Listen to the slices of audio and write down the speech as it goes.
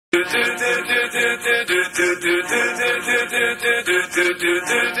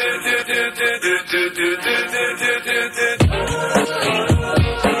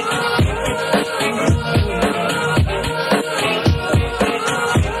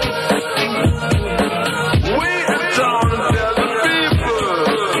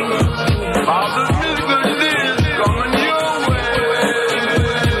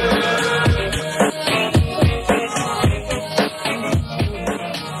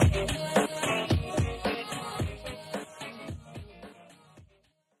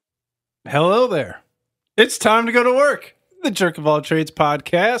Hello there. It's time to go to work. The Jerk of All Trades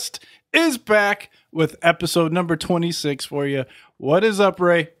podcast is back with episode number 26 for you. What is up,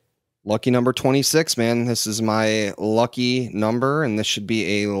 Ray? Lucky number 26, man. This is my lucky number, and this should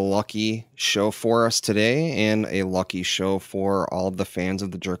be a lucky show for us today and a lucky show for all of the fans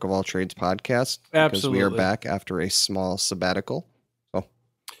of the Jerk of All Trades podcast. Absolutely. Because we are back after a small sabbatical.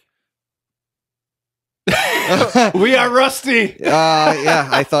 We are rusty. Yeah,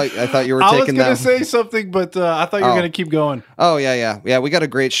 I thought you were taking that. I was going to say something, but I thought you were going to keep going. Oh, yeah. We got a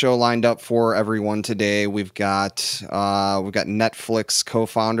great show lined up for everyone today. We've got Netflix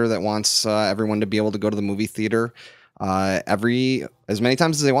co-founder that wants everyone to be able to go to the movie theater as many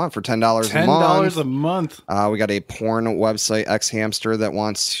times as they want for $10 a month. $10 a month. We got a porn website, XHamster, that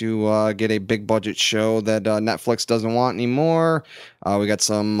wants to get a big budget show that Netflix doesn't want anymore. We got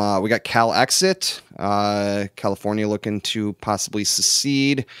Calexit, California, looking to possibly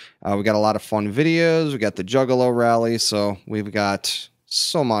secede. We got a lot of fun videos. We got the Juggalo rally. So we've got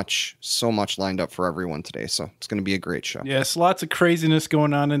so much lined up for everyone today. So it's going to be a great show. Yes, lots of craziness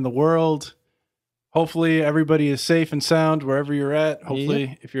going on in the world. Hopefully everybody is safe and sound wherever you're at.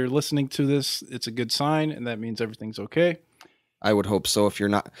 Hopefully, If you're listening to this, it's a good sign, and that means everything's okay. I would hope so. If you're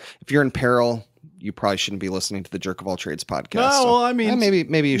in peril, you probably shouldn't be listening to the Jerk of All Trades podcast. No, well, I mean, maybe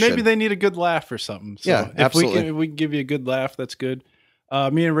you should. Maybe they need a good laugh or something. So yeah, absolutely. If we can give you a good laugh, that's good.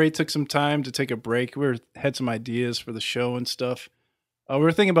 Me and Ray took some time to take a break. Had some ideas for the show and stuff. We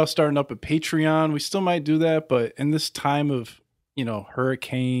were thinking about starting up a Patreon. We still might do that, but in this time of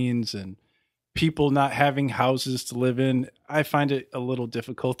hurricanes and people not having houses to live in, I find it a little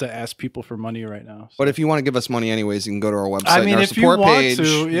difficult to ask people for money right now. So. But if you want to give us money anyways, you can go to our website. I mean, and our if support you want page.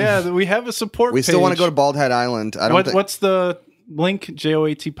 to, we have a support page. We still want to go to Bald Head Island. What's the link?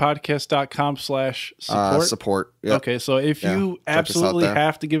 JOATpodcast.com/support. Support. Yep. Okay, so if you absolutely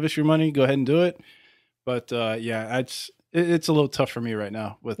have to give us your money, go ahead and do it. But it's a little tough for me right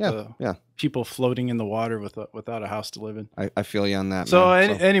now with people floating in the water without a house to live in. I feel you on that. So,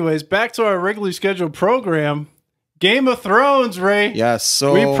 anyways, back to our regularly scheduled program. Game of Thrones, Ray. Yes.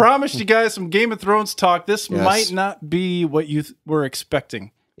 So we promised you guys some Game of Thrones talk. This might not be what you were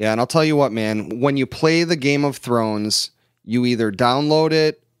expecting. Yeah, and I'll tell you what, man. When you play the Game of Thrones, you either download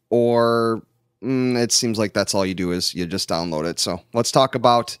it or it seems like that's all you do is you just download it. So let's talk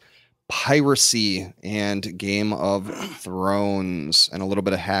about piracy and Game of Thrones and a little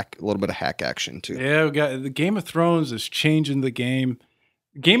bit of hack action too. Yeah, we got the Game of Thrones is changing the game.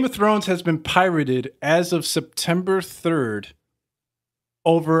 Game of Thrones has been pirated as of September 3rd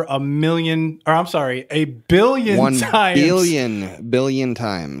over a billion times. 1 billion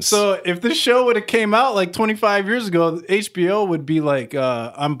times. So if this show would have came out like 25 years ago, HBO would be like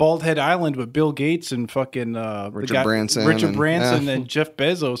on Bald Head Island with Bill Gates and fucking Richard Branson and Jeff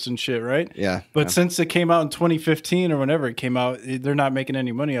Bezos and shit, right? Yeah. But since it came out in 2015 or whenever it came out, they're not making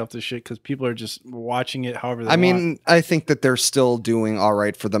any money off this shit because people are just watching it however they want. I mean, I think that they're still doing all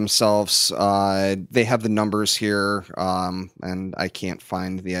right for themselves. They have the numbers here, and I can't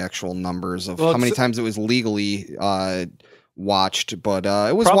find the actual numbers of how many times it was legally watched, but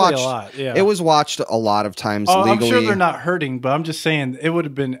it was watched a lot. Yeah. It was watched a lot of times legally. I'm sure they're not hurting, but I'm just saying it would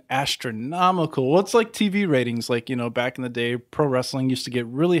have been astronomical. Well, it's like TV ratings. Like, back in the day, pro wrestling used to get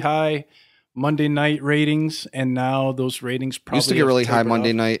really high Monday night ratings, and now those ratings probably used to get really high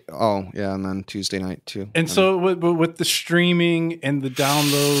Monday night. Oh, yeah, and then Tuesday night too. And so with the streaming and the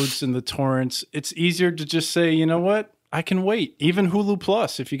downloads and the torrents, it's easier to just say, you know what? I can wait. Even Hulu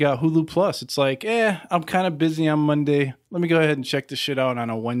Plus, if you got Hulu Plus, it's like, I'm kind of busy on Monday. Let me go ahead and check this shit out on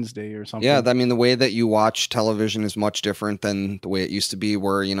a Wednesday or something. Yeah, I mean, the way that you watch television is much different than the way it used to be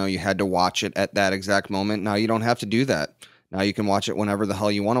where, you had to watch it at that exact moment. Now you don't have to do that. Now you can watch it whenever the hell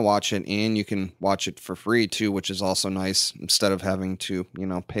you want to watch it, and you can watch it for free too, which is also nice instead of having to,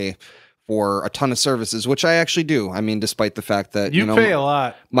 pay for a ton of services, which I actually do. I mean, despite the fact that you pay a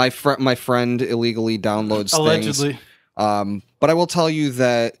lot. My friend illegally downloads allegedly things. But I will tell you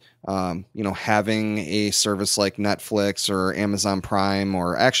that having a service like Netflix or Amazon Prime,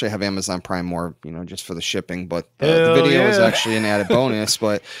 or actually I have Amazon Prime more, just for the shipping, but the video is actually an added bonus.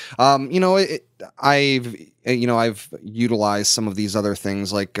 But, I've utilized some of these other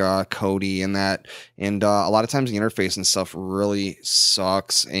things like Kodi and that, and a lot of times the interface and stuff really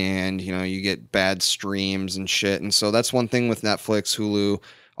sucks, and you get bad streams and shit. And so that's one thing with Netflix, Hulu,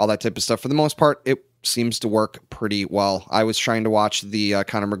 all that type of stuff. For the most part, it seems to work pretty well. I was trying to watch the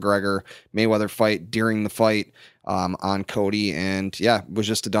Conor McGregor Mayweather fight during the fight on Kodi, and yeah, it was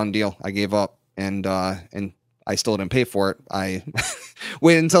just a done deal. I gave up, and I still didn't pay for it. I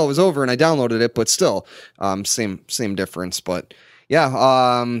waited until it was over and I downloaded it, but still, same difference. But yeah,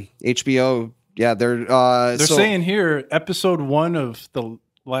 HBO, yeah, they're saying here episode 1 of the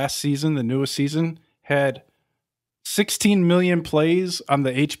last season, the newest season, had 16 million plays on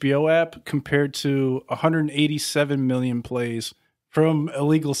the HBO app compared to 187 million plays from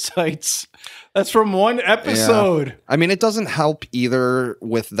illegal sites. That's from one episode. Yeah. I mean, it doesn't help either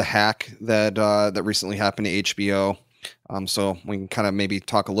with the hack that recently happened to HBO. So we can kind of maybe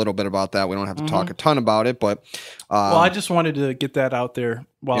talk a little bit about that. We don't have to talk a ton about it, but well, I just wanted to get that out there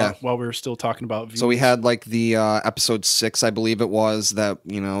while we were still talking about views. So we had like the episode 6, I believe it was, that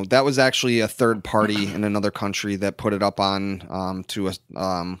that was actually a third party in another country that put it up on to a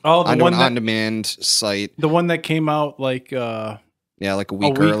onto an on-demand site. The one that came out like like a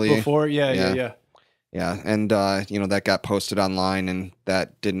week early before. Yeah. And, that got posted online, and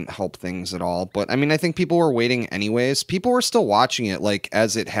that didn't help things at all. But I mean, I think people were waiting anyways. People were still watching it like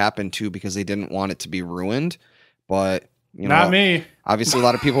as it happened too, because they didn't want it to be ruined. But not me. Obviously, a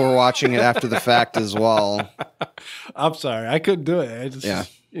lot of people were watching it after the fact as well. I'm sorry. I couldn't do it. I just,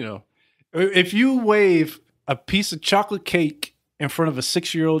 if you wave a piece of chocolate cake in front of a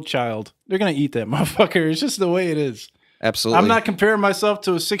 6-year-old child, they're going to eat that motherfucker. It's just the way it is. Absolutely. I'm not comparing myself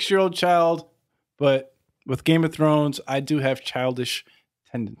to a 6-year-old child, but with Game of Thrones, I do have childish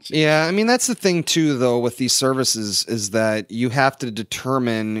tendencies. Yeah, I mean, that's the thing too, though, with these services is that you have to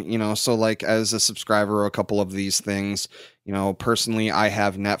determine, so like as a subscriber of a couple of these things, personally, I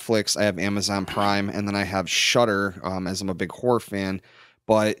have Netflix, I have Amazon Prime, and then I have Shudder, as I'm a big horror fan.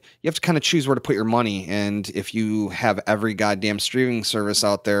 But you have to kind of choose where to put your money. And if you have every goddamn streaming service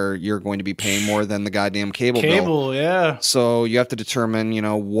out there, you're going to be paying more than the goddamn cable bill. Yeah. So you have to determine,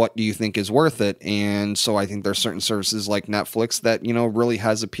 what do you think is worth it? And so I think there's certain services like Netflix that, really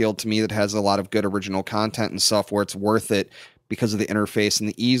has appealed to me, that has a lot of good original content and stuff where it's worth it because of the interface and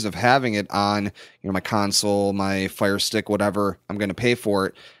the ease of having it on, my console, my Fire Stick, whatever. I'm going to pay for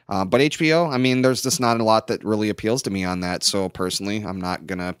it. But HBO, I mean, there's just not a lot that really appeals to me on that. So personally, I'm not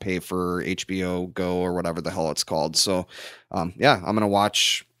going to pay for HBO Go or whatever the hell it's called. So, I'm going to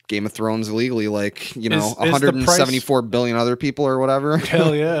watch Game of Thrones illegally like, 174 billion other people or whatever.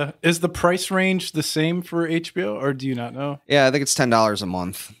 Hell yeah. Is the price range the same for HBO, or do you not know? Yeah, I think it's $10 a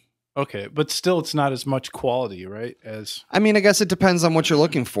month. Okay, but still, it's not as much quality, right? I mean, I guess it depends on what you're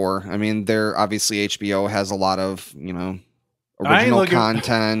looking for. I mean, obviously HBO has a lot of, original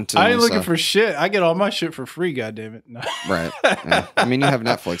content. I ain't looking for shit. I get all my shit for free, goddammit. No. Right. Yeah. I mean, you have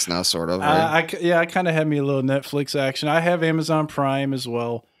Netflix now, sort of. Right? I kind of have me a little Netflix action. I have Amazon Prime as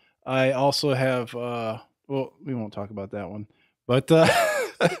well. I also have, well, we won't talk about that one, but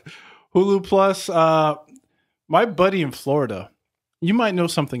Hulu Plus. My buddy in Florida, you might know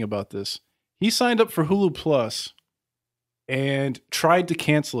something about this. He signed up for Hulu Plus and tried to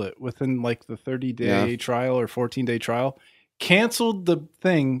cancel it within like the 30-day trial or 14-day trial. Canceled the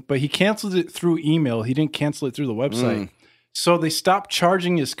thing, but he canceled it through email. He didn't cancel it through the website. So they stopped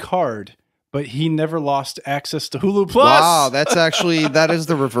charging his card, but he never lost access to Hulu Plus. Wow, that is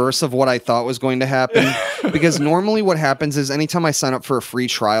the reverse of what I thought was going to happen. Because normally what happens is anytime I sign up for a free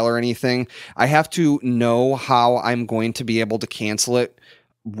trial or anything, I have to know how I'm going to be able to cancel it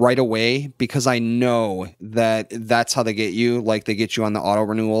right away, because I know that that's how they get you. Like, they get you on the auto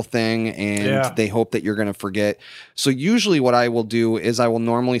renewal thing, and they hope that you're going to forget. So usually what I will do is I will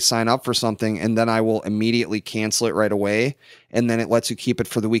normally sign up for something, and then I will immediately cancel it right away, and then it lets you keep it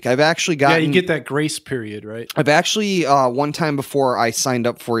for the week. I've actually gotten... Yeah, you get that grace period, right? I've actually, one time before, I signed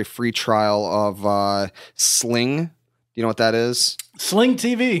up for a free trial of Sling. You know what that is? Sling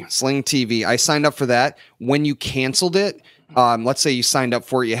TV. Sling TV. I signed up for that. When you canceled it, let's say you signed up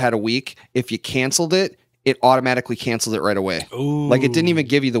for it, you had a week. If you canceled it, it automatically canceled it right away. Ooh. Like, it didn't even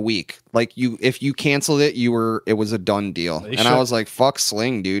give you the week. Like, if you canceled it, it was a done deal. I was like, fuck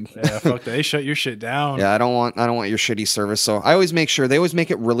Sling, dude. Yeah, fuck that. They shut your shit down. Yeah, I don't want your shitty service. So I always make sure, they always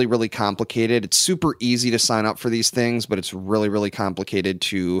make it really, really complicated. It's super easy to sign up for these things, but it's really, really complicated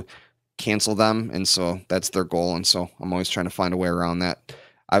to cancel them. And so that's their goal. And so I'm always trying to find a way around that.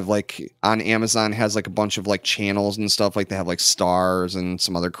 I've like on Amazon has like a bunch of like channels and stuff. Like they have like stars and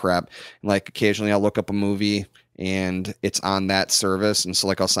some other crap. And like occasionally I'll look up a movie and it's on that service. And so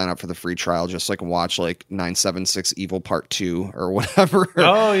like I'll sign up for the free trial just so I can watch like 976 Evil Part 2 or whatever.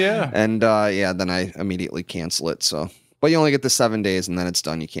 Oh yeah. And yeah, then I immediately cancel it. So, but you only get the 7 days and then it's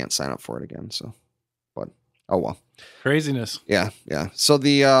done. You can't sign up for it again. So, but oh well. Craziness. Yeah. So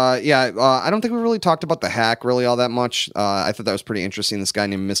the I don't think we really talked about the hack really all that much. I thought that was pretty interesting. This guy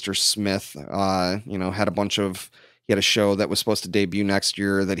named Mr. Smith, he had a show that was supposed to debut next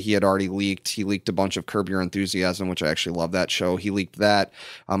year that he had already leaked. He leaked a bunch of Curb Your Enthusiasm, which I actually love that show. He leaked that.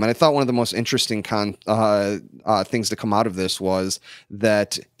 And I thought one of the most interesting things to come out of this was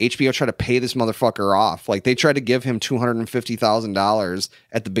that HBO tried to pay this motherfucker off. Like they tried to give him $250,000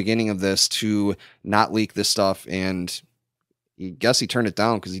 at the beginning of this to not leak this stuff. And I guess he turned it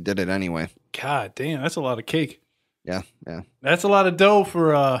down because he did it anyway. God damn, that's a lot of cake. Yeah. That's a lot of dough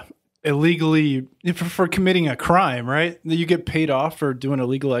for illegally for committing a crime, right? That you get paid off for doing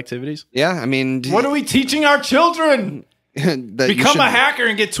illegal activities. Yeah, I mean, what are we teaching our children? Become a hacker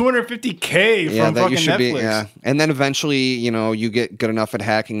and get $250K from fucking Netflix. Yeah, and then eventually, you get good enough at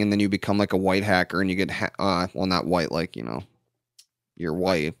hacking, and then you become like a white hacker, and you get well, not white, like you're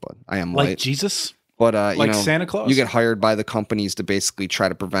white, but I am like white, Jesus. But like Santa Claus, you get hired by the companies to basically try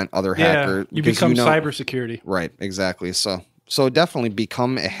to prevent other hackers. You become cybersecurity, right? Exactly. So definitely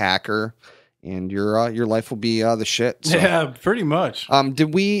become a hacker, and your life will be the shit. So. Yeah, pretty much.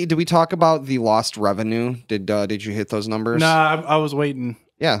 Did we talk about the lost revenue? Did you hit those numbers? Nah, I was waiting.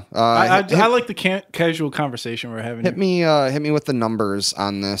 Yeah, I like the casual conversation we're having. Hit me with the numbers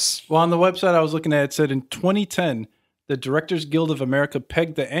on this. Well, on the website I was looking at, it said in 2010, the Directors Guild of America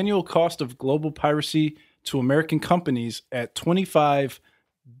pegged the annual cost of global piracy to American companies at $25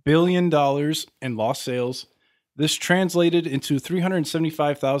 billion in lost sales. This translated into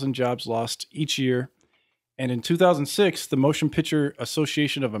 375,000 jobs lost each year. And in 2006, the Motion Picture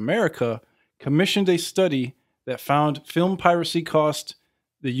Association of America commissioned a study that found film piracy cost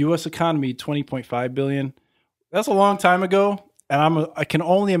the U.S. economy $20.5 billion. That's a long time ago, and I can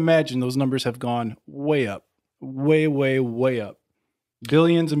only imagine those numbers have gone way up, way up.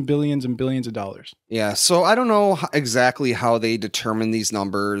 Billions and billions and billions of dollars. Yeah, so I don't know exactly how they determined these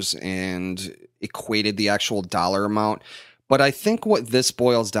numbers and equated the actual dollar amount, but I think what this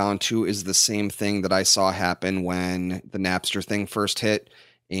boils down to is the same thing that I saw happen when the Napster thing first hit,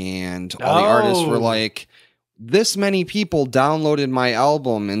 and all the artists were like, this many people downloaded my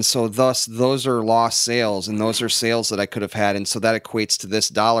album, and so thus those are lost sales, and those are sales that I could have had, and so that equates to this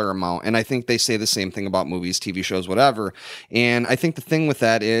dollar amount. And I think they say the same thing about movies, TV shows, whatever. And I think the thing with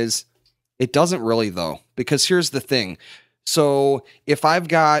that is it doesn't really, though, because here's the thing. So if I've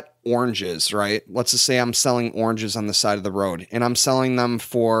got oranges, right? Let's just say I'm selling oranges on the side of the road, and I'm selling them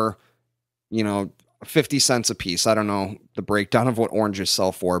for, 50 cents a piece. I don't know the breakdown of what oranges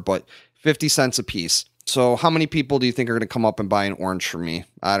sell for, but 50 cents a piece. So how many people do you think are going to come up and buy an orange from me?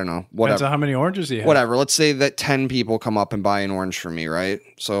 I don't know. Whatever. Depends on how many oranges you have. Whatever. Let's say that 10 people come up and buy an orange from me, right?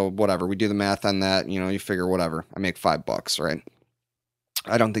 So whatever. We do the math on that. You figure whatever. I make $5, right?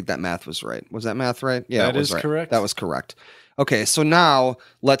 I don't think that math was right. Was that math right? Yeah, that is correct. That was correct. Okay, so now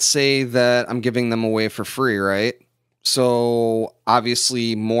let's say that I'm giving them away for free, right? So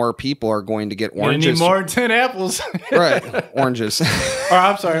obviously more people are going to get oranges. You need more than 10 apples. Right, oranges. Or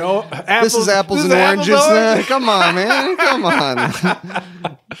I'm sorry, apples. This is apples and oranges. Come on, man. Come on.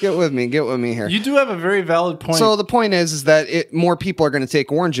 Get with me here. You do have a very valid point. So the point is that more people are going to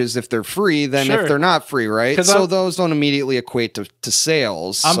take oranges if they're free than if they're not free, right? So those don't immediately equate to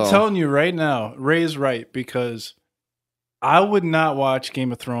sales. I'm telling you right now, Ray is right, because I would not watch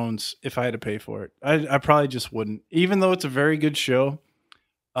Game of Thrones if I had to pay for it. I probably just wouldn't, even though it's a very good show.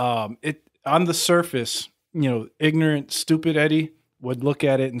 It on the surface, ignorant, stupid Eddie would look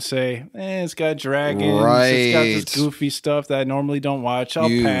at it and say, it's got dragons, it's got this goofy stuff that I normally don't watch. I'll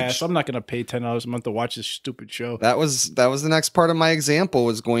pass. I'm not going to pay $10 a month to watch this stupid show. That was the next part of my example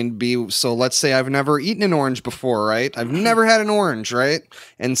was going to be, so let's say I've never eaten an orange before, right? I've never had an orange, right?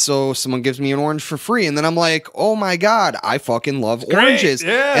 And so someone gives me an orange for free, and then I'm like, oh my God, I fucking love oranges.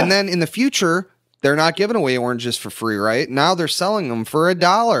 Yeah. And then in the future, they're not giving away oranges for free, right? Now they're selling them for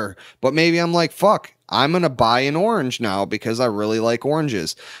 $1. But maybe I'm like, fuck, I'm going to buy an orange now because I really like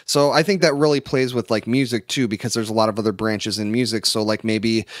oranges. So I think that really plays with like music too, because there's a lot of other branches in music. So like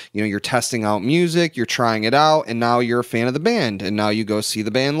maybe, you're testing out music, you're trying it out, and now you're a fan of the band, and now you go see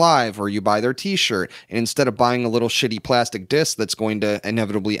the band live, or you buy their t-shirt. And instead of buying a little shitty plastic disc that's going to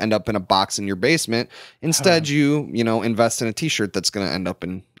inevitably end up in a box in your basement, instead you invest in a t-shirt that's going to end up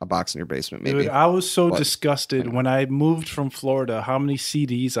in a box in your basement, maybe. Dude, I was so disgusted when I moved from Florida, how many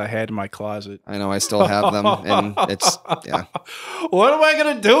CDs I had in my closet. I know, I still have them, and it's, yeah. What am I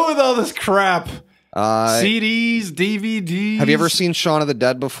going to do with all this crap? CDs, DVDs. Have you ever seen Shaun of the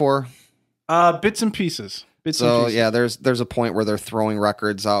Dead before? Bits and pieces. Yeah, there's a point where they're throwing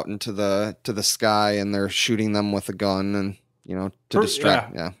records out into the sky, and they're shooting them with a gun, and to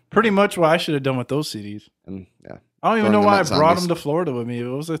distract. Yeah, pretty much what I should have done with those CDs. And yeah, I don't even know why I brought them to Florida with me.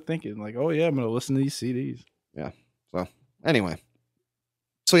 What was I thinking? Like, oh yeah, I'm gonna listen to these CDs. Yeah. So anyway.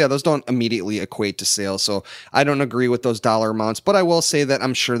 So yeah, those don't immediately equate to sales. So I don't agree with those dollar amounts, but I will say that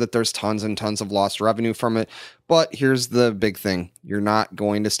I'm sure that there's tons and tons of lost revenue from it. But here's the big thing. You're not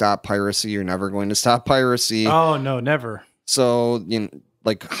going to stop piracy. You're never going to stop piracy. Oh no, never. So,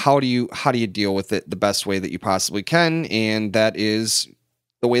 like, how do you deal with it the best way that you possibly can? And that is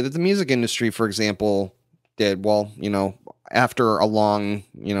the way that the music industry, for example, did. Well, after a long,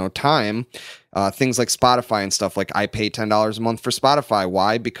 time, things like Spotify and stuff, like I pay $10 a month for Spotify.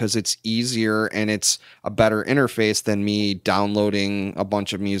 Why? Because it's easier and it's a better interface than me downloading a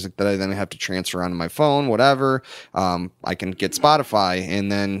bunch of music that I then have to transfer onto my phone, whatever. I can get Spotify, and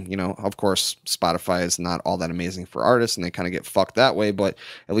then, of course, Spotify is not all that amazing for artists, and they kind of get fucked that way, but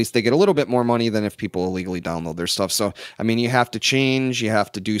at least they get a little bit more money than if people illegally download their stuff. So, I mean, you have to change, you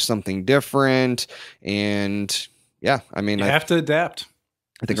have to do something different, and yeah, I mean, you have to adapt.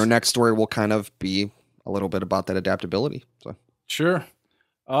 I think our next story will kind of be a little bit about that adaptability. So sure.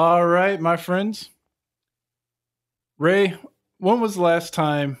 All right, my friends. Ray, when was the last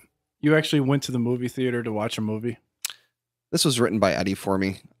time you actually went to the movie theater to watch a movie? This was written by Eddie for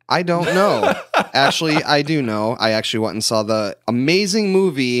me. I don't know. Actually, I do know. I actually went and saw the amazing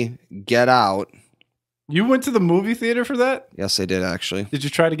movie Get Out. You went to the movie theater for that? Yes, I did, actually. Did you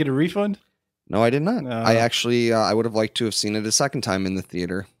try to get a refund? No, I did not. I actually, I would have liked to have seen it a second time in the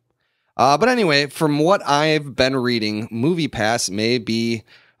theater. But anyway, from what I've been reading, Movie Pass may be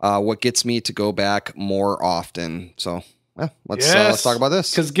what gets me to go back more often. So let's talk about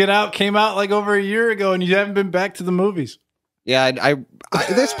this. Because Get Out came out like over a year ago, and you haven't been back to the movies. Yeah, I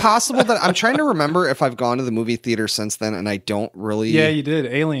it's possible that I'm trying to remember if I've gone to the movie theater since then, and I don't really. Yeah, you did.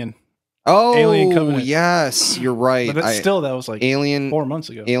 Alien. Oh, Alien Covenant. Yes, you're right. But that was like Alien 4 months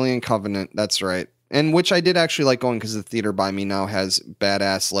ago. Alien Covenant, that's right. And which I did actually like going, because the theater by me now has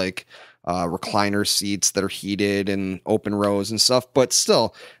badass like recliner seats that are heated and open rows and stuff. But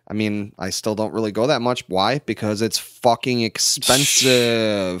still, I mean, I still don't really go that much. Why? Because it's fucking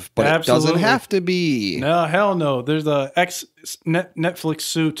expensive. But Absolutely. It doesn't have to be. No, hell no. There's a Netflix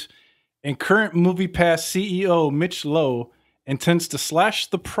suit, and current MoviePass CEO Mitch Lowe intends to slash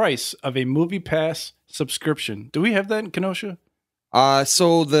the price of a MoviePass subscription. Do we have that in Kenosha?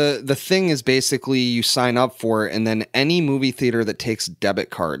 So the thing is basically you sign up for it, and then any movie theater that takes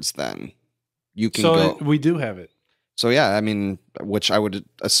debit cards, then you can go. So we do have it. So yeah, I mean, which I would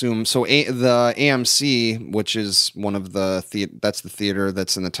assume. So the AMC, which is one of that's the theater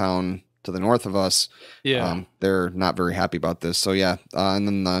that's in the town to the north of us. Yeah. They're not very happy about this. So yeah,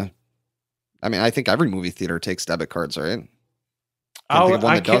 and then I think every movie theater takes debit cards, right?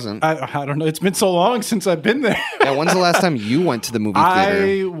 I don't know. It's been so long since I've been there. Yeah, when's the last time you went to the movie theater?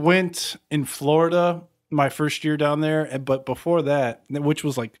 I went in Florida my first year down there, but before that, which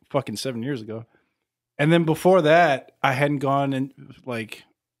was like fucking 7 years ago, and then before that, I hadn't gone in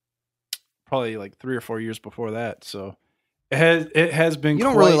probably like 3 or 4 years before that. So it has been. You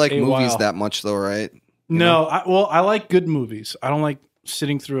don't really like movies that much, though, right? No, I like good movies. I don't like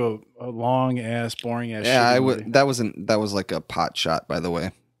sitting through a long ass, boring ass. Yeah, that was like a pot shot, by the way,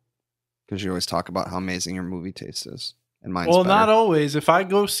 because you always talk about how amazing your movie taste is, and mine's better. Not always. If I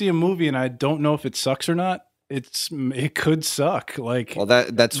go see a movie and I don't know if it sucks or not, it could suck. Like, well,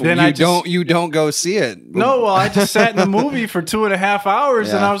 that's when you don't go see it. No, well, I just sat in the movie for 2.5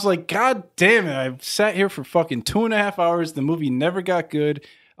 hours, and I was like, God damn it! I sat here for fucking 2.5 hours. The movie never got good.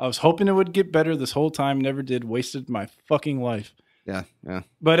 I was hoping it would get better this whole time. Never did. Wasted my fucking life. Yeah.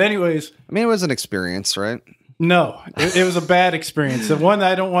 But anyways, I mean, it was an experience, right? No, it was a bad experience. The one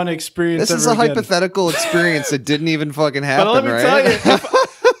I don't want to experience. This is a hypothetical experience that didn't even fucking happen. But let me tell you,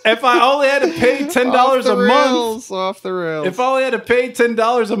 if I only had to pay $10 a month, off the rails. If I only had to pay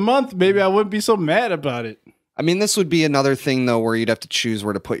 $10 a month, maybe I wouldn't be so mad about it. I mean, this would be another thing though, where you'd have to choose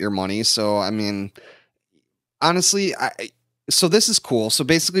where to put your money. So, I mean, honestly, So this is cool. So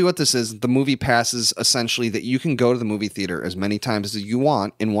basically what this is, the movie pass is essentially that you can go to the movie theater as many times as you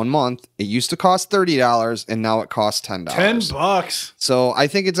want in 1 month. It used to cost $30 and now it costs $10. $10. So I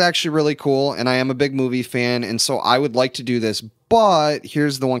think it's actually really cool, and I am a big movie fan, and so I would like to do this, But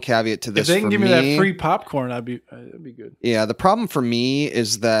here's the one caveat to this. If they can for give me that free popcorn, that'd be good. Yeah, the problem for me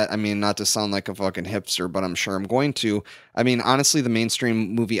is that, I mean, not to sound like a fucking hipster, but I'm sure I'm going to. I mean, honestly, the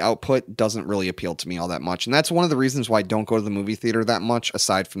mainstream movie output doesn't really appeal to me all that much. And that's one of the reasons why I don't go to the movie theater that much,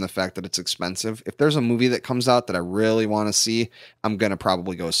 aside from the fact that it's expensive. If there's a movie that comes out that I really want to see, I'm going to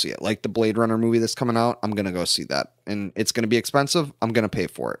probably go see it. Like the Blade Runner movie that's coming out, I'm going to go see that. And it's going to be expensive. I'm going to pay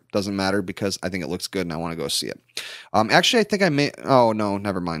for it. Doesn't matter because I think it looks good and I want to go see it. Actually, I think I may. Oh, no,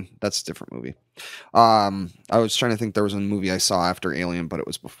 never mind. That's a different movie. I was trying to think there was a movie I saw after Alien, but it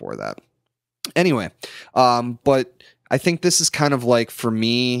was before that. Anyway, but I think this is kind of like, for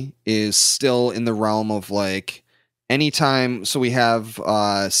me, is still in the realm of like anytime. So we have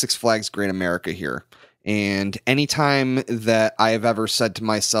Six Flags Great America here. And anytime that I have ever said to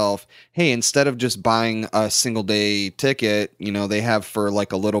myself, hey, instead of just buying a single day ticket, you know, they have for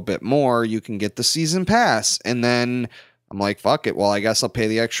like a little bit more, you can get the season pass. And then I'm like, fuck it. Well, I guess I'll pay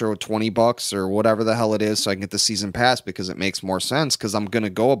the extra $20 or whatever the hell it is so I can get the season pass because it makes more sense because I'm going to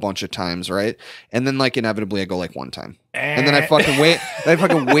go a bunch of times, right? And then like inevitably I go like one time. And then I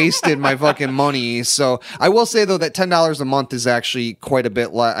fucking wasted my fucking money. So I will say though that $10 a month is actually quite a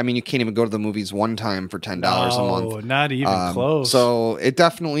bit less. I mean, you can't even go to the movies one time for $10 a month. No, not even close. So it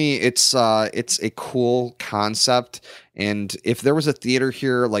definitely, it's a cool concept. And if there was a theater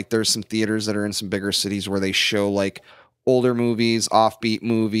here, like there's some theaters that are in some bigger cities where they show like older movies, offbeat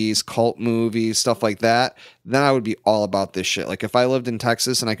movies, cult movies, stuff like that, then I would be all about this shit. Like if I lived in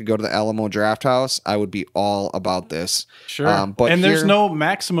Texas and I could go to the Alamo Draft House, I would be all about this. Sure. But and there's no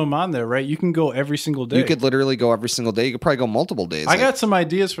maximum on there, right? You can go every single day. You could literally go every single day. You could probably go multiple days. I got some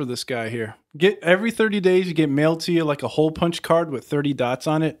ideas for this guy here. Get every 30 days, you get mailed to you like a hole punch card with 30 dots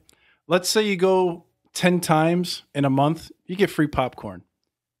on it. Let's say you go 10 times in a month, you get free popcorn.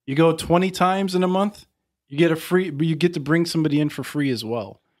 You go 20 times in a month, you get to bring somebody in for free as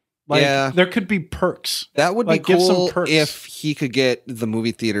well. Like, yeah, there could be perks. That would like, be cool if he could get the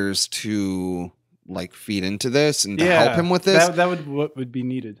movie theaters to like feed into this and to help him with this. That would be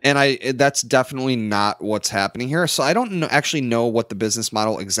needed. And that's definitely not what's happening here. So I don't actually know what the business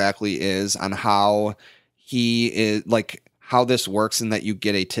model exactly is on how he is like how this works and that you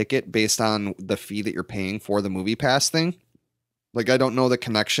get a ticket based on the fee that you're paying for the movie pass thing. Like I don't know the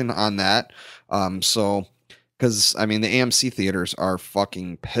connection on that. Because, I mean, the AMC theaters are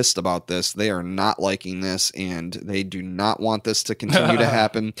fucking pissed about this. They are not liking this, and they do not want this to continue to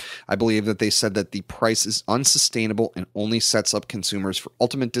happen. I believe that they said that the price is unsustainable and only sets up consumers for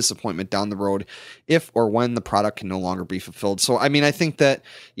ultimate disappointment down the road if or when the product can no longer be fulfilled. So, I mean, I think that,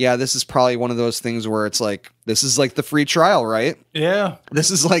 yeah, this is probably one of those things where it's like, this is like the free trial, right? Yeah.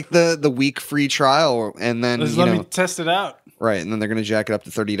 This is like the week free trial, and then, let me test it out. Right, and then they're going to jack it up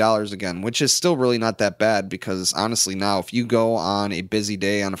to $30 again, which is still really not that bad because honestly now, if you go on a busy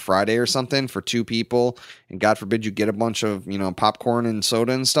day on a Friday or something for two people, and God forbid you get a bunch of, popcorn and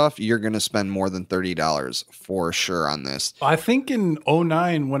soda and stuff, you're going to spend more than $30 for sure on this. I think in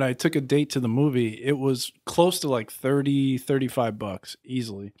 2009, when I took a date to the movie, it was close to like $35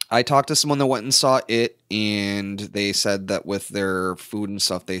 easily. I talked to someone that went and saw it, and they said that with their food and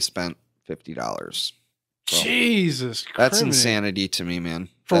stuff, they spent $50. So Jesus Christ. That's insanity to me, man.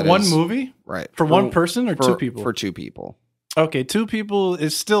 For one movie? Right. For one person or two people? For two people. Okay, two people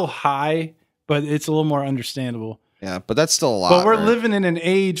is still high, but it's a little more understandable. Yeah, but that's still a lot. But we're living in an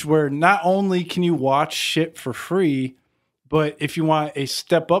age where not only can you watch shit for free, but if you want a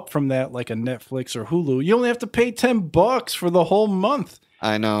step up from that, like a Netflix or Hulu, you only have to pay $10 for the whole month.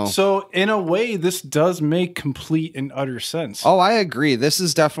 I know. So in a way, this does make complete and utter sense. Oh, I agree. This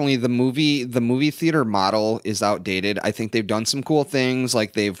is definitely the movie theater model is outdated. I think they've done some cool things.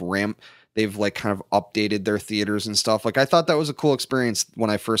 Like they've like kind of updated their theaters and stuff. Like I thought that was a cool experience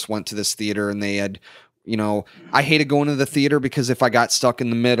when I first went to this theater and they had, I hated going to the theater because if I got stuck in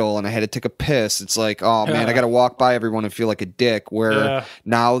the middle and I had to take a piss, it's like, oh man, I got to walk by everyone and feel like a dick. Where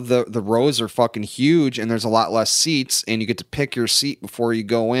now the rows are fucking huge and there's a lot less seats and you get to pick your seat before you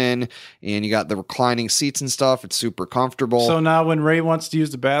go in and you got the reclining seats and stuff. It's super comfortable. So now when Ray wants to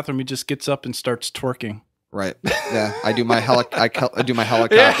use the bathroom, he just gets up and starts twerking. Right. Yeah. I do my helicopter. I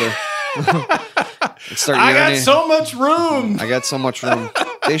got so much room. I got so much room.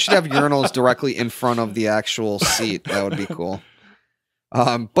 They should have urinals directly in front of the actual seat. That would be cool.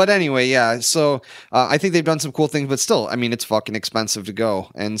 But anyway, yeah. So I think they've done some cool things, but still, I mean, it's fucking expensive to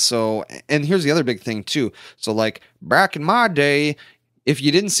go. And here's the other big thing too. So like back in my day, if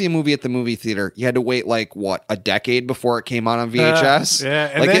you didn't see a movie at the movie theater, you had to wait like what, a decade before it came out on VHS. Yeah,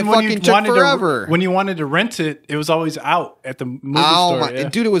 and like then it when fucking took forever. When you wanted to rent it, it was always out at the movie store. Yeah.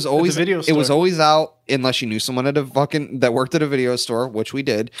 Dude, it was always video store. It was always out unless you knew someone at that worked at a video store, which we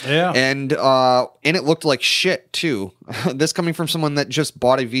did. Yeah, and it looked like shit too. This coming from someone that just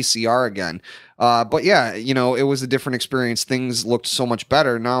bought a VCR again. But yeah, you know, it was a different experience. Things looked so much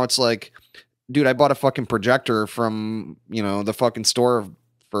better. Now it's like, dude, I bought a fucking projector from, you know, the fucking store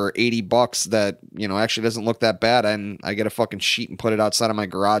for $80 that, you know, actually doesn't look that bad. And I get a fucking sheet and put it outside of my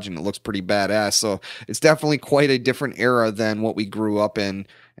garage and it looks pretty badass. So it's definitely quite a different era than what we grew up in.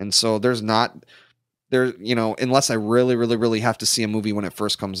 And so you know, unless I really, really, really have to see a movie when it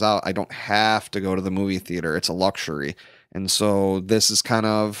first comes out, I don't have to go to the movie theater. It's a luxury. And so this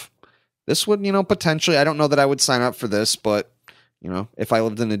would, you know, potentially, I don't know that I would sign up for this, but you know, if I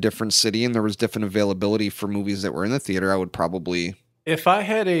lived in a different city and there was different availability for movies that were in the theater, I would probably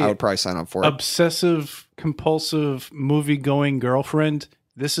sign up for it. Obsessive compulsive movie going girlfriend.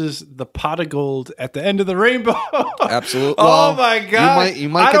 This is the pot of gold at the end of the rainbow. Absolutely. Oh my God. You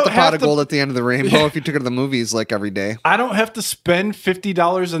might get the pot of gold at the end of the rainbow if you took her to the movies like every day. I don't have to spend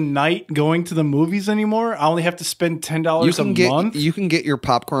 $50 a night going to the movies anymore. I only have to spend $10 a month. You can get your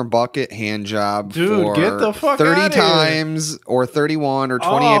popcorn bucket hand job for get the fuck 30 times or 31 or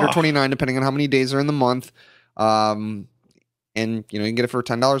 28 or 29, depending on how many days are in the month. And you know, you can get it for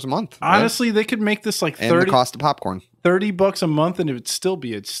 $10 a month. Honestly, right? They could make this like 30 and the cost of popcorn. $30 a month and it would still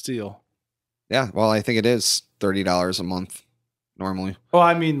be a steal. Yeah, well, I think it is $30 a month normally. Well,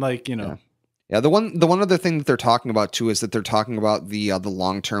 I mean, like, you know. Yeah, the one other thing that they're talking about too is that they're talking about the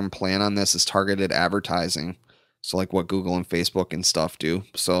long-term plan on this is targeted advertising. So like what Google and Facebook and stuff do.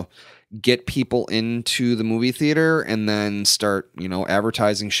 So get people into the movie theater and then start, you know,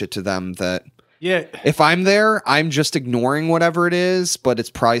 advertising shit to them that yeah. If I'm there, I'm just ignoring whatever it is, but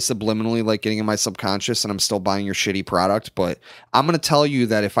it's probably subliminally like getting in my subconscious and I'm still buying your shitty product. But I'm going to tell you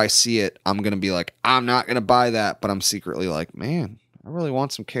that if I see it, I'm going to be like, I'm not going to buy that. But I'm secretly like, man, I really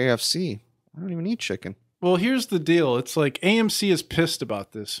want some KFC. I don't even eat chicken. Well, here's the deal. It's like AMC is pissed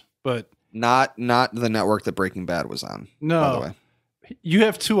about this, but not the network that Breaking Bad was on. No, by the way. You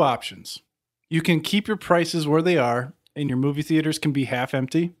have two options. You can keep your prices where they are and your movie theaters can be half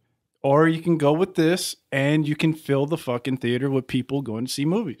empty. Or you can go with this and you can fill the fucking theater with people going to see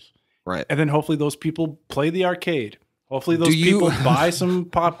movies. Right. And then hopefully those people play the arcade. Hopefully those people buy some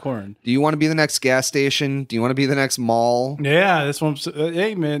popcorn. Do you want to be the next gas station? Do you want to be the next mall? Yeah, this one's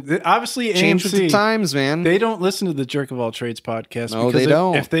hey man. Obviously change AMC, with the times, man. They don't listen to the Jerk of All Trades podcast. No, they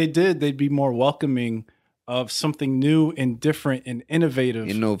don't. If they did, they'd be more welcoming of something new and different and innovative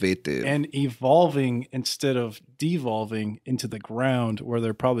and evolving instead of devolving into the ground where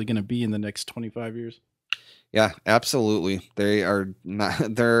they're probably going to be in the next 25 years. Yeah, absolutely. They are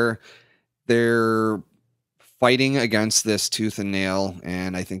not, they're fighting against this tooth and nail.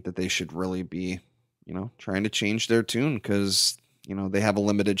 And I think that they should really be, you know, trying to change their tune because, you know, they have a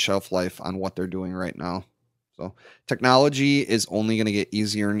limited shelf life on what they're doing right now. So technology is only going to get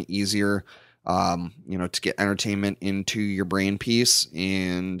easier and easier. You know, to get entertainment into your brain piece,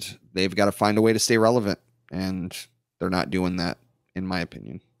 and they've got to find a way to stay relevant, and they're not doing that, in my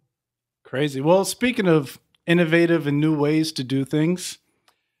opinion. Crazy. Well, speaking of innovative and new ways to do things,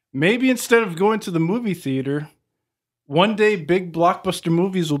 maybe instead of going to the movie theater, one day big blockbuster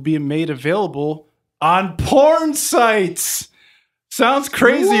movies will be made available on porn sites. Sounds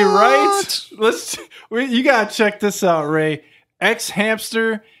crazy, right? You gotta check this out, Ray.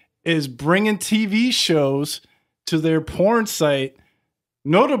 XHamster is bringing TV shows to their porn site,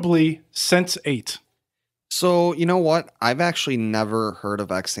 notably Sense8. So, you know what? I've actually never heard of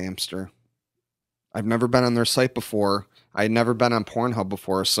XHamster. I've never been on their site before. I'd never been on Pornhub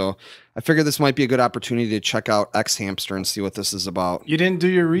before, so I figured this might be a good opportunity to check out XHamster and see what this is about. You didn't do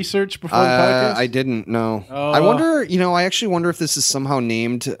your research before the podcast? I didn't, no. I wonder, you know, I actually wonder if this is somehow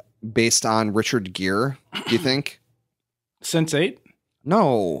named based on Richard Gere, do you think? Sense8?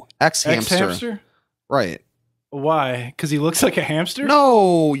 No, XHamster. Right. Why? Because he looks like a hamster?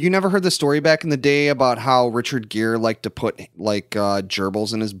 No, you never heard the story back in the day about how Richard Gere liked to put like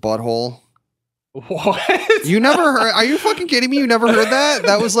gerbils in his butthole? What? You never heard? Are you fucking kidding me? You never heard that?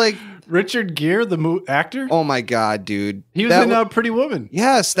 That was like Richard Gere, the actor? Oh my god, dude. He was in Pretty Woman.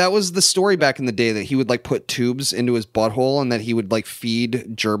 Yes, that was the story back in the day that he would like put tubes into his butthole and that he would like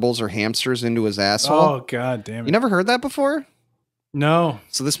feed gerbils or hamsters into his asshole. Oh god damn it. You never heard that before? No.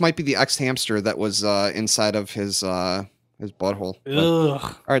 So this might be the XHamster that was inside of his butthole. Ugh.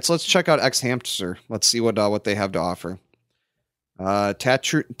 All right, so let's check out XHamster. Let's see what they have to offer.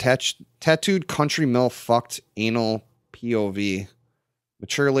 Tattooed country mill fucked anal POV.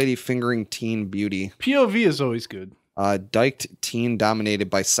 Mature lady fingering teen beauty. POV is always good. Dyked teen dominated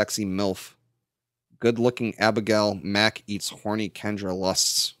by sexy MILF. Good-looking Abigail Mac eats horny Kendra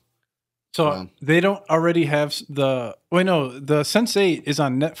lusts. So they don't already have the... Wait, no. The Sense8 is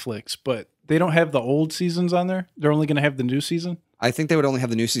on Netflix, but they don't have the old seasons on there? They're only going to have the new season? I think they would only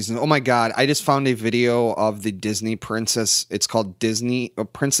have the new season. Oh my God. I just found a video of the Disney princess. It's called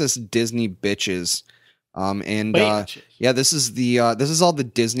Princess Disney Bitches. Yeah, this is all the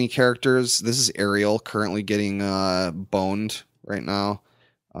Disney characters. This is Ariel currently getting boned right now.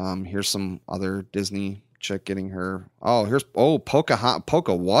 Here's some other Disney chick getting her. Oh, here's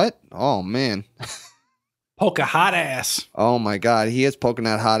Poca what? Oh man. Poca hot ass. Oh my God, he is poking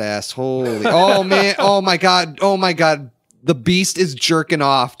that hot ass. Holy. Oh man. Oh my God. Oh my God. The beast is jerking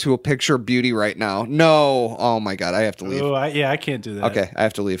off to a picture of beauty right now. No. Oh my God. I have to leave. Oh, I can't do that. Okay. I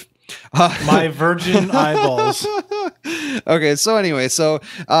have to leave. My virgin eyeballs. Okay. So anyway,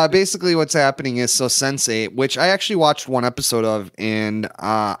 basically what's happening is Sense8, which I actually watched one episode of, and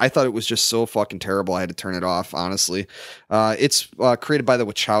I thought it was just so fucking terrible. I had to turn it off, honestly. It's created by the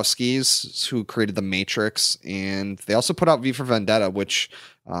Wachowskis, who created The Matrix, and they also put out V for Vendetta, which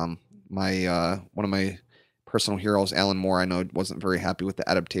one of my personal heroes, Alan Moore, I know wasn't very happy with the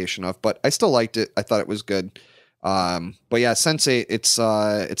adaptation of, but I still liked it. I thought it was good. But yeah, Sense8, it's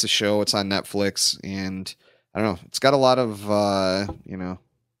a show. It's on Netflix, and I don't know. It's got a lot of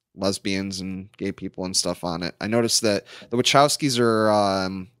lesbians and gay people and stuff on it. I noticed that the Wachowskis are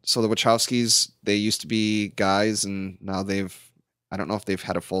the Wachowskis, they used to be guys, and now I don't know if they've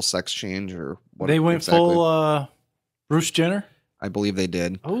had a full sex change or what. They went exactly. Full Bruce Jenner. I believe they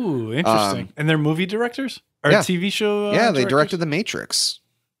did. Oh, interesting. And they're movie directors. Or TV show? Yeah, they directed The Matrix.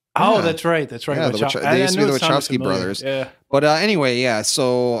 Oh, yeah. That's right. That's right. Yeah, they used to be the Wachowski brothers. Yeah. But anyway, yeah.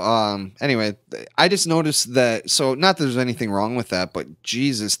 So anyway, I just noticed that. So not that there's anything wrong with that, but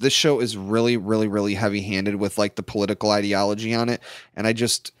Jesus, this show is really, really, really heavy-handed with like the political ideology on it, and I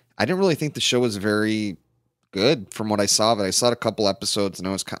didn't really think the show was very good from what I saw of it. I saw a couple episodes, and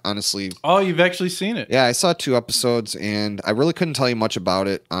I was honestly... Oh, you've actually seen it? Yeah, I saw 2 episodes, and I really couldn't tell you much about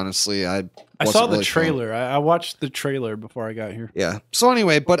it, honestly. I saw the trailer. I watched the trailer before I got here. Yeah. So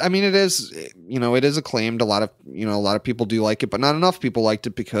anyway, but I mean, it is acclaimed. A lot of people do like it, but not enough people liked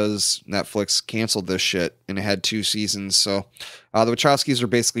it because Netflix canceled this shit, and it had 2 seasons. So the Wachowskis are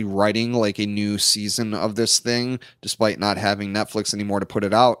basically writing like a new season of this thing, despite not having Netflix anymore to put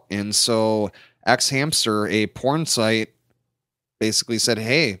it out. And so XHamster, a porn site, basically said,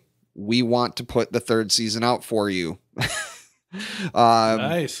 "Hey, we want to put the 3rd season out for you."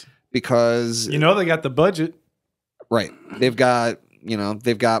 Nice. Because they got the budget. Right. They've got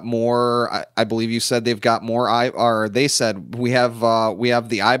more. I believe you said they've got more they said we have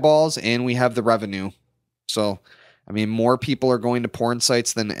the eyeballs and we have the revenue. So, I mean, more people are going to porn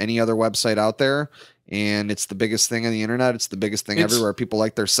sites than any other website out there. And it's the biggest thing on the internet. It's the biggest thing everywhere. People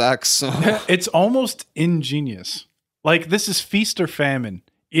like their sex. So. It's almost ingenious. Like, this is feast or famine.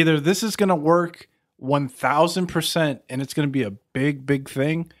 Either this is going to work 1,000% and it's going to be a big, big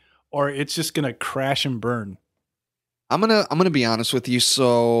thing, or it's just going to crash and burn. I'm gonna be honest with you.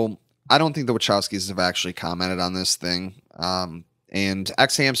 So I don't think the Wachowskis have actually commented on this thing. And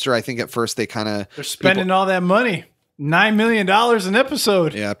XHamster, I think at first they're spending all that money. $9 million an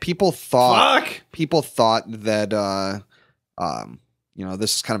episode. Yeah, people thought that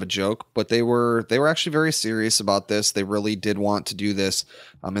this is kind of a joke, but they were actually very serious about this. They really did want to do this,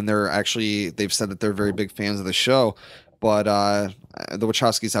 and they've said that they're very big fans of the show. But the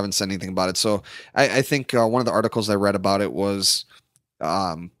Wachowskis haven't said anything about it. So I think one of the articles I read about it was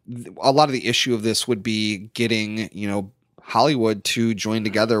a lot of the issue of this would be getting Hollywood to join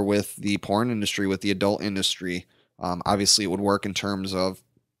together with the porn industry, with the adult industry. Obviously, it would work in terms of,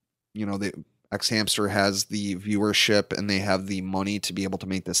 the XHamster has the viewership and they have the money to be able to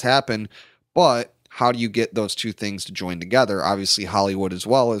make this happen. But how do you get those 2 things to join together? Obviously, Hollywood as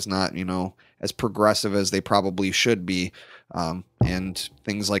well is not, as progressive as they probably should be. And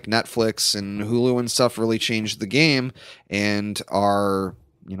things like Netflix and Hulu and stuff really changed the game. And are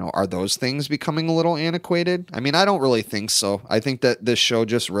those things becoming a little antiquated? I mean, I don't really think so. I think that this show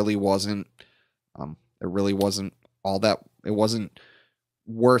just really wasn't, it wasn't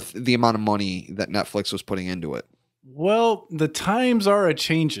worth the amount of money that Netflix was putting into it. Well, the times are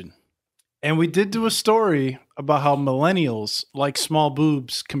a-changing. And we did do a story about how millennials like small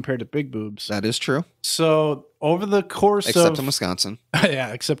boobs compared to big boobs. That is true. So over the course except in Wisconsin.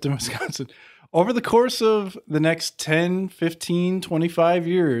 Yeah, except in Wisconsin. Over the course of the next 10, 15, 25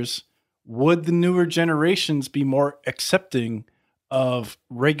 years, would the newer generations be more accepting of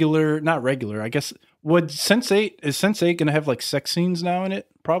not regular, I guess. Would Sense8 gonna have like sex scenes now in it?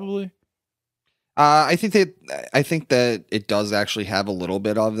 Probably. I think that it does actually have a little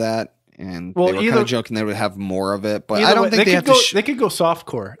bit of that, and they were kind of joking they would have more of it, but I don't think they have to. They could go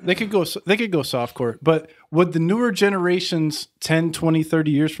softcore. They could go softcore. But would the newer generations 10, 20,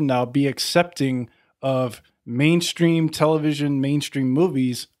 30 years from now be accepting of mainstream television, mainstream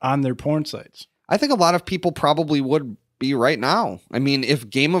movies on their porn sites? I think a lot of people probably would be right now. I mean, if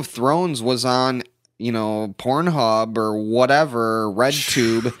Game of Thrones was on, Pornhub or whatever,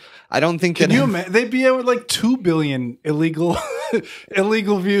 RedTube, I don't think Can you imagine? They'd be at like 2 billion illegal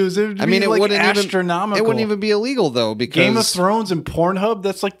views. It wouldn't astronomical. It wouldn't even be illegal though, because Game of Thrones and Pornhub,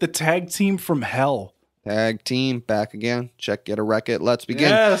 that's like the tag team from hell. Tag team back again. Check, get a record. Let's begin.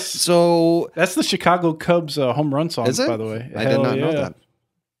 Yes. So that's the Chicago Cubs home run song, by the way. I did not know that.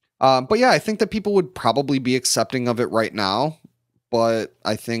 But yeah, I think that people would probably be accepting of it right now. But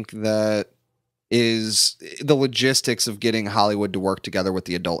I think that is the logistics of getting Hollywood to work together with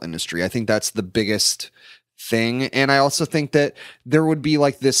the adult industry. I think that's the biggest thing. And I also think that there would be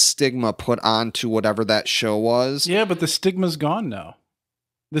like this stigma put onto whatever that show was. Yeah, but the stigma's gone now.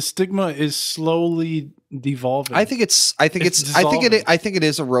 The stigma is slowly devolving. I think it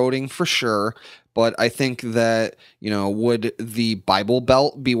is eroding for sure. But I think that, would the Bible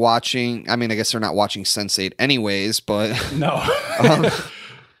Belt be watching? I mean, I guess they're not watching Sense8 anyways, but no.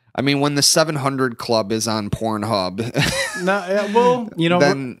 I mean, when the 700 Club is on Pornhub,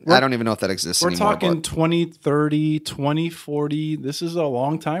 then I don't even know if that exists anymore. We're talking 2030, 2040. This is a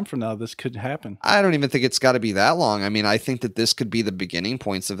long time from now. This could happen. I don't even think it's got to be that long. I mean, I think that this could be the beginning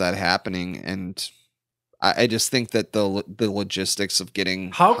points of that happening. And I just think that the logistics of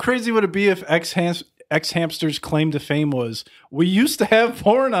getting... How crazy would it be if XHamster's claim to fame was, we used to have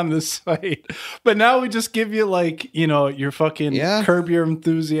porn on this site, but now we just give you like, your fucking Curb Your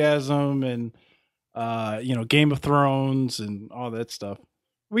Enthusiasm and, Game of Thrones and all that stuff.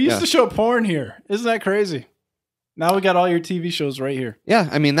 We used to show porn here. Isn't that crazy? Now we got all your TV shows right here. Yeah,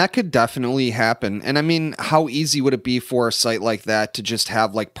 I mean, that could definitely happen. And I mean, how easy would it be for a site like that to just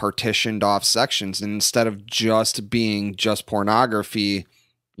have like partitioned off sections, and instead of just being just pornography,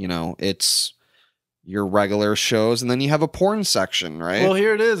 it's your regular shows, and then you have a porn section, right? Well,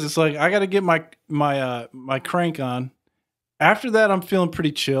 here it is. It's like I got to get my crank on. After that, I'm feeling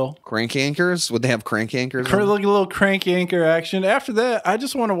pretty chill. Crank anchors? Would they have crank anchors? Like a little crank anchor action. After that, I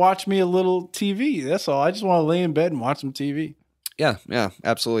just want to watch me a little TV. That's all. I just want to lay in bed and watch some TV. Yeah,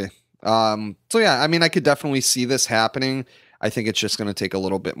 absolutely. So yeah, I mean, I could definitely see this happening. I think it's just going to take a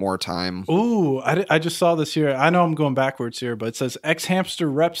little bit more time. Ooh, I just saw this here. I know I'm going backwards here, but it says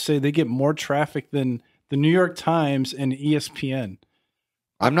XHamster reps say they get more traffic than the New York Times and ESPN.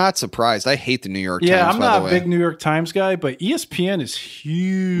 I'm not surprised. I hate the New York Times. Yeah, I'm not a big New York Times guy, but ESPN is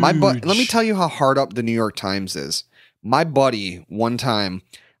huge. Let me tell you how hard up the New York Times is. My buddy, one time,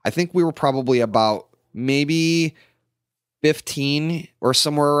 I think we were probably about maybe 15 or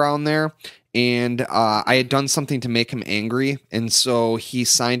somewhere around there. And I had done something to make him angry. And so he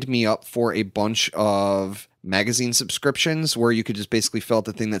signed me up for a bunch of magazine subscriptions where you could just basically fill out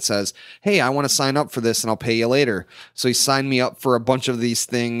the thing that says, hey, I want to sign up for this and I'll pay you later. So he signed me up for a bunch of these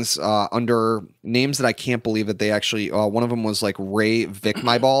things under names that I can't believe that they actually, one of them was like Ray Vic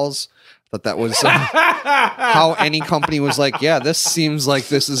My Balls. But that was how any company was like, yeah, this seems like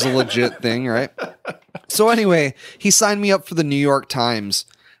this is a legit thing, right? So anyway, he signed me up for the New York Times.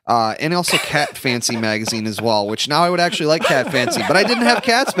 And also Cat Fancy magazine as well, which now I would actually like Cat Fancy, but I didn't have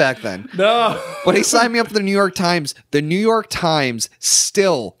cats back then. No. But he signed me up for the New York Times. The New York Times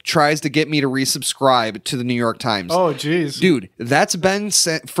still tries to get me to resubscribe to the New York Times. Oh, geez. Dude, that's been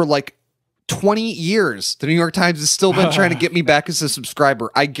sent for like 20 years. The New York Times has still been trying to get me back as a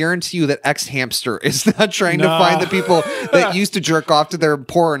subscriber. I guarantee you that XHamster is not trying to find the people that used to jerk off to their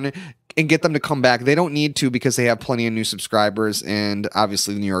porn and get them to come back. They don't need to because they have plenty of new subscribers, and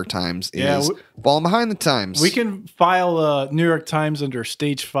obviously the New York Times is falling behind the times. We can file New York Times under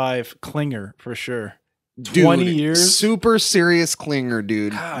Stage 5 clinger for sure. Dude, 20 years? Super serious clinger,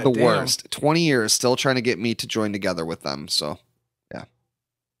 dude. God, the damn. Worst. 20 years, still trying to get me to join together with them, so yeah.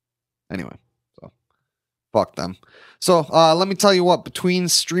 Anyway, so fuck them. So let me tell you what, between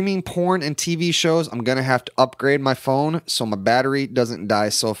streaming porn and TV shows, I'm going to have to upgrade my phone so my battery doesn't die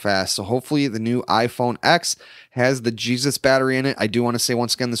so fast. So hopefully the new iPhone X has the Jesus battery in it. I do want to say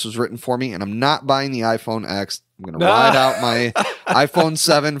once again, this was written for me, and I'm not buying the iPhone X. I'm going to ride out my iPhone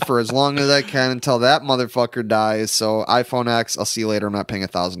 7 for as long as I can until that motherfucker dies. So iPhone X, I'll see you later. I'm not paying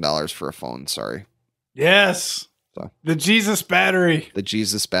 $1,000 for a phone. Sorry. Yes. So. The Jesus battery. The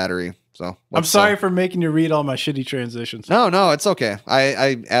Jesus battery. So I'm sorry for making you read all my shitty transitions. No, it's okay.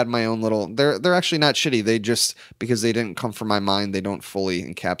 I add my own little. They're actually not shitty. They just, because they didn't come from my mind, they don't fully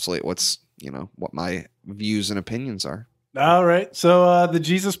encapsulate what my views and opinions are. All right. So the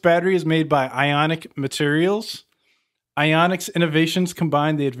Jesus battery is made by Ionic Materials. Ionic's innovations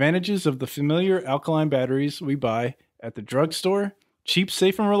combine the advantages of the familiar alkaline batteries we buy at the drugstore, cheap,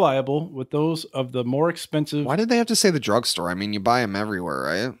 safe, and reliable, with those of the more expensive. Why did they have to say the drugstore? I mean, you buy them everywhere,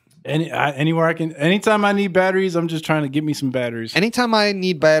 right? Anywhere I can. Anytime I need batteries, I'm just trying to get me some batteries. Anytime I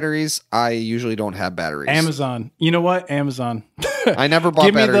need batteries, I usually don't have batteries. Amazon. You know what? Amazon. I never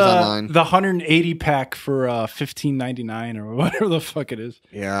bought batteries online. The 180 pack for $15.99 or whatever the fuck it is.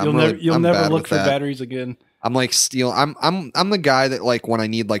 Yeah, you'll never look for batteries again. I'm like I'm the guy that, like, when I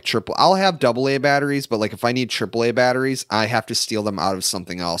need like I'll have AA batteries, but like if I need AAA batteries, I have to steal them out of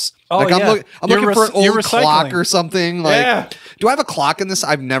something else. Oh, like yeah. I'm looking for an old clock or something. Like, do I have a clock in this?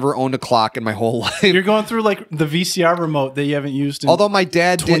 I've never owned a clock in my whole life. You're going through like the VCR remote that you haven't used in although my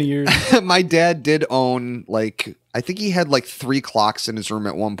dad 20 years. My dad did own, like, I think he had like 3 clocks in his room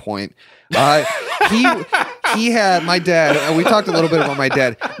at one point. He had, my dad, we talked a little bit about my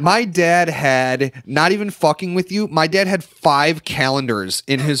dad. My dad had, not even fucking with you, my dad had 5 calendars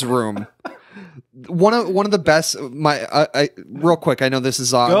in his room. One of the best. Real quick, I know this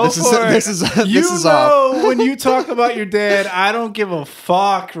is off. This is off. When you talk about your dad, I don't give a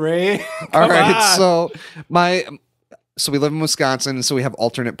fuck, Ray. All right, so we live in Wisconsin, so we have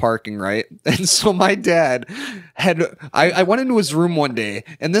alternate parking, right? And so my dad I went into his room one day,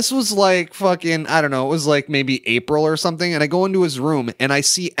 and this was like fucking, I don't know, it was like maybe April or something, and I go into his room, and I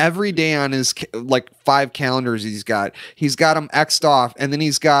see every day on his, like, 5 calendars he's got them X'd off, and then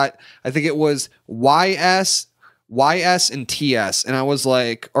he's got, I think it was YS, and TS, and I was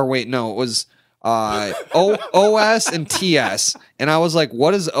like, or wait, no, it was OS and TS, and I was like,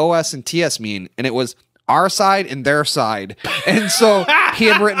 what does OS and TS mean? And it was our side and their side. And so he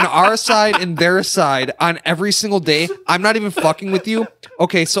had written our side and their side on every single day. I'm not even fucking with you.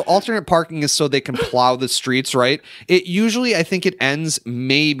 Okay, so alternate parking is so they can plow the streets, right? It usually, I think it ends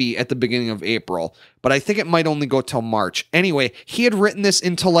maybe at the beginning of April, but I think it might only go till March. Anyway, he had written this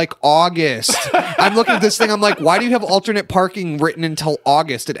until like August. I'm looking at this thing, I'm like, why do you have alternate parking written until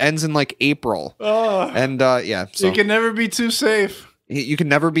August? It ends in like April. And yeah. So you can never be too safe. You can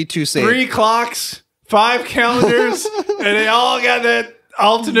never be too safe. 3 clocks. 5 calendars, and they all got that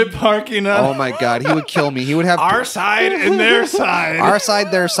alternate parking on. Oh my God, he would kill me. He would have our side and their side. Our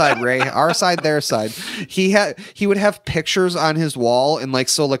side, their side, Ray. Our side, their side. He would have pictures on his wall, and like,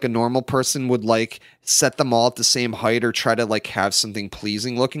 so like a normal person would like set them all at the same height or try to like have something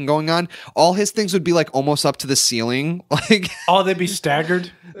pleasing looking going on. All his things would be like almost up to the ceiling. Like, oh, they'd be staggered?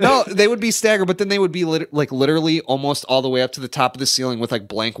 No, they would be staggered, but then they would be like literally almost all the way up to the top of the ceiling with like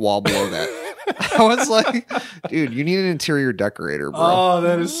blank wall below that. I was like, dude, you need an interior decorator, bro. Oh,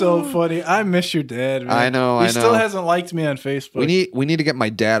 that is so funny. I miss your dad, man. I know. He still hasn't liked me on Facebook. We need to get my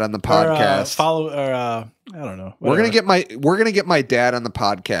dad on the podcast. I don't know. Whatever. We're gonna get my dad on the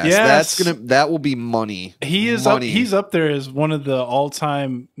podcast. Yes. That will be money. He's up there as one of the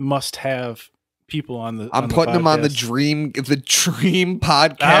all-time must-have people on the. I'm putting him on the dream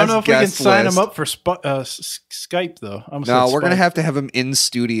podcast. I don't know if we can sign him up for Skype though. No, we're gonna have to have him in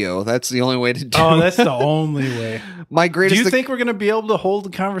studio. That's the only way to do it. Oh, that's the only way. Do you think we're gonna be able to hold a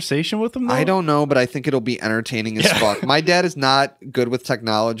conversation with him though? I don't know, but I think it'll be entertaining as fuck. My dad is not good with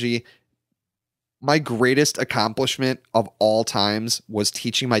technology. My greatest accomplishment of all times was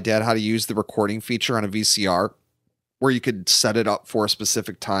teaching my dad how to use the recording feature on a VCR, where you could set it up for a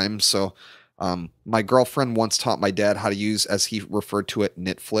specific time. So my girlfriend once taught my dad how to use, as he referred to it,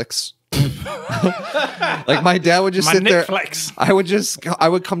 Netflix. Like, my dad would just sit Netflix. there. I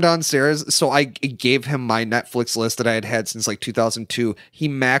would come downstairs. So I gave him my Netflix list that I had since like 2002. He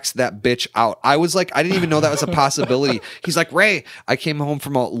maxed that bitch out. I was like, I didn't even know that was a possibility. He's like, Ray, I came home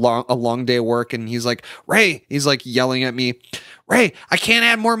from a long day of work, and he's like, Ray, he's like yelling at me, Ray, I can't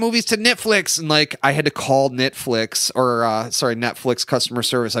add more movies to Netflix. And like, I had to call Netflix customer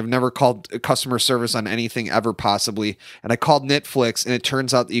service. I've never called customer service on anything ever, possibly. And I called Netflix, and it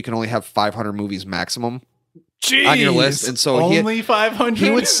turns out that you can only have 500 movies maximum. Jeez, on your list. And so only 500.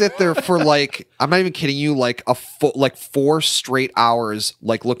 He would sit there for like, I'm not even kidding you, like 4 straight hours,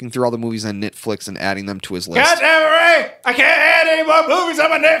 like looking through all the movies on Netflix and adding them to his list. God damn it, Ray! I can't add any more movies on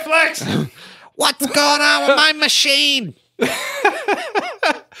my Netflix. What's going on with my machine?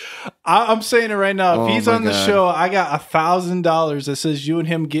 I'm saying it right now. If he's on the God. show, I got $1,000 that says you and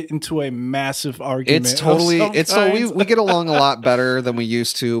him get into a massive argument. We get along a lot better than we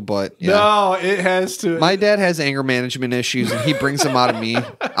used to, but yeah. No, it has to. My dad has anger management issues, and he brings them out of me.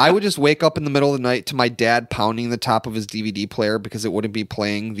 I would just wake up in the middle of the night to my dad pounding the top of his DVD player because it wouldn't be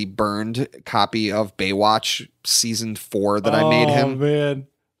playing the burned copy of Baywatch season 4 that I made him. Oh man,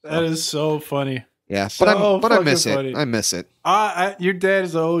 that is so funny. Yeah, So but I miss funny. it. I miss it. Your dad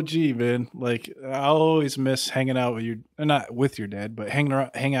is the OG, man. Like I'll always miss hanging out with not with your dad, but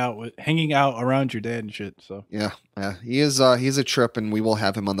hanging out around your dad and shit. So yeah, he is. He's a trip, and we will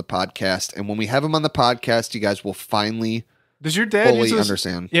have him on the podcast. And when we have him on the podcast, you guys will finally does your dad fully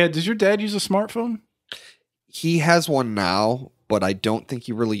understand. Yeah, does your dad use a smartphone? He has one now, but I don't think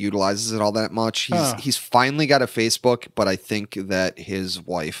he really utilizes it all that much. He's finally got a Facebook, but I think that his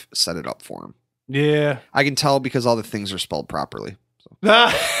wife set it up for him. Yeah. I can tell because all the things are spelled properly. So.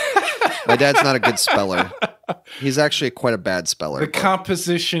 My dad's not a good speller. He's actually quite a bad speller. The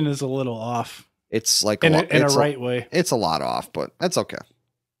composition is a little off. It's like in a right way. It's a lot off, but that's okay.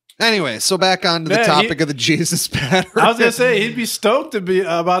 Anyway, so back on to the topic of the Jesus battery. I was going to say, he'd be stoked to be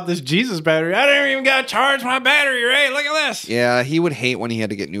about this Jesus battery. I didn't even got to charge my battery, right? Look at this. Yeah, he would hate when he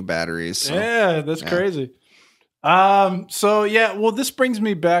had to get new batteries. So. Yeah, that's crazy. So yeah, well, this brings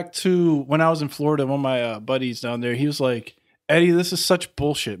me back to when I was in Florida. One of my buddies down there, he was like, "Eddie, this is such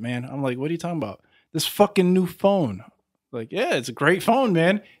bullshit, man." I'm like, "What are you talking about? This fucking new phone?" Like, "Yeah, it's a great phone,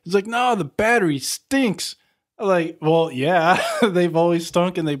 man." He's like, "No, the battery stinks." I'm like, "Well, yeah, they've always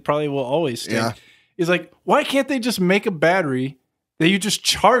stunk, and they probably will always stink." Yeah. He's like, "Why can't they just make a battery that you just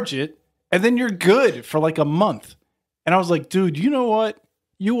charge it, and then you're good for like a month?" And I was like, "Dude, you know what?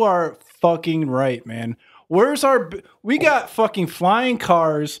 You are fucking right, man." We got fucking flying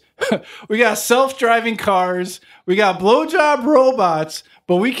cars. We got self-driving cars. We got blowjob robots,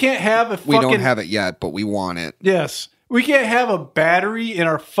 but we can't have a fucking... We don't have it yet, but we want it. Yes. We can't have a battery in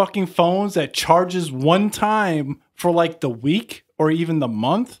our fucking phones that charges one time for like the week or even the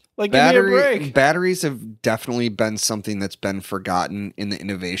month. Like, give me a break. Batteries have definitely been something that's been forgotten in the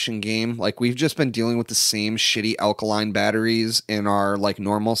innovation game. Like, we've just been dealing with the same shitty alkaline batteries in our, like,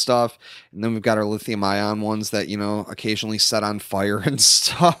 normal stuff. And then we've got our lithium-ion ones that, you know, occasionally set on fire and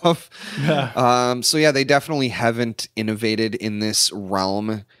stuff. Yeah. So, yeah, they definitely haven't innovated in this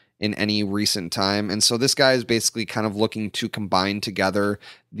realm in any recent time. And so this guy is basically kind of looking to combine together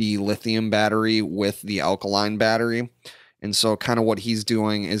the lithium battery with the alkaline battery. And so kind of what he's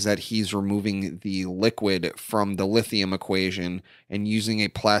doing is that he's removing the liquid from the lithium equation and using a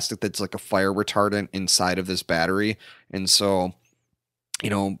plastic that's like a fire retardant inside of this battery. And so, you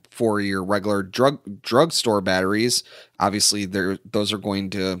know, for your regular drugstore batteries, obviously those are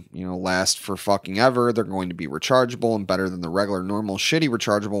going to, you know, last for fucking ever. They're going to be rechargeable and better than the regular normal shitty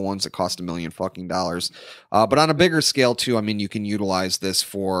rechargeable ones that cost $1 million fucking dollars. But on a bigger scale too, I mean, you can utilize this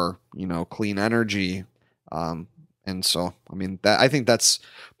for, you know, clean energy. And so, I mean, I think that's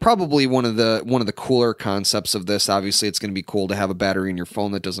probably one of the cooler concepts of this. Obviously, it's going to be cool to have a battery in your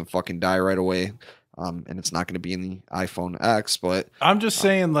phone that doesn't fucking die right away. And it's not going to be in the iPhone X, but I'm just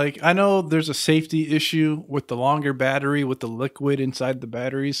saying, like, I know there's a safety issue with the longer battery, with the liquid inside the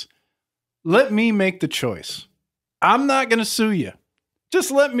batteries. Let me make the choice. I'm not going to sue you.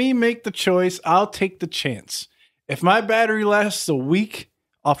 Just let me make the choice. I'll take the chance. If my battery lasts a week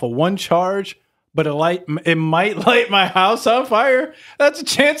off of one charge, but it might light my house on fire, that's a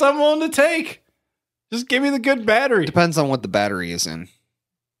chance I'm willing to take. Just give me the good battery. Depends on what the battery is in.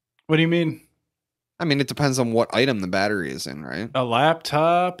 What do you mean? I mean, it depends on what item the battery is in, right? A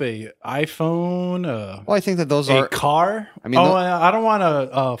laptop, a iPhone, well, I think that those are a car. I mean, I don't want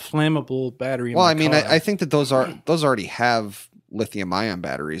a flammable battery. Well, I mean, I think that those already have lithium-ion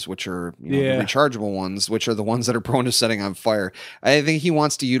batteries, which are the rechargeable ones, which are the ones that are prone to setting on fire. I think he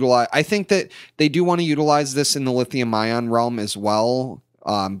wants to utilize. I think that they do want to utilize this in the lithium-ion realm as well.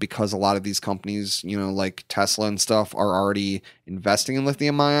 Because a lot of these companies, you know, like Tesla and stuff, are already investing in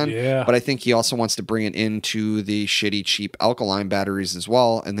lithium ion. Yeah. But I think he also wants to bring it into the shitty, cheap alkaline batteries as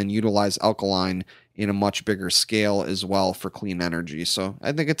well, and then utilize alkaline in a much bigger scale as well for clean energy. So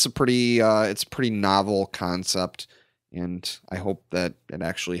I think it's a pretty novel concept, and I hope that it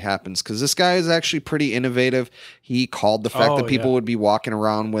actually happens because this guy is actually pretty innovative. He called the fact that people would be walking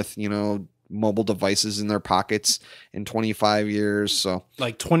around with, you know, mobile devices in their pockets in 25 years. So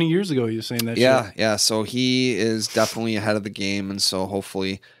like 20 years ago, you're saying that. Yeah. So he is definitely ahead of the game. And so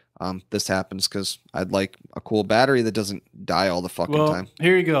hopefully this happens because I'd like a cool battery that doesn't die all the fucking time.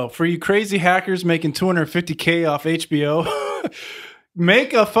 Here you go. For you crazy hackers making $250K off HBO,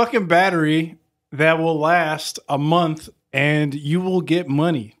 make a fucking battery that will last a month and you will get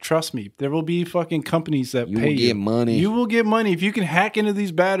money. Trust me. There will be fucking companies that pay you. You will get money. If you can hack into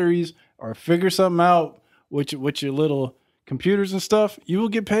these batteries or figure something out with your little computers and stuff, you will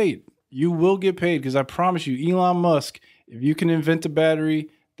get paid. You will get paid because I promise you, Elon Musk, if you can invent a battery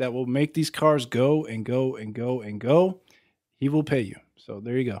that will make these cars go and go and go and go, he will pay you. So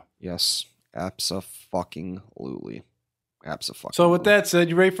there you go. Yes, abso-fucking-lutely. So with that said,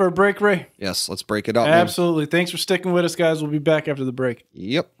 you ready for a break, Ray? Yes, let's break it up. Absolutely. Man. Thanks for sticking with us, guys. We'll be back after the break.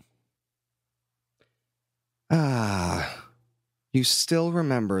 Yep. You still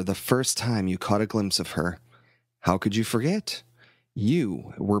remember the first time you caught a glimpse of her. How could you forget?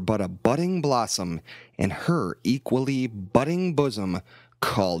 You were but a budding blossom, and her equally budding bosom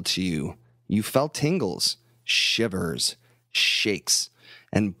called to you. You felt tingles, shivers, shakes,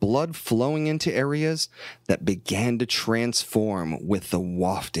 and blood flowing into areas that began to transform with the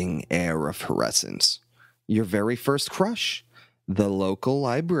wafting air of fluorescence. Your very first crush, the local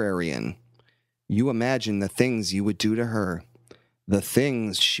librarian. You imagined the things you would do to her, the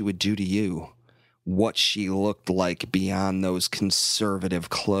things she would do to you, what she looked like beyond those conservative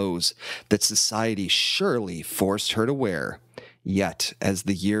clothes that society surely forced her to wear. Yet, as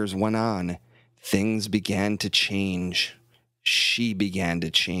the years went on, things began to change. She began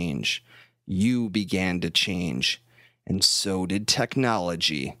to change. You began to change. And so did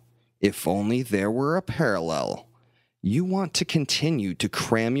technology. If only there were a parallel. You want to continue to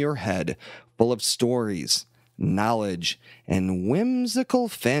cram your head full of stories, knowledge, and whimsical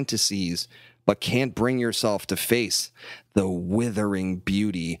fantasies, but can't bring yourself to face the withering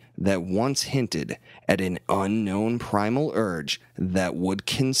beauty that once hinted at an unknown primal urge that would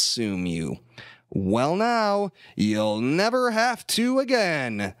consume you. Well, now, you'll never have to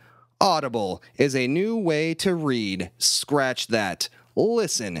again. Audible is a new way to read. Scratch that.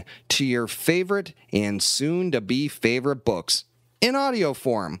 Listen to your favorite and soon-to-be favorite books in audio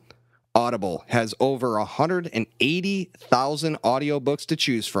form. Audible has over 180,000 audiobooks to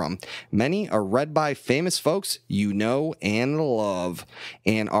choose from. Many are read by famous folks you know and love,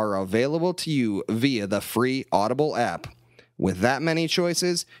 and are available to you via the free Audible app. With that many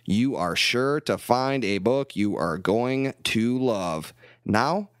choices, you are sure to find a book you are going to love.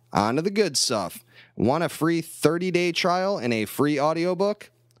 Now, on to the good stuff. Want a free 30-day trial and a free audiobook?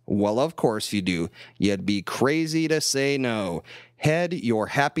 Well, of course you do. You'd be crazy to say no. Head your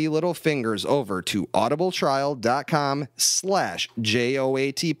happy little fingers over to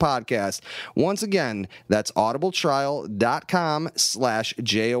audibletrial.com/JOAT podcast. Once again, that's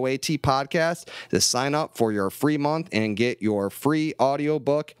audibletrial.com/JOAT podcast to sign up for your free month and get your free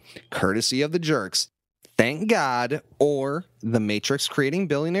audiobook courtesy of the Jerks. Thank God, or the Matrix creating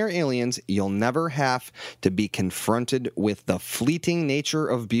billionaire aliens, you'll never have to be confronted with the fleeting nature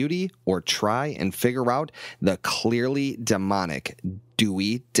of beauty or try and figure out the clearly demonic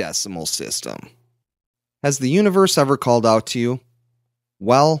Dewey Decimal System. Has the universe ever called out to you?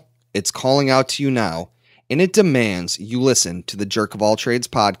 Well, it's calling out to you now, and it demands you listen to the Jerk of All Trades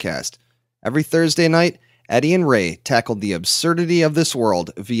podcast. Every Thursday night, Eddie and Ray tackled the absurdity of this world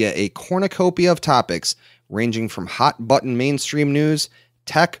via a cornucopia of topics ranging from hot-button mainstream news,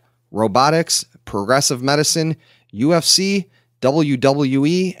 tech, robotics, progressive medicine, UFC,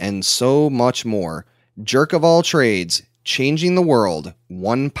 WWE, and so much more. Jerk of All Trades, changing the world,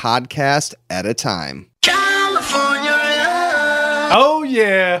 one podcast at a time. California! Oh,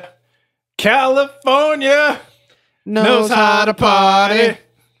 yeah. California knows how to party.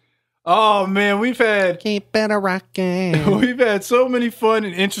 Oh man, we've had keep it a rockin'. We've had so many fun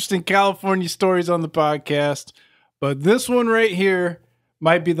and interesting California stories on the podcast, but this one right here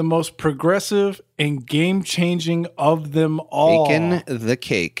might be the most progressive and game-changing of them all. Baking the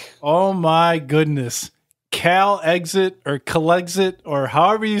cake. Oh my goodness. Calexit or Calexit or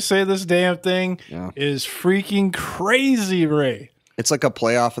however you say this damn thing is freaking crazy, Ray. It's like a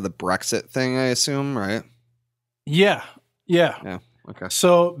playoff of the Brexit thing, I assume, right? Yeah. Okay.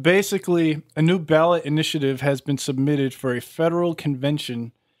 So basically, a new ballot initiative has been submitted for a federal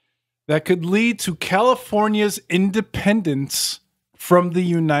convention that could lead to California's independence from the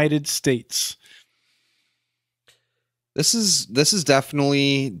United States. This is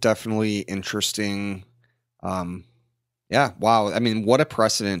definitely interesting. Yeah, wow. I mean, what a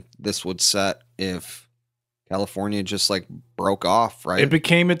precedent this would set if California just like broke off, right? It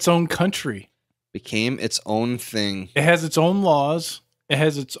became its own country. Became its own thing. It has its own laws. It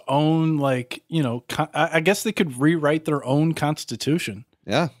has its own, like, you know, I guess they could rewrite their own constitution.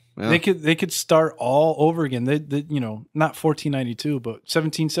 Yeah. They could start all over again. They you know, not 1492, but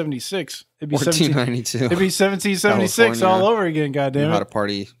 1776. It'd be 1492. It'd be 1776 all over again. Goddamn it! How to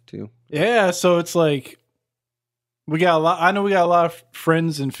party too. Yeah. So it's like we got a lot. I know we got a lot of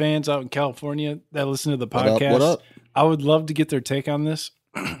friends and fans out in California that listen to the podcast. What up? I would love to get their take on this.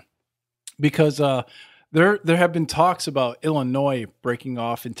 Because there have been talks about Illinois breaking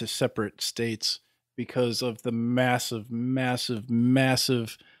off into separate states because of the massive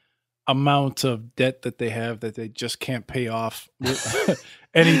amount of debt that they have that they just can't pay off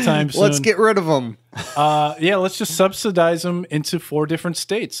anytime soon. Let's get rid of them. Yeah, let's just subsidize them into 4 different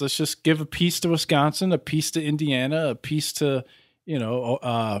states. Let's just give a piece to Wisconsin, a piece to Indiana, a piece to,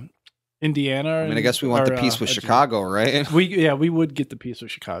 Indiana. I mean, I guess we want the piece with Chicago, right? We would get the piece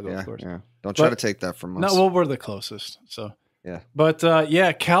with Chicago, of course. Yeah. Don't try to take that from us. No, well, we're the closest. So yeah. But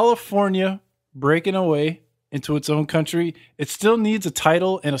California breaking away into its own country. It still needs a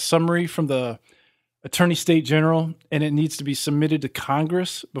title and a summary from the Attorney State General, and it needs to be submitted to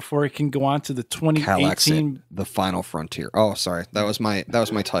Congress before it can go on to the 2018 Calexit, the final frontier. Oh, sorry, that was my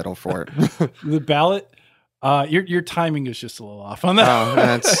title for it. The ballot. Your timing is just a little off on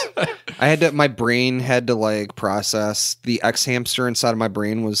that. My brain had to like process the XHamster inside of my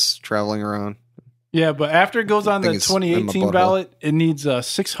brain was traveling around. Yeah, but after it goes on the 2018 ballot, it needs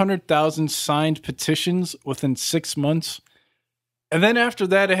 600,000 signed petitions within 6 months. And then after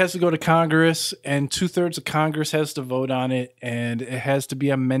that, it has to go to Congress, and 2/3 of Congress has to vote on it, and it has to be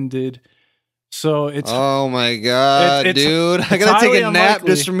amended. So it's oh my god, dude! I gotta take a nap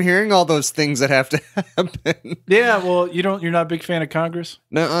just from hearing all those things that have to happen. Yeah, well, you're not a big fan of Congress.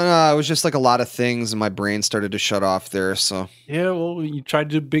 No, it was just like a lot of things, and my brain started to shut off there. So yeah, well, you try to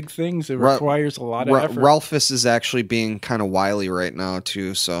do big things. It requires a lot of effort. Ralphus is actually being kind of wily right now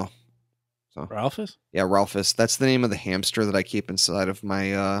too. So Ralphus? Yeah, Ralphus. That's the name of the hamster that I keep inside of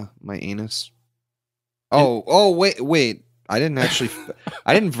my my anus. Oh, wait. I didn't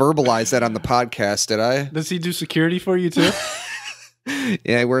verbalize that on the podcast, did I? Does he do security for you too?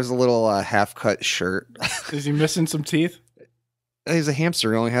 Yeah, he wears a little half-cut shirt. Is he missing some teeth? He's a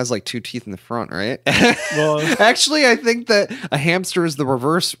hamster. He only has like 2 teeth in the front, right? Well, actually, I think that a hamster is the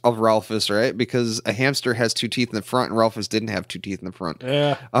reverse of Ralphus, right? Because a hamster has 2 teeth in the front, and Ralphus didn't have 2 teeth in the front.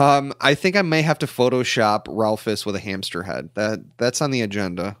 Yeah. I think I may have to Photoshop Ralphus with a hamster head. That's on the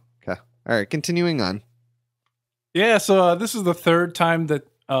agenda. Okay. All right. Continuing on. Yeah, so this is the 3rd time that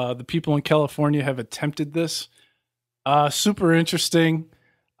the people in California have attempted this. Super interesting.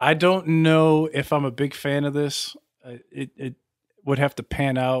 I don't know if I'm a big fan of this. It would have to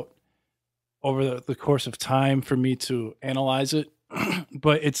pan out over the course of time for me to analyze it,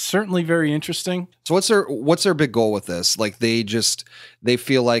 but it's certainly very interesting. So what's their big goal with this? Like they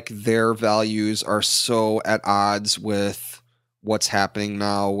feel like their values are so at odds with what's happening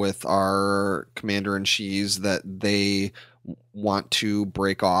now with our commander-in-chiefs that they want to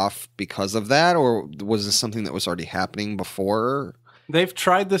break off because of that? Or was this something that was already happening before? They've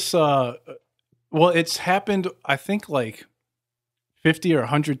tried this. Well, it's happened, I think, like 50 or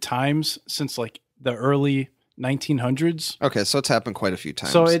 100 times since like the early 1900s. Okay, so it's happened quite a few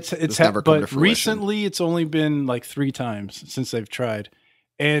times. So it's never come to fruition. Recently it's only been like 3 times since they've tried.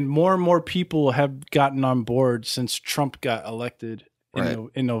 And more people have gotten on board since Trump got elected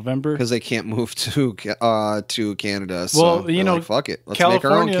in November. Because they can't move to Canada. So well, like, fuck it. Let's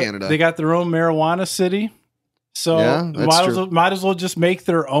California, make our own Canada. They got their own marijuana city. So might as well just make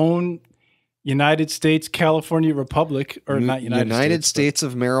their own United States California Republic, or not United States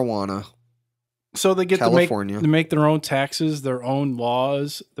of marijuana. So they get to make their own taxes, their own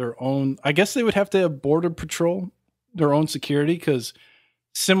laws, their own. I guess they would have to have border patrol, their own security, because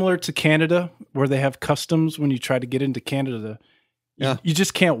similar to Canada, where they have customs when you try to get into Canada, you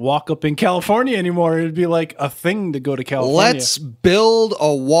just can't walk up in California anymore. It'd be like a thing to go to California. Let's build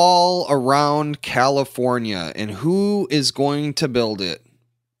a wall around California, and who is going to build it?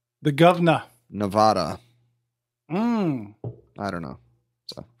 The governor. Nevada. I don't know.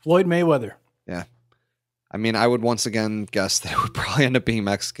 So Floyd Mayweather. Yeah. I mean, I would once again guess they would probably end up being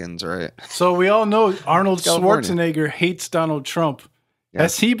Mexicans, right? So we all know Arnold Schwarzenegger hates Donald Trump. Yeah.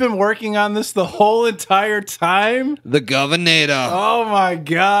 Has he been working on this the whole entire time? The governor. Oh my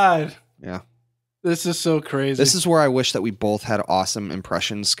God. Yeah. This is so crazy. This is where I wish that we both had awesome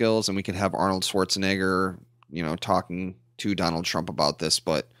impression skills and we could have Arnold Schwarzenegger, talking to Donald Trump about this.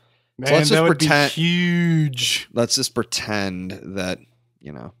 But man, so let's just pretend huge. Let's just pretend that,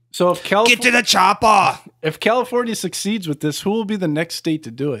 So if get to the chopper. If California succeeds with this, who will be the next state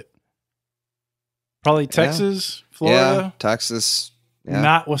to do it? Probably Texas, Florida. Yeah, Texas. Yeah.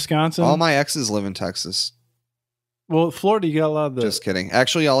 Not Wisconsin. All my exes live in Texas. Well, Florida, you got a lot of the. Just kidding.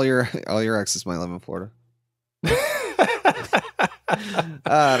 Actually, all your exes might live in Florida. I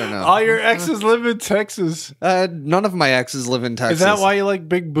don't know. All your exes live in Texas. None of my exes live in Texas. Is that why you like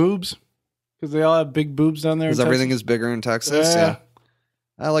big boobs? Because they all have big boobs down there. Because everything is bigger in Texas. Yeah.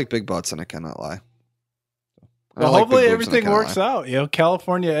 I like big butts, and I cannot lie. Well, hopefully everything works out.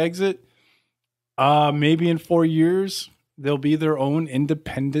 California exit. Maybe in 4 years they'll be their own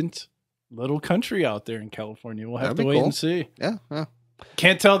independent little country out there in California. We'll have That'd to be wait cool. and see. Yeah.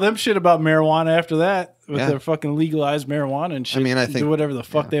 Can't tell them shit about marijuana after that with Yeah. their fucking legalized marijuana and shit. I mean, I think do whatever the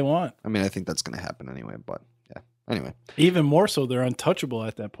fuck they want. I mean, I think that's going to happen anyway, but yeah. Anyway. Even more so, they're untouchable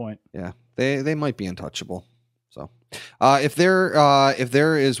at that point. Yeah. They might be untouchable. So, if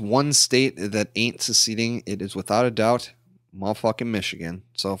there is one state that ain't seceding, it is without a doubt motherfucking Michigan.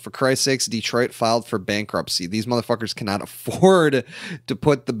 So for Christ's sakes, Detroit filed for bankruptcy. These motherfuckers cannot afford to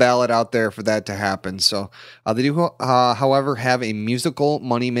put the ballot out there for that to happen. So they do, however, have a musical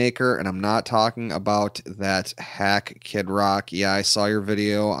moneymaker, and I'm not talking about that hack Kid Rock. Yeah, I saw your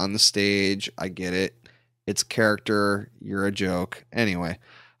video on the stage. I get it. It's character. You're a joke. Anyway.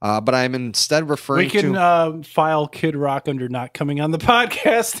 But I'm instead referring to... We can file Kid Rock under not coming on the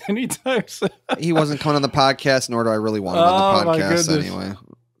podcast anytime soon. He wasn't coming on the podcast, nor do I really want him on the podcast anyway.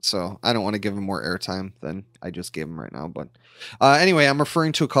 So I don't want to give him more airtime than I just gave him right now. But anyway, I'm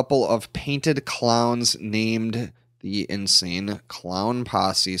referring to a couple of painted clowns named the Insane Clown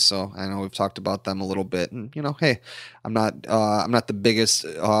Posse. So I know we've talked about them a little bit, and you know, hey, I'm not the biggest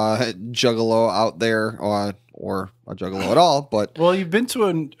juggalo out there, or a juggalo at all, but well, you've been to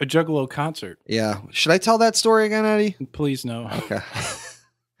a Juggalo concert. Yeah, should I tell that story again, Eddie? Please no. Okay.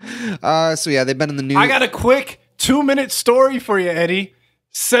 So yeah, they've been in the news. I got a quick 2-minute story for you, Eddie.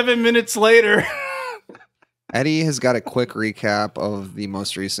 7 minutes later. Eddie has got a quick recap of the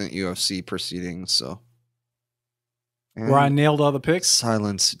most recent UFC proceedings. So. Where I nailed all the picks?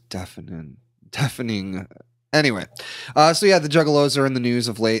 Silence deafening. Anyway, so yeah, the Juggalos are in the news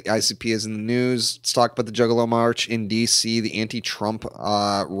of late. ICP is in the news. Let's talk about the Juggalo March in D.C., the anti-Trump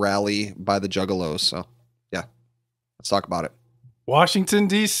rally by the Juggalos. So, yeah, let's talk about it. Washington,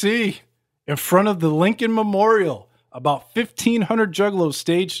 D.C., in front of the Lincoln Memorial, about 1,500 Juggalos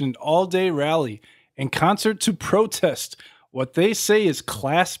staged an all-day rally in concert to protest what they say is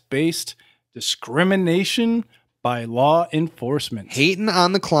class-based discrimination by law enforcement. Hating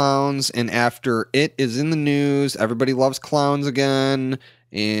on the clowns, and after it is in the news, everybody loves clowns again,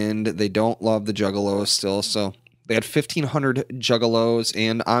 and they don't love the Juggalos still. So they had 1,500 Juggalos,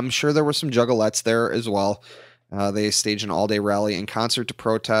 and I'm sure there were some Juggalettes there as well. They staged an all-day rally in concert to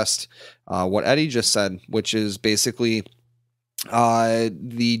protest what Eddie just said, which is basically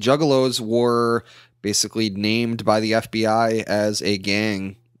the Juggalos were basically named by the FBI as a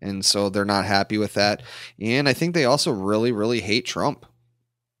gang. And so they're not happy with that. And I think they also really, really hate Trump.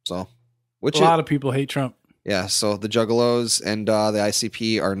 So, a lot of people hate Trump. Yeah. So the Juggalos and the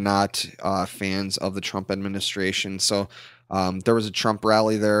ICP are not fans of the Trump administration. So there was a Trump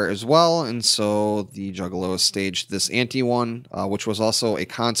rally there as well. And so the Juggalos staged this one, which was also a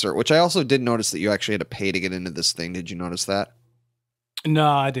concert, which I also did notice that you actually had to pay to get into this thing. Did you notice that? No,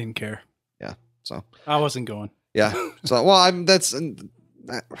 I didn't care. Yeah. So I wasn't going. Yeah. So, well,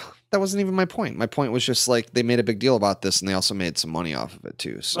 that wasn't even my point. My point was just like they made a big deal about this, and they also made some money off of it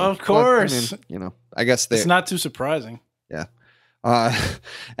too. So, of course, but, I mean, I guess it's not too surprising. Yeah.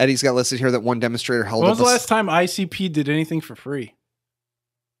 Eddie's got listed here that one demonstrator held. When was the last time ICP did anything for free?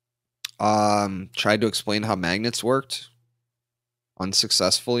 Tried to explain how magnets worked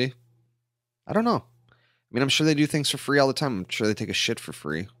unsuccessfully. I don't know. I mean, I'm sure they do things for free all the time. I'm sure they take a shit for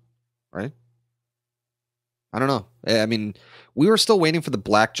free, right? I don't know. I mean, we were still waiting for the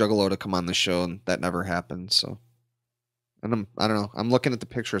Black Juggalo to come on the show, and that never happened. So, and I don't know. I'm looking at the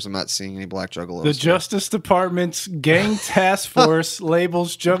pictures. I'm not seeing any Black Juggalos. The Justice Department's Gang Task Force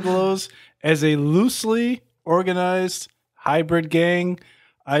labels Juggalos as a loosely organized hybrid gang.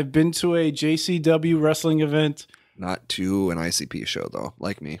 I've been to a JCW wrestling event. Not to an ICP show, though,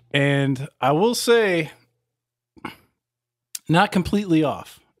 like me. And I will say, not completely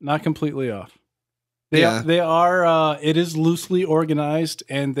off. Not completely off. They are, it is loosely organized,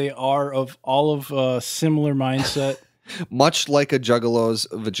 and they are of all of similar mindset. Much like a Juggalo's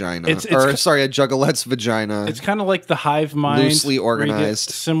vagina. A Juggalette's vagina. It's kind of like the hive mind. Loosely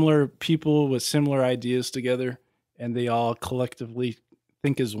organized. Similar people with similar ideas together, and they all collectively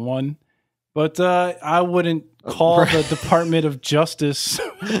think as one. But I wouldn't call the Department of Justice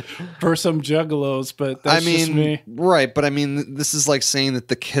for some Juggalos, but that's just me. Right, but I mean, this is like saying that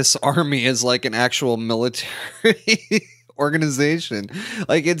the KISS Army is like an actual military organization.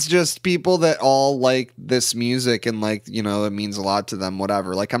 Like, it's just people that all like this music and like, you know, it means a lot to them,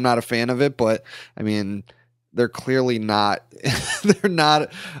 whatever. Like, I'm not a fan of it, but I mean, they're clearly not, they're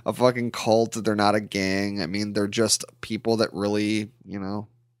not a fucking cult. They're not a gang. I mean, they're just people that really, you know,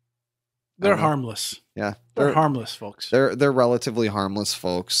 they're harmless. Yeah. They're harmless folks. They're relatively harmless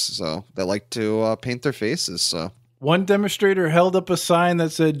folks. So they like to paint their faces. So one demonstrator held up a sign that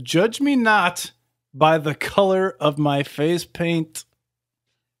said, "Judge me not by the color of my face paint."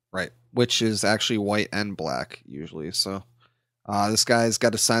 Right. which is actually white and black usually. So this guy's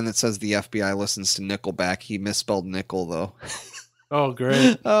got a sign that says the FBI listens to Nickelback. He misspelled nickel though. Oh,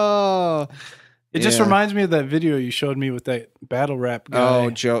 great. Oh, It just reminds me of that video you showed me with that battle rap guy. Oh,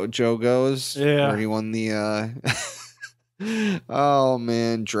 Joe goes. Yeah. Where he won the oh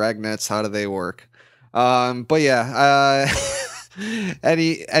man, dragnets, how do they work? But yeah,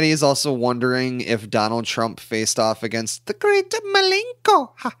 Eddie is also wondering if Donald Trump faced off against the great Malenko,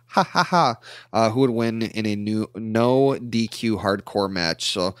 who would win in a no DQ hardcore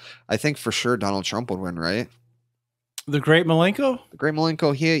match. So I think for sure Donald Trump would win, right? The Great Malenko? The Great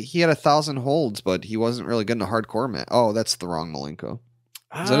Malenko, he had 1,000 holds, but he wasn't really good in a hardcore match. Oh, that's the wrong Malenko.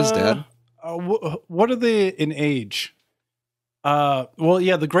 Is that his dad? What are they in age? Well,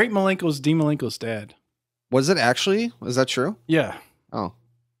 yeah, the Great Malenko's D. Malenko's dad. Was it actually? Was that true? Yeah. Oh.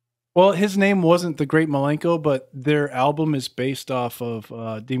 Well, his name wasn't the Great Malenko, but their album is based off of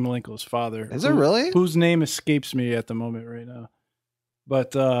D. Malenko's father. Is it really? Whose name escapes me at the moment right now.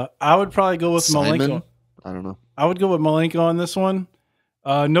 But I would probably go with Malenko. I don't know. I would go with Malenko on this one.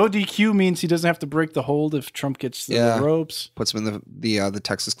 No DQ means he doesn't have to break the hold if Trump gets the ropes. Puts him in the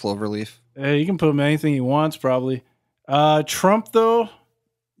Texas Cloverleaf. You can put him in anything he wants, probably. Trump, though,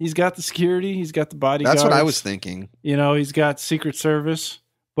 he's got the security. He's got the bodyguards. That's what I was thinking. You know, he's got Secret Service.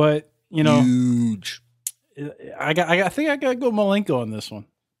 But, you know. Huge. I think I got to go Malenko on this one.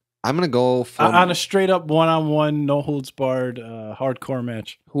 I'm going to go for... on a straight-up one-on-one, no-holds-barred hardcore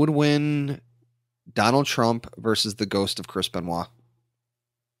match. Who would win... Donald Trump versus the ghost of Chris Benoit.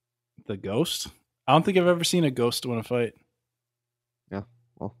 The ghost? I don't think I've ever seen a ghost win a fight. Yeah,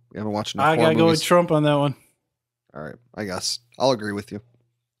 well, you haven't watched enough I gotta go with Trump on that one. All right, I guess I'll agree with you.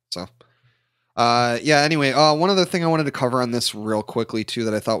 So, yeah. Anyway, one other thing I wanted to cover on this real quickly too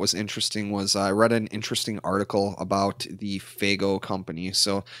that I thought was interesting was I read an interesting article about the Faygo company.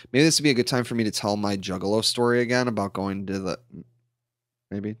 So maybe this would be a good time for me to tell my Juggalo story again about going to the.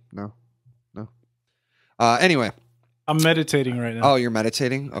 Maybe no. Anyway. I'm meditating right now. Oh, you're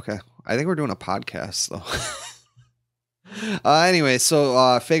meditating? Okay. I think we're doing a podcast, though. Anyway, so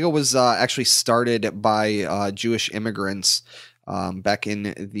Faygo was actually started by Jewish immigrants back in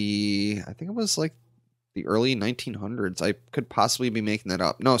I think it was like the early 1900s. I could possibly be making that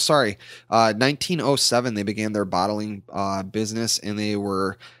up. No, sorry. 1907, they began their bottling business, and they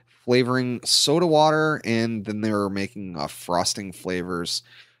were flavoring soda water, and then they were making frosting flavors.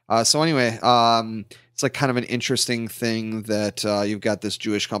 So anyway, it's like kind of an interesting thing that you've got this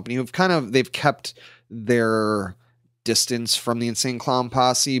Jewish company they've kept their distance from the Insane Clown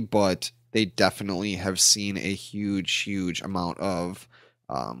Posse, but they definitely have seen a huge amount of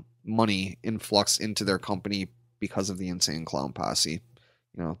money influx into their company because of the Insane Clown Posse.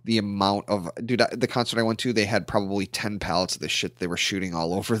 You know, the amount of the concert I went to, they had probably 10 pallets of the shit they were shooting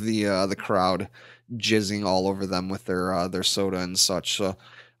all over the crowd, jizzing all over them with their soda and such. So.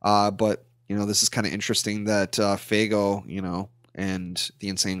 But, you know, this is kind of interesting that Faygo, you know, and the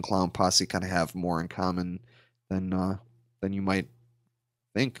Insane Clown Posse kind of have more in common than you might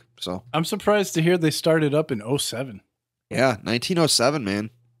think. So I'm surprised to hear they started up in 07. Yeah, 1907,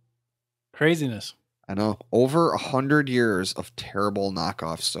 man. Craziness. I know. Over 100 years of terrible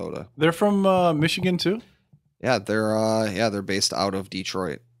knockoff soda. They're from Michigan too? Yeah, they're based out of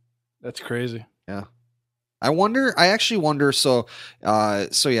Detroit. That's crazy. Yeah. I actually wonder, so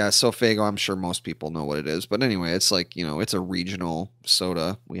Faygo, I'm sure most people know what it is, but anyway, it's like, you know, it's a regional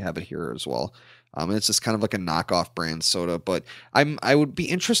soda. We have it here as well. And it's just kind of like a knockoff brand soda, but I would be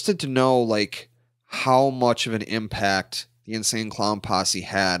interested to know, like, how much of an impact the Insane Clown Posse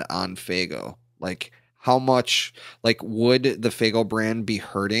had on Faygo. Like, how much, like, would the Faygo brand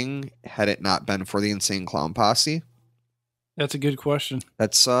That's a good question.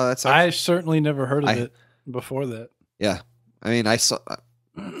 That's I certainly never heard of it before that. Yeah. I mean, I saw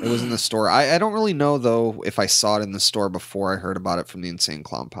it was in the store. I don't really know though if I saw it in the store before I heard about it from the Insane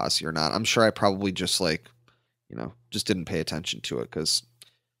Clown Posse or not. I'm sure I probably just just didn't pay attention to it because,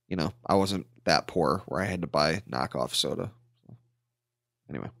 you know, I wasn't that poor where I had to buy knockoff soda.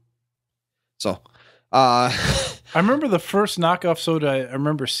 Anyway. So, I remember the first knockoff soda I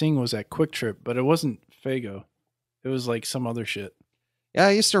remember seeing was at Quick Trip, but it wasn't Faygo. It was like some other shit. Yeah,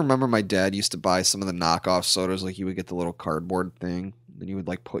 I used to remember my dad used to buy some of the knockoff sodas. Like, you would get the little cardboard thing. Then you would,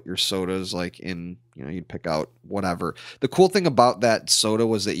 like, put your sodas, like, in, you know, you'd pick out whatever. The cool thing about that soda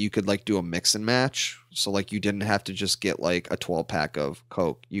was that you could, like, do a mix and match. So, like, you didn't have to just get, like, a 12-pack of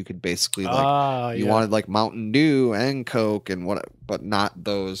Coke. You could basically, like, you wanted, like, Mountain Dew and Coke and but not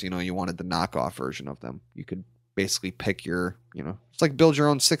those, you know, you wanted the knockoff version of them. You could basically pick your, you know, it's like build your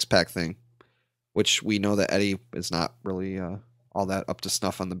own six-pack thing, which we know that Eddie is not really all that up to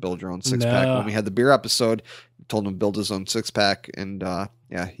snuff on the build your own six pack. No. When we had the beer episode, told him to build his own six pack, and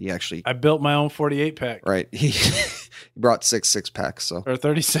yeah, he actually I built my own 48 pack. right. He brought six packs. So or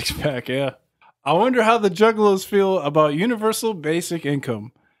 36 pack. Yeah. I wonder how the Juggalos feel about universal basic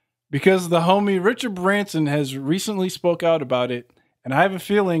income, because the homie Richard Branson has recently spoke out about it, and I have a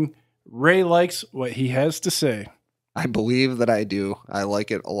feeling Ray likes what he has to say. I believe that I do. I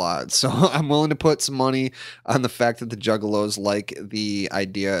like it a lot. So I'm willing to put some money on the fact that the Juggalos like the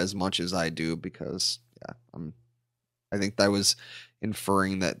idea as much as I do, because yeah, I think that was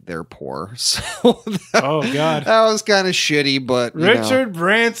inferring that they're poor. So Oh God, that was kind of shitty, but Richard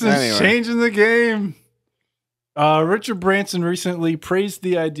Branson's Anyway. changing the game. Richard Branson recently praised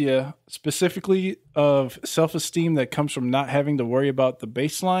the idea specifically of self-esteem that comes from not having to worry about the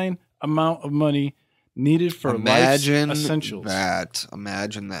baseline amount of money needed for life's essentials.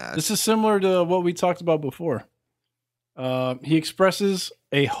 Imagine that. This is similar to what we talked about before. He expresses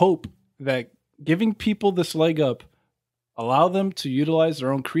a hope that giving people this leg up allow them to utilize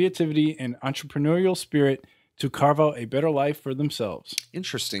their own creativity and entrepreneurial spirit to carve out a better life for themselves.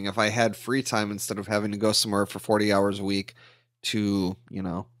 Interesting. If I had free time instead of having to go somewhere for 40 hours a week to,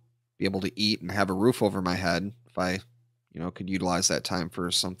 be able to eat and have a roof over my head, if I, could utilize that time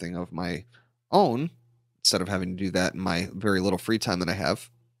for something of my own instead of having to do that in my very little free time that I have.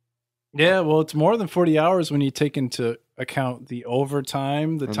 Yeah, well, it's more than 40 hours when you take into account the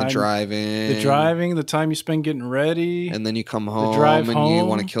overtime, the driving, the time you spend getting ready. And then you come home you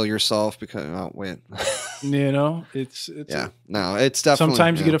want to kill yourself because, it's it's definitely.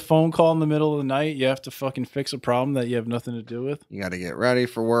 Sometimes you get a phone call in the middle of the night. You have to fucking fix a problem that you have nothing to do with. You got to get ready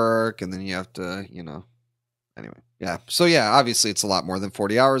for work, and then you have to, anyway. Yeah. So yeah, obviously it's a lot more than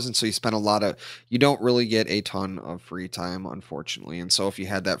 40 hours. And so you don't really get a ton of free time, unfortunately. And so if you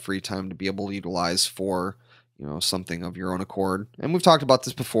had that free time to be able to utilize for, something of your own accord, and we've talked about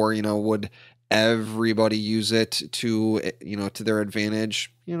this before, would everybody use it to, to their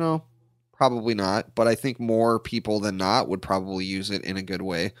advantage? Probably not. But I think more people than not would probably use it in a good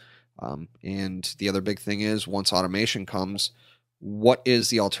way. And the other big thing is, once automation comes, what is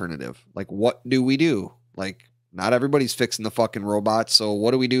the alternative? Like, what do we do? Like, not everybody's fixing the fucking robots. So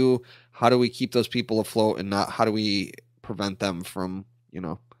what do we do? How do we keep those people afloat, and how do we prevent them from,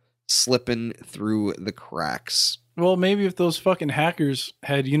 slipping through the cracks? Well, maybe if those fucking hackers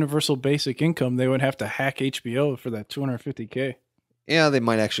had universal basic income, they would have to hack HBO for that $250K. Yeah, they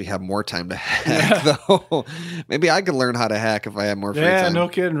might actually have more time to hack, though. Maybe I could learn how to hack if I had more free time. Yeah, no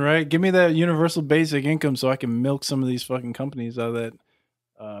kidding, right? Give me that universal basic income so I can milk some of these fucking companies out of that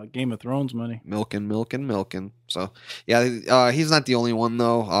Game of Thrones money. Milking. So, yeah, he's not the only one,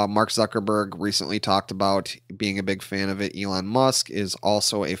 though. Mark Zuckerberg recently talked about being a big fan of it. Elon Musk is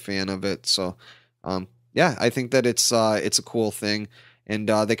also a fan of it. So, yeah, I think that it's a cool thing. And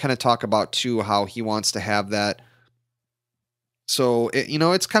they kind of talk about, too, how he wants to have that. So,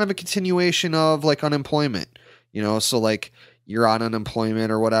 it's kind of a continuation of, like, unemployment. So, like, you're on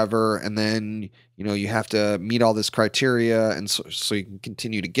unemployment or whatever, and then you have to meet all this criteria, and so you can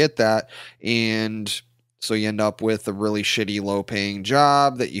continue to get that, and so you end up with a really shitty low paying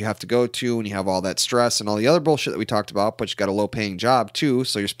job that you have to go to, and you have all that stress and all the other bullshit that we talked about, but you got a low paying job too,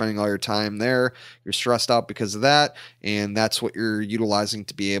 so you're spending all your time there, you're stressed out because of that, and that's what you're utilizing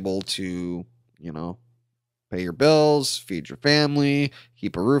to be able to pay your bills, feed your family,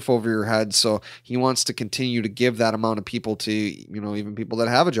 keep a roof over your head. So he wants to continue to give that amount of people to, even people that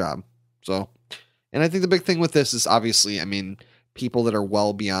have a job. So, and I think the big thing with this is obviously, people that are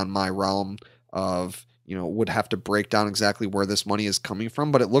well beyond my realm of, would have to break down exactly where this money is coming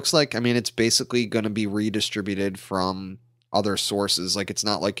from. But it looks like, it's basically going to be redistributed from other sources. Like, it's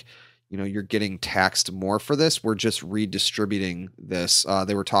not like, you're getting taxed more for this. We're just redistributing this.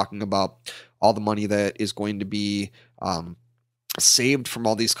 They were talking about all the money that is going to be saved from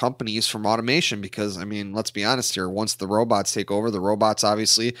all these companies from automation, because let's be honest here, once the robots take over, the robots,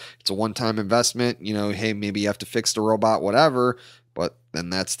 obviously it's a one-time investment, hey, maybe you have to fix the robot, whatever, but then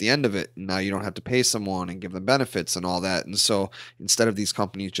that's the end of it. Now you don't have to pay someone and give them benefits and all that. And so instead of these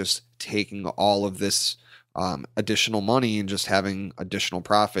companies just taking all of this additional money and just having additional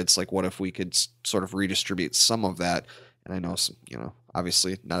profits, like, what if we could sort of redistribute some of that? And I know some,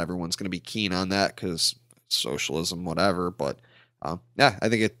 obviously not everyone's going to be keen on that because socialism, whatever, but yeah, I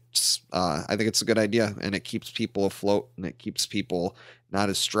think it's a good idea, and it keeps people afloat, and it keeps people not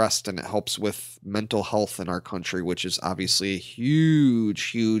as stressed, and it helps with mental health in our country, which is obviously a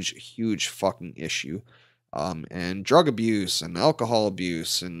huge fucking issue. And drug abuse and alcohol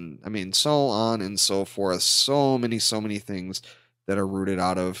abuse, and so on and so forth. So many things that are rooted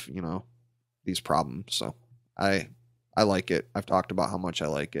out of, these problems. So I like it. I've talked about how much I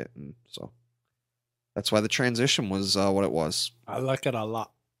like it, and so that's why the transition was what it was. I like it a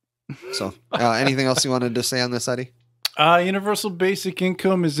lot. So, anything else you wanted to say on this, Eddie? Universal basic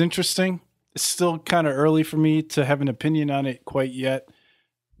income is interesting. It's still kind of early for me to have an opinion on it quite yet.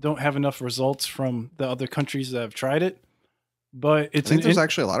 Don't have enough results from the other countries that have tried it, but I think there's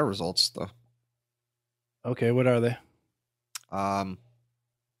actually a lot of results though. Okay, what are they? Hold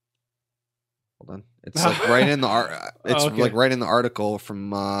on. It's like right in the it's like right in the article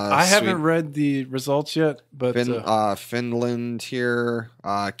from I haven't read the results yet, but Finland here,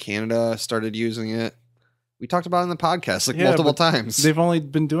 Canada started using it. We talked about it in the podcast like multiple times. They've only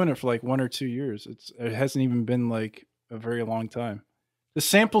been doing it for like 1 or 2 years. It hasn't even been like a very long time. The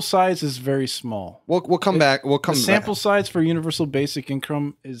sample size is very small. We'll come back. The sample size for universal basic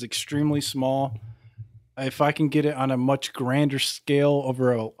income is extremely small. If I can get it on a much grander scale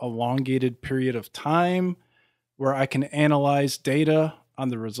over a elongated period of time where I can analyze data on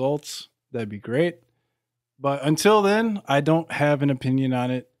the results, that'd be great. But until then, I don't have an opinion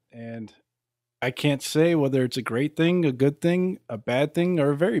on it, and I can't say whether it's a great thing, a good thing, a bad thing,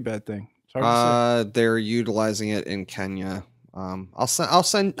 or a very bad thing. It's hard to say. They're utilizing it in Kenya. I'll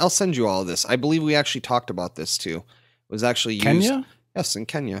send you all of this. I believe we actually talked about this too. It was actually used. Kenya? Yes, in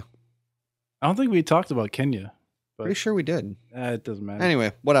Kenya. I don't think we talked about Kenya. But pretty sure we did. It doesn't matter.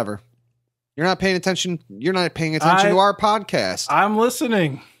 Anyway, whatever. You're not paying attention. You're not paying attention to our podcast. I'm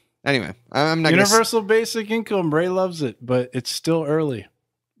listening. Anyway, I'm not universal basic income. Ray loves it, but it's still early.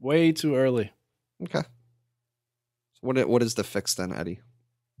 Way too early. Okay. So what is the fix then, Eddie?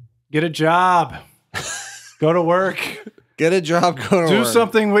 Get a job. Go to work. Get a job. Go to work. Do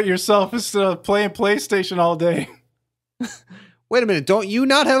something with yourself instead of playing PlayStation all day. Wait a minute. Don't you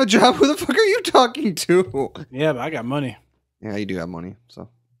not have a job? Who the fuck are you talking to? Yeah, but I got money. Yeah, you do have money. So,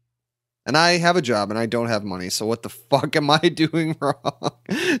 and I have a job and I don't have money. So what the fuck am I doing wrong?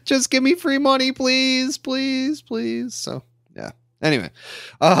 Just give me free money, please, please, please. So, yeah. Anyway,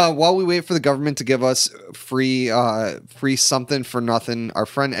 while we wait for the government to give us free something for nothing, our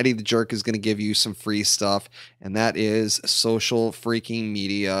friend Eddie the Jerk is going to give you some free stuff, and that is social freaking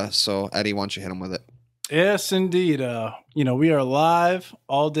media. So, Eddie, why don't you hit him with it? Yes, indeed. We are live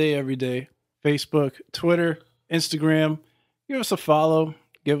all day, every day. Facebook, Twitter, Instagram. Give us a follow.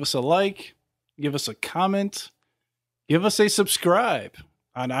 Give us a like. Give us a comment. Give us a subscribe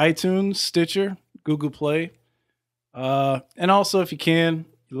on iTunes, Stitcher, Google Play. And also, if you can,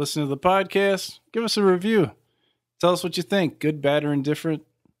 you listen to the podcast, give us a review. Tell us what you think. Good, bad, or indifferent.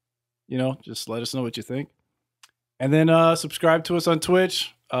 Just let us know what you think. And then subscribe to us on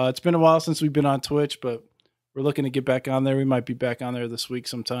Twitch. It's been a while since we've been on Twitch, but we're looking to get back on there. We might be back on there this week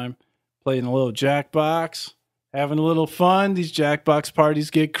sometime, playing a little Jackbox, having a little fun. These Jackbox parties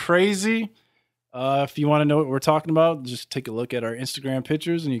get crazy. If you want to know what we're talking about, just take a look at our Instagram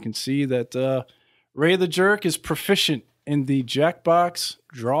pictures, and you can see that Ray the Jerk is proficient in the Jackbox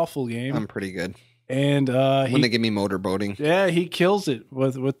drawful game. I'm pretty good. And when they give me motorboating, yeah, he kills it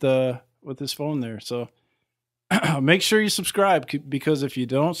with his phone there. So make sure you subscribe, because if you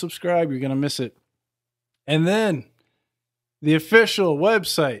don't subscribe, you're gonna miss it. And then the official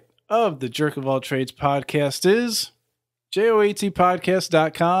website of the Jerk of All Trades podcast is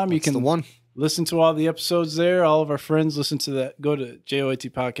JOATpodcast.com. You can the one. Listen to all the episodes there. All of our friends listen to that. Go to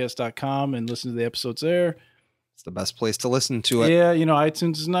JOATpodcast.com and listen to the episodes there. It's the best place to listen to it. Yeah,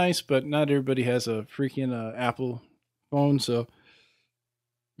 iTunes is nice, but not everybody has a freaking Apple phone. So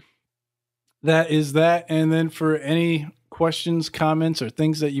that is that. And then for any questions, comments, or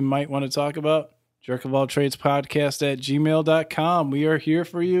things that you might want to talk about, JerkOfAllTradesPodcast@gmail.com. We are here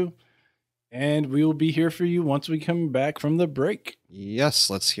for you. And we will be here for you once we come back from the break. Yes,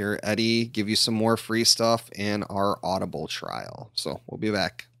 let's hear Eddie give you some more free stuff and our Audible trial. So we'll be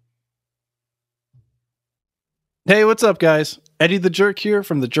back. Hey, what's up, guys? Eddie the Jerk here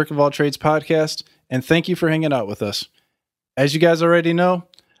from the Jerk of All Trades podcast, and thank you for hanging out with us. As you guys already know,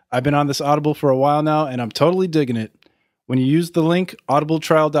 I've been on this Audible for a while now, and I'm totally digging it. When you use the link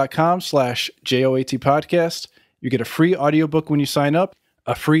audibletrial.com/JOAT podcast, you get a free audiobook when you sign up,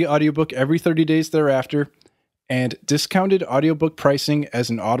 a free audiobook every 30 days thereafter, and discounted audiobook pricing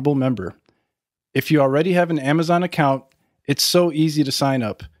as an Audible member. If you already have an Amazon account, it's so easy to sign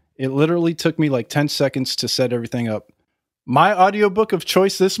up. It literally took me like 10 seconds to set everything up. My audiobook of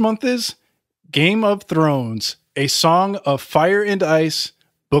choice this month is Game of Thrones, A Song of Fire and Ice,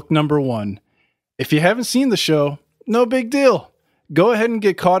 book number 1. If you haven't seen the show, no big deal. Go ahead and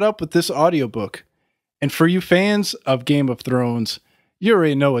get caught up with this audiobook. And for you fans of Game of Thrones, you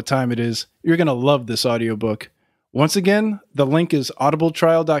already know what time it is. You're going to love this audiobook. Once again, the link is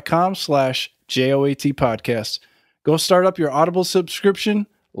audibletrial.com/JOAT podcast. Go start up your Audible subscription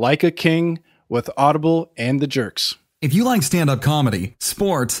like a king with Audible and the Jerks. If you like stand-up comedy,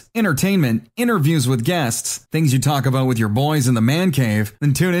 sports, entertainment, interviews with guests, things you talk about with your boys in the man cave,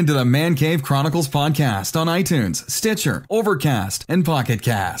 then tune into the Man Cave Chronicles podcast on iTunes, Stitcher, Overcast, and Pocket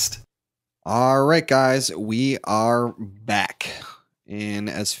Cast. All right, guys, we are back. And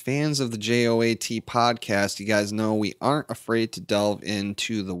as fans of the JOAT podcast, you guys know we aren't afraid to delve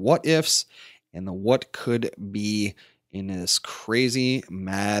into the what ifs and the what could be in this crazy,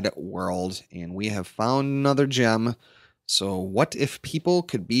 mad world. And we have found another gem. So what if people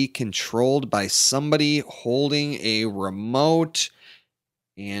could be controlled by somebody holding a remote?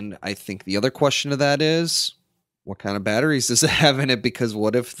 And I think the other question to that is, what kind of batteries does it have in it? Because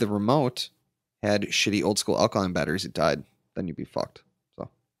what if the remote had shitty old school alkaline batteries that died? Then you'd be fucked. So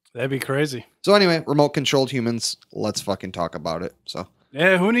that'd be crazy. So anyway, remote controlled humans. Let's fucking talk about it. So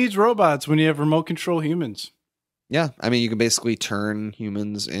yeah, who needs robots when you have remote control humans? yeah, I mean, you can basically turn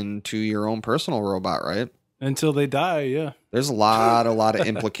humans into your own personal robot, right? Until they die, yeah. There's a lot of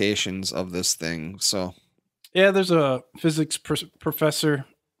implications of this thing. So yeah, there's a physics professor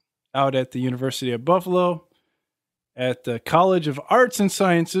out at the University of Buffalo at the College of Arts and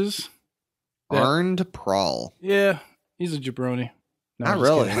Sciences. Arnd Prawl. Yeah, he's a jabroni. No, Not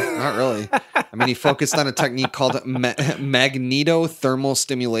really. Not really. I mean, he focused on a technique called magnetothermal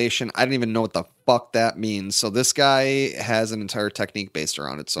stimulation. I don't even know what the fuck that means. So this guy has an entire technique based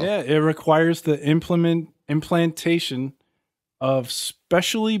around it. So yeah, it requires the implantation of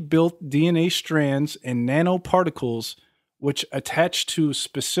specially built DNA strands and nanoparticles which attach to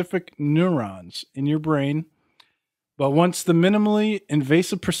specific neurons in your brain. But once the minimally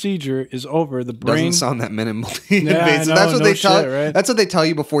invasive procedure is over, the brain doesn't sound that minimally invasive. That's what they tell you. Right? That's what they tell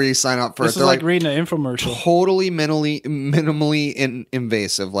you before you sign up for this it. They're like reading an infomercial. Totally minimally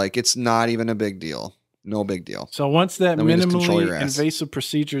invasive. Like it's not even a big deal. No big deal. So once that minimally invasive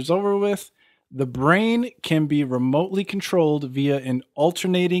procedure is over with, the brain can be remotely controlled via an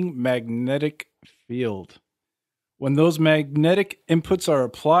alternating magnetic field. When those magnetic inputs are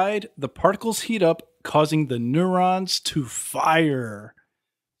applied, the particles heat up, causing the neurons to fire.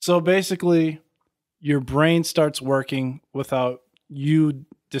 So basically, your brain starts working without you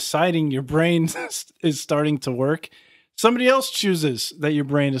deciding your brain is starting to work. Somebody else chooses that your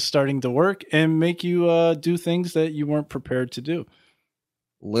brain is starting to work and make you do things that you weren't prepared to do.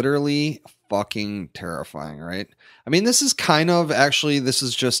 Literally fucking terrifying, right? I mean, this is kind of actually, this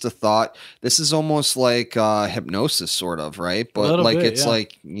is just a thought. This is almost like hypnosis, sort of, right? But like bit, it's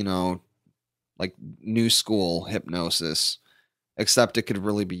like, you know, like new school hypnosis, except it could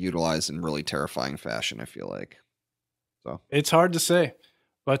really be utilized in really terrifying fashion, I feel like. So it's hard to say,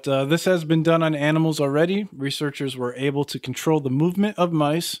 but this has been done on animals already. Researchers were able to control the movement of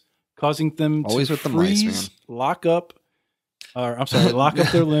mice, causing them to freeze, lock up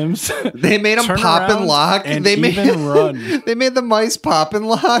their limbs. They made them pop and lock. They made run. They made the mice pop and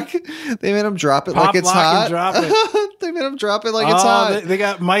lock. They made them drop it like it's hot. They made them drop it like it's hot. They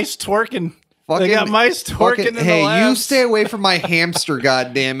got mice twerking. They got mice twerking in the labs. You stay away from my hamster,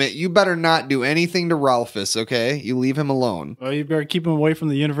 goddammit. You better not do anything to Ralphus, okay? You leave him alone. Well, you better keep him away from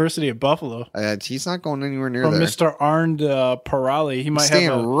the University of Buffalo. He's not going anywhere near there. Mr. Arnd Parali. He might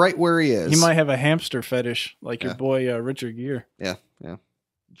staying right where he is. He might have a hamster fetish, like your boy Richard Gere. Yeah.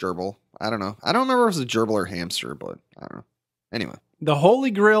 Gerbil. I don't know. I don't remember if it was a gerbil or hamster, but I don't know. Anyway. The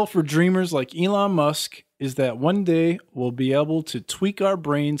holy grail for dreamers like Elon Musk is that one day we'll be able to tweak our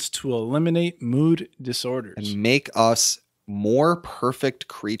brains to eliminate mood disorders. And make us more perfect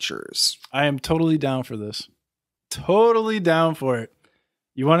creatures. I am totally down for this. Totally down for it.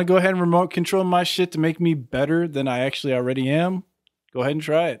 You want to go ahead and remote control my shit to make me better than I actually already am? Go ahead and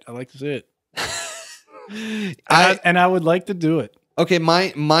try it. I like to see it. I would like to do it. Okay,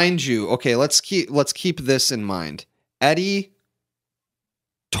 mind you. Okay, let's keep this in mind. Eddie,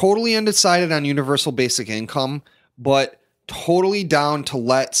 totally undecided on universal basic income, but totally down to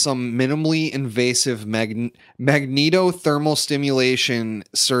let some minimally invasive magnetothermal stimulation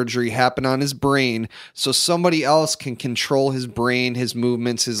surgery happen on his brain so somebody else can control his brain, his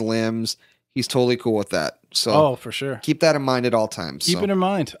movements, his limbs. He's totally cool with that. So for sure. Keep that in mind at all times. Keep it in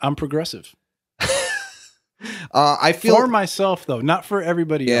mind. I'm progressive. I feel for myself though, not for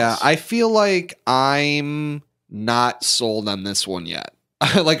everybody else. Yeah, I feel like I'm not sold on this one yet.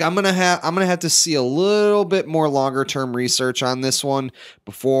 Like I'm gonna have to see a little bit more longer term research on this one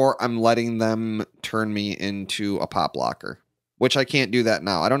before I'm letting them turn me into a pop locker, which I can't do that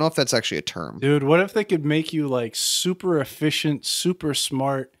now. I don't know if that's actually a term. Dude, what if they could make you like super efficient, super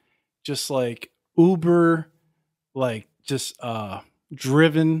smart, just like Uber, like just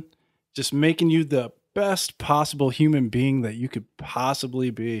driven, just making you the best possible human being that you could possibly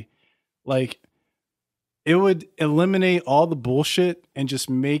be. Like, it would eliminate all the bullshit and just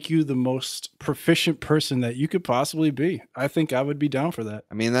make you the most proficient person that you could possibly be. I think I would be down for that.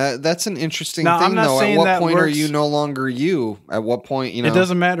 I mean, that's an interesting Now, thing, I'm not though. At saying what that point are works. you no longer you? At what point, you know? It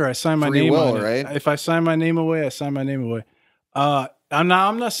doesn't matter. I sign my free name will, on it. right? If I sign my name away, I sign my name away. I'm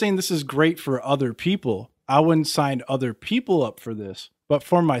not saying this is great for other people. I wouldn't sign other people up for this. But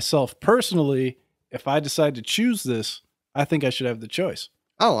for myself personally, if I decide to choose this, I think I should have the choice.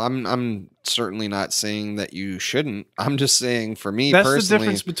 Oh, I'm certainly not saying that you shouldn't. I'm just saying for me That's personally. the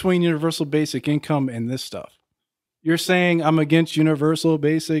difference between universal basic income and this stuff. You're saying I'm against universal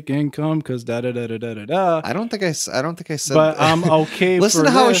basic income because da da da da da da. I don't think I said. But I'm okay. Listen for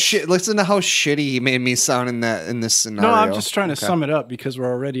to how this. listen to how shitty he made me sound in this scenario. No, I'm just trying to sum it up because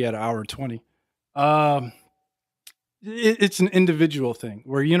we're already at hour 20. It's an individual thing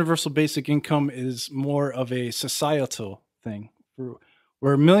where universal basic income is more of a societal thing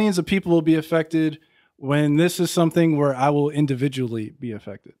where millions of people will be affected when this is something where I will individually be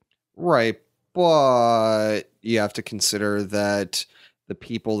affected. Right. But you have to consider that the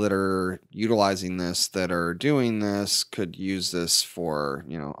people that are utilizing this, that are doing this, could use this for,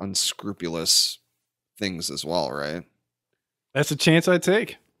 unscrupulous things as well, right? That's a chance I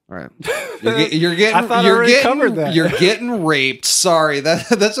take. Right. You're getting. I thought I already covered that. You're getting raped. Sorry, that's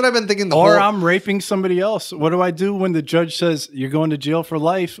what I've been thinking. I'm raping somebody else. What do I do when the judge says you're going to jail for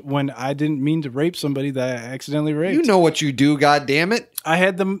life when I didn't mean to rape somebody that I accidentally raped? You know what you do, goddammit. I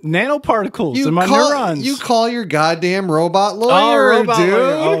had the nanoparticles in my neurons. You call your goddamn robot lawyer, dude.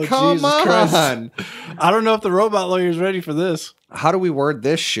 Lawyer. Come Jesus on. Christ. I don't know if the robot lawyer is ready for this. How do we word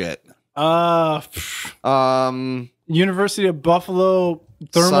this shit? University of Buffalo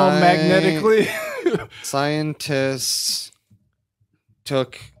thermomagnetically. Scientists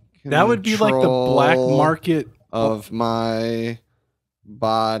took that would be like the black market of my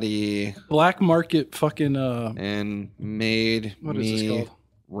body. Black market fucking and made what me is this called?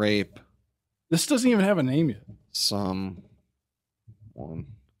 Rape. This doesn't even have a name yet. Someone.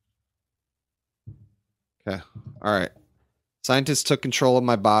 Okay. All right. Scientists took control of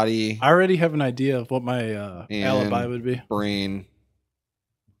my body. I already have an idea of what my alibi would be. Brain.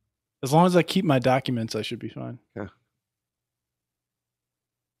 As long as I keep my documents, I should be fine. Okay.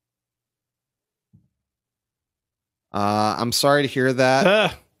 I'm sorry to hear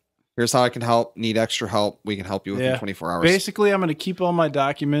that. Here's how I can help. Need extra help? We can help you within 24 hours. Basically, I'm going to keep all my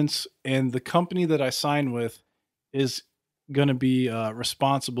documents, and the company that I sign with is going to be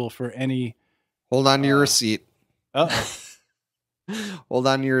responsible for any. Hold on to your receipt. Uh-oh. Hold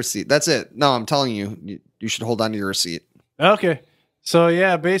on to your receipt. That's it. No, I'm telling you, you should hold on to your receipt. Okay. So,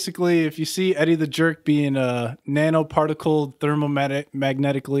 yeah, basically, if you see Eddie the Jerk being nanoparticled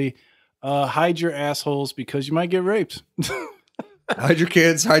thermomagnetically, hide your assholes because you might get raped. Hide your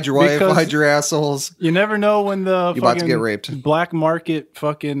kids, hide your wife, hide your assholes. You never know when the you're about to get raped. Black market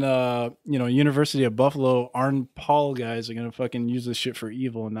fucking University of Buffalo Arn Paul guys are gonna fucking use this shit for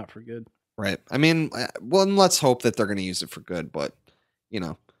evil and not for good. Right. I mean, well, let's hope that they're gonna use it for good, but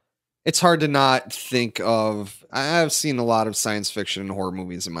it's hard to not think of. I've seen a lot of science fiction and horror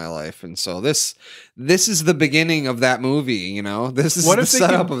movies in my life, and so this is the beginning of that movie. This is the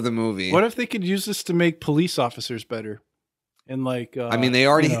setup of the movie. What if they could use this to make police officers better? And like, I mean, they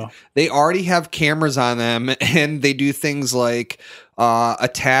already have cameras on them, and they do things like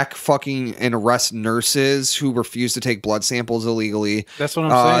attack fucking and arrest nurses who refuse to take blood samples illegally. That's what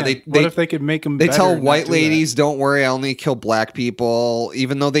I'm saying. What if they could make them? They tell white ladies, "Don't worry, I only kill black people,"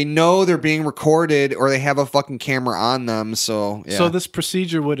 even though they know they're being recorded or they have a fucking camera on them. So, yeah. So this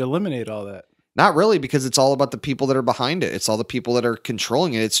procedure would eliminate all that. Not really, because it's all about the people that are behind it. It's all the people that are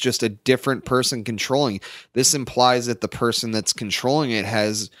controlling it. It's just a different person controlling. This implies that the person that's controlling it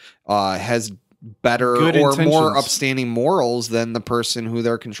has better good or intentions. More upstanding morals than the person who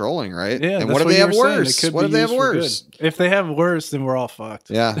they're controlling, right? Yeah. And what if they have worse? What if they have worse? If they have worse, then we're all fucked.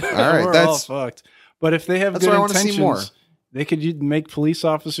 Yeah. All right. We're all fucked. But if they have good intentions, see more. They could make police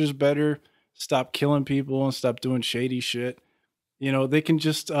officers better, stop killing people, and stop doing shady shit. They can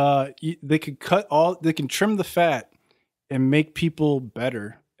just they can trim the fat and make people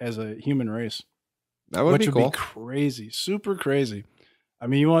better as a human race. That would be cool. Be crazy, super crazy. I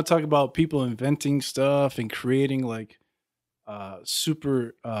mean, you want to talk about people inventing stuff and creating like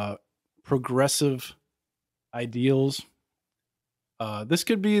super progressive ideals. This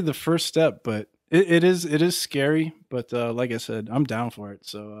could be the first step, but it is scary. But like I said, I'm down for it.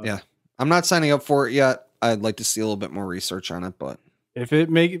 So yeah, I'm not signing up for it yet. I'd like to see a little bit more research on it, but if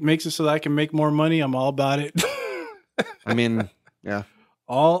it makes it so that I can make more money, I'm all about it. I mean, yeah,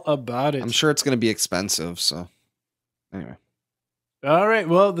 All about it. I'm sure it's going to be expensive. So anyway. All right.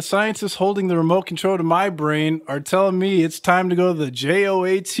 Well, the scientists holding the remote control to my brain are telling me it's time to go to the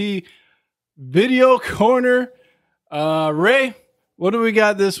JOAT video corner. Ray, what do we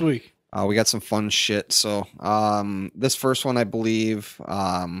got this week? We got some fun shit. So this first one, I believe,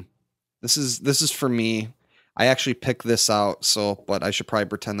 this is for me. I actually picked this out. So, but I should probably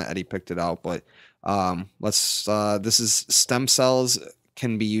pretend that Eddie picked it out. But this is stem cells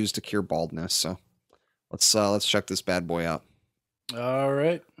can be used to cure baldness. So let's check this bad boy out. All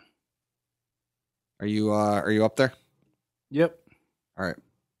right. Are you up there? Yep. All right.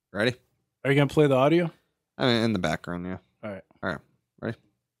 Ready? Are you going to play the audio? I mean, in the background, yeah. All right. All right. Ready?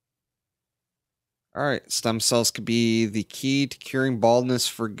 All right. Stem cells could be the key to curing baldness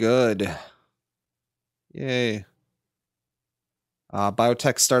for good. Yay.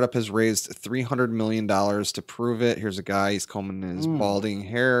 Biotech startup has raised $300 million to prove it. Here's a guy. He's combing his balding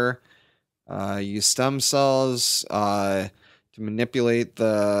hair. Use stem cells to manipulate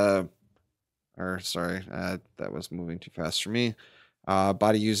that was moving too fast for me.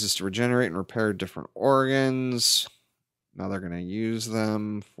 Body uses to regenerate and repair different organs. Now they're going to use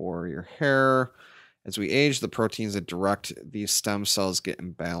them for your hair. As we age, the proteins that direct these stem cells get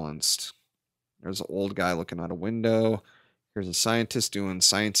imbalanced. There's an old guy looking out a window. Here's a scientist doing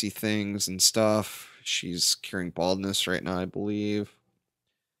sciencey things and stuff. She's curing baldness right now, I believe.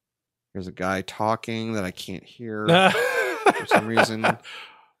 Here's a guy talking that I can't hear for some reason.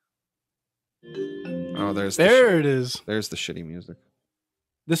 Oh, there it is. There's the shitty music.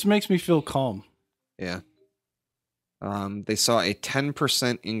 This makes me feel calm. Yeah. They saw a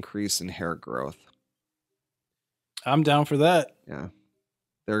 10% increase in hair growth. I'm down for that. Yeah.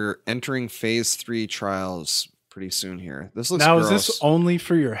 They're entering phase 3 trials pretty soon here. This looks now, gross. Is this only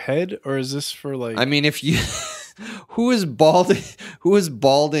for your head, or is this for like... I mean, if you... who is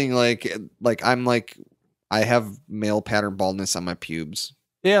balding like I'm like... I have male pattern baldness on my pubes.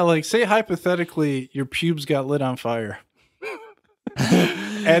 Yeah, like say hypothetically your pubes got lit on fire.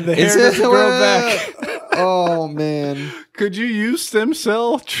 And the hair doesn't grow back. Oh, man. Could you use stem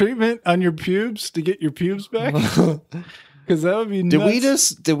cell treatment on your pubes to get your pubes back? Because that would be nuts.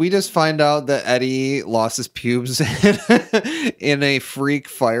 Did we just find out that Eddie lost his pubes in a freak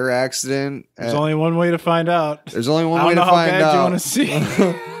fire accident? There's only one way to find out. There's only one way to find out. I don't know how bad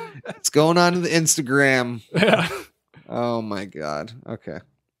you want to see. It's going on to the Instagram. Yeah. Oh, my God. Okay.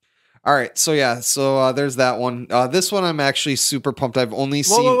 All right, so yeah, there's that one. This one I'm actually super pumped. I've only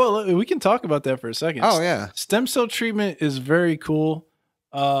seen... Whoa, we can talk about that for a second. Oh, yeah. Stem cell treatment is very cool.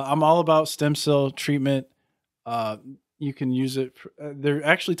 I'm all about stem cell treatment. You can use it... they're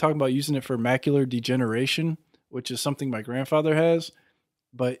actually talking about using it for macular degeneration, which is something my grandfather has,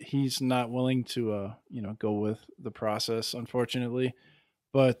 but he's not willing to, go with the process, unfortunately.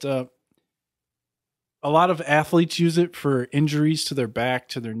 But... a lot of athletes use it for injuries to their back,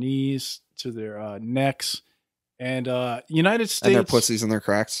 to their knees, to their necks. And United States... And their pussies and their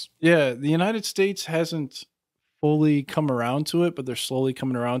cracks. Yeah, the United States hasn't fully come around to it, but they're slowly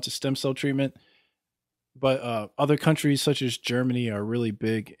coming around to stem cell treatment. But other countries such as Germany are really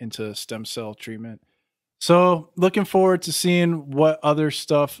big into stem cell treatment. So looking forward to seeing what other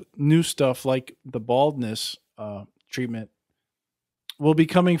new stuff like the baldness treatment will be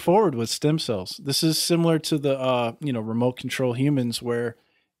coming forward with stem cells. This is similar to the, remote control humans, where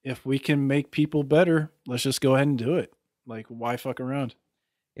if we can make people better, let's just go ahead and do it. Like, why fuck around?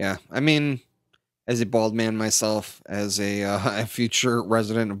 Yeah. I mean, as a bald man myself, as a future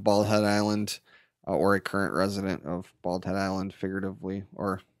resident of Bald Head Island, or a current resident of Bald Head Island, figuratively,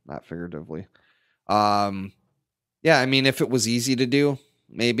 or not figuratively. Yeah. I mean, if it was easy to do,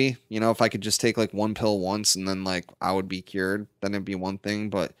 maybe, if I could just take like one pill once and then like I would be cured, then it'd be one thing.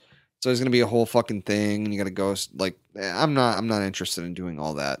 But so there's gonna be a whole fucking thing, and you gotta go like I'm not interested in doing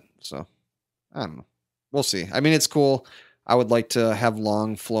all that. So I don't know. We'll see. I mean, it's cool. I would like to have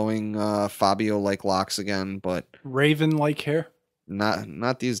long flowing Fabio like locks again, but Raven like hair.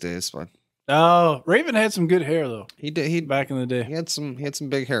 Not these days, but oh, Raven had some good hair though. He did. He back in the day. He had some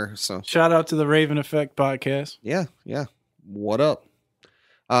big hair. So shout out to the Raven Effect podcast. Yeah. What up?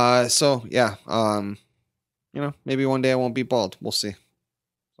 So yeah, maybe one day I won't be bald. We'll see.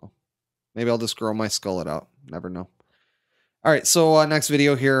 So maybe I'll just grow my skull out. Never know. All right. So next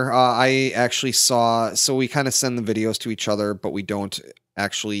video here, I actually saw, so we kind of send the videos to each other, but we don't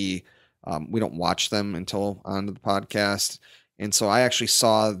actually, we don't watch them until onto the podcast. And so I actually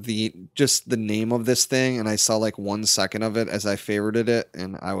saw just the name of this thing, and I saw like 1 second of it as I favorited it,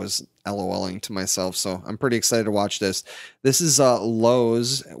 and I was LOLing to myself. So I'm pretty excited to watch this. This is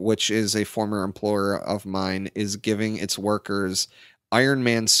Lowe's, which is a former employer of mine, is giving its workers Iron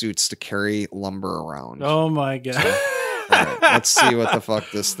Man suits to carry lumber around. Oh my god. All right, let's see what the fuck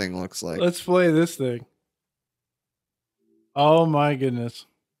this thing looks like. Let's play this thing. Oh my goodness.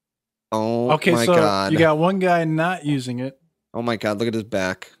 Oh okay, my so god. You got one guy not using it. Oh my god, look at his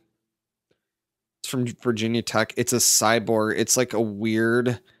back. It's from Virginia Tech. It's a cyborg. It's like a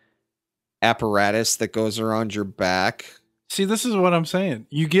weird apparatus that goes around your back. See, this is what I'm saying.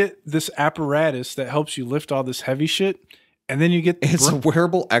 You get this apparatus that helps you lift all this heavy shit, and then you get It's a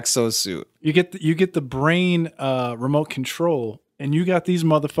wearable exosuit. You get the brain remote control, and you got these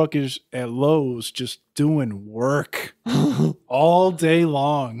motherfuckers at Lowe's just doing work all day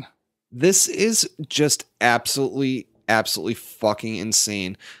long. This is just absolutely fucking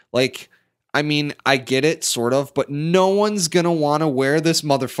insane. Like, I mean, I get it, sort of, but no one's gonna want to wear this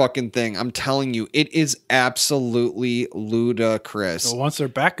motherfucking thing. I'm telling you, it is absolutely ludicrous. So once their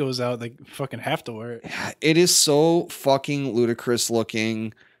back goes out, they fucking have to wear it. It is so fucking ludicrous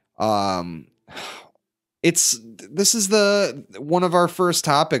looking. This is one of our first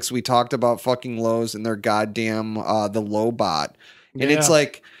topics. We talked about fucking Lowe's and their goddamn the Lowbot, and it's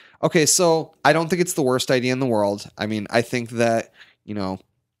like, okay, so I don't think it's the worst idea in the world. I mean, I think that, you know,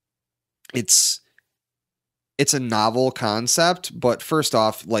 it's a novel concept, but first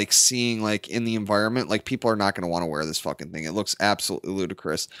off, like, seeing like in the environment, like, people are not going to want to wear this fucking thing. It looks absolutely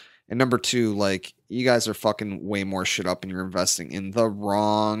ludicrous. And number two, like, you guys are fucking way more shit up and you're investing in the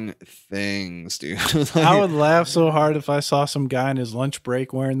wrong things, dude. Like, I would laugh so hard if I saw some guy in his lunch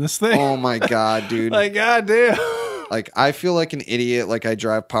break wearing this thing. oh my God, dude. Like, goddamn. Like, I feel like an idiot. Like, I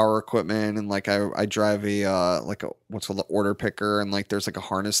drive power equipment, and like I drive a what's called the order picker, and like there's like a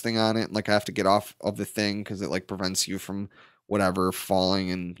harness thing on it, and like I have to get off of the thing because it like prevents you from whatever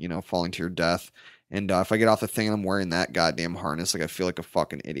falling and, you know, falling to your death. And if I get off the thing and I'm wearing that goddamn harness, like, I feel like a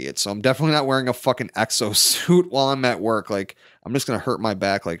fucking idiot. So I'm definitely not wearing a fucking exosuit while I'm at work. Like, I'm just gonna hurt my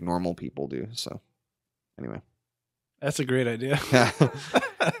back like normal people do. So anyway, That's a great idea. yeah, kind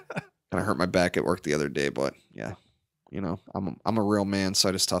of hurt my back at work the other day, but yeah. You know, I'm a real man, so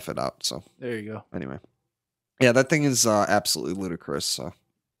I just tough it out. So There you go. anyway, yeah, that thing is absolutely ludicrous. So,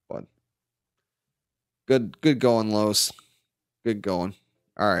 but good going, Lowe's. Good going.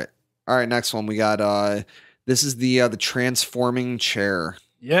 All right. Next one we got. This is the transforming chair.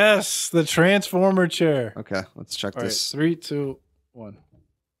 Yes, the transformer chair. Okay, let's check All this. right, 3, 2,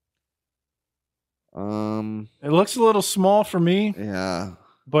 1. It looks a little small for me, Yeah,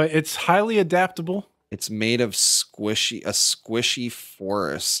 but it's highly adaptable. it's made of a squishy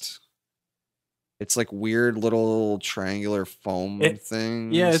forest. It's like weird little triangular foam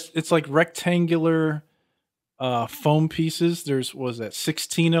things. Yeah, it's like rectangular foam pieces. There's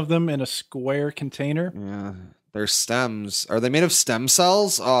 16 of them in a square container. Yeah. They're stems. Are they made of stem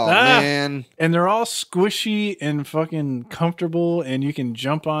cells? Oh, man. And they're all squishy and fucking comfortable, and you can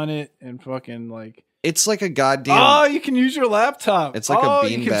jump on it and fucking like. It's like a goddamn. Oh, you can use your laptop. It's like a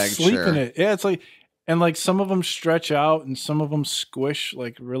beanbag sleep chair. in it. Yeah, it's like, and like some of them stretch out and some of them squish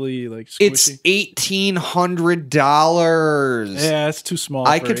like really like squishy. It's $1,800. Yeah, it's too small.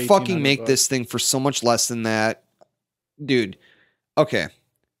 I for could fucking make $1,800. this thing for so much less than that. Dude, okay.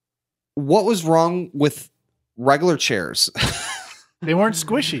 What was wrong with regular chairs? They weren't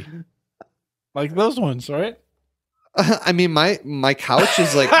squishy. Like those ones, right? I mean, my couch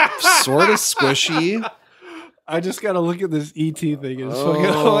is like sort of squishy. I just gotta look at this ET thing. It's Oh fucking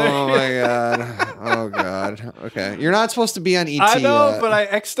hilarious. my God. Oh God. Okay. You're not supposed to be on ET I know, yet. but I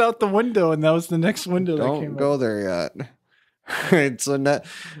X'd out the window, and that was the next window that Don't came go up. there yet. All right, so we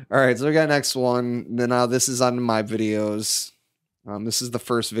got next one. Then this is on my videos. This is the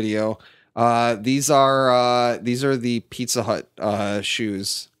first video. These are the Pizza Hut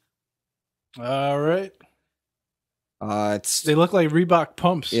shoes. All right. They look like Reebok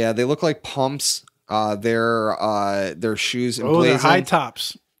pumps. Yeah, they look like pumps. They're shoes and they're high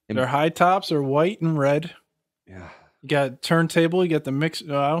tops. Their high tops are white and red. Yeah. You got turntable. You got the mix.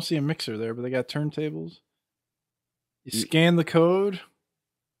 No, I don't see a mixer there, but they got turntables. You scan the code.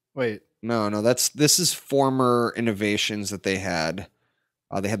 Wait. No, this is former innovations that they had.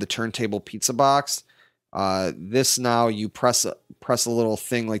 They had the turntable pizza box. This now you press a little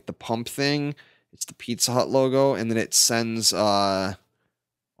thing like the pump thing. It's the Pizza Hut logo, and then it sends oh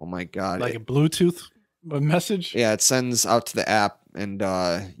my God. Like a Bluetooth message? Yeah, it sends out to the app, and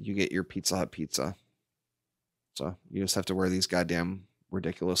you get your Pizza Hut pizza. So you just have to wear these goddamn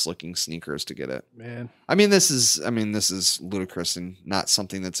ridiculous looking sneakers to get it. Man. I mean, this is ludicrous and not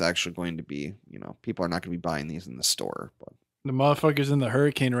something that's actually going to be, you know, people are not going to be buying these in the store. But the motherfuckers in the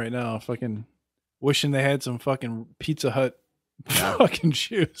hurricane right now fucking wishing they had some fucking Pizza Hut fucking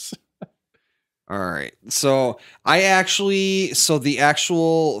shoes. All right. So the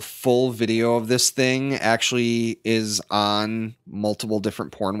actual full video of this thing actually is on multiple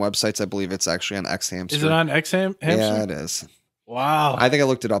different porn websites. I believe it's actually on XHamster. Is it on XHamster? Yeah, it is. Wow. I think I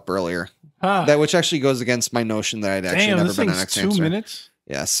looked it up earlier. Huh. That which actually goes against my notion that I'd actually never been on XHamster. 2 minutes.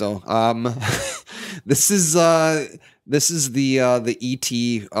 Yeah. So this is the ET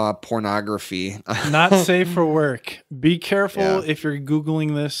pornography. Not safe for work. Be careful if you're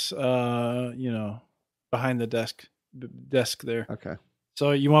Googling this, behind the desk there. Okay.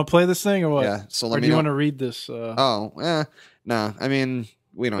 So you want to play this thing or what? Yeah. So or do you want to read this? No. I mean,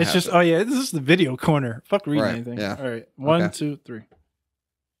 we don't it's have just, to. this is the video corner. Fuck reading anything. Yeah. All right. 1, 2, 3.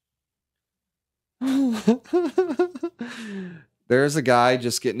 There's a guy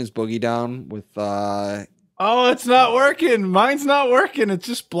just getting his boogie down with Oh, it's not working. Mine's not working. It's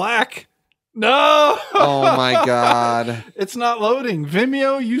just black. No. Oh my God. It's not loading.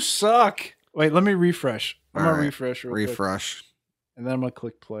 Vimeo, you suck. Wait, let me refresh. I'm going to refresh real quick. Refresh. And then I'm going to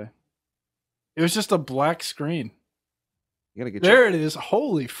click play. It was just a black screen. You gotta get there it is.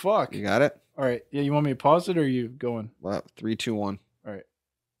 Holy fuck. You got it? All right. Yeah, you want me to pause it or are you going? 3, 2, 1. All right.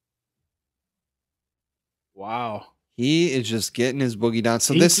 Wow. He is just getting his boogie down.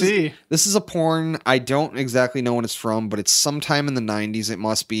 So this is a porn. I don't exactly know when it's from, but it's sometime in the 90s. It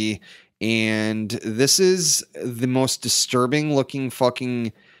must be. And this is the most disturbing looking fucking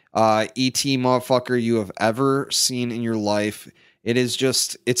ET motherfucker you have ever seen in your life. It is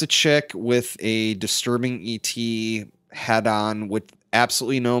just, it's a chick with a disturbing ET head on with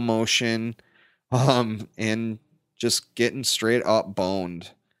absolutely no motion, and just getting straight up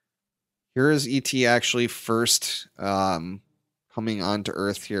boned. Here is ET actually first coming onto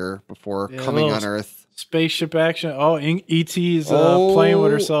Earth here before coming on Earth. Spaceship action. Oh, ET is playing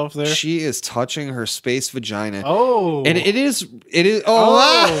with herself there. She is touching her space vagina. Oh. And it is.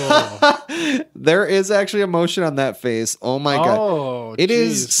 Oh. There is actually emotion on that face. Oh my God. It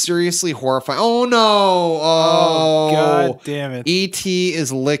is seriously horrifying. Oh no. Oh. God damn it. ET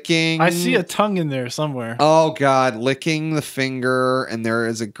is licking. I see a tongue in there somewhere. Oh God. Licking the finger. And there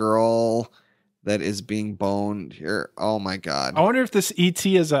is a girl that is being boned here. Oh my God. I wonder if this ET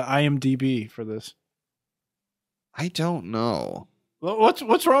has an IMDb for this. I don't know.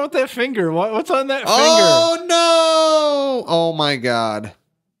 What's wrong with that finger? What's on that finger? Oh no! Oh my God.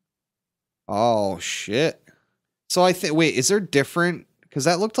 Oh shit. So I think wait, is there different? Because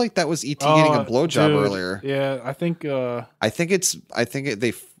that looked like that was ET getting a blowjob earlier. Yeah, I think. They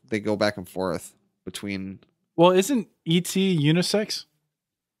go back and forth between. Well, isn't ET unisex?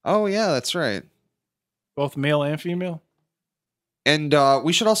 Oh yeah, that's right. Both male and female. And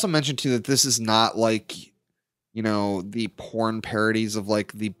we should also mention too that this is not like, you know, the porn parodies of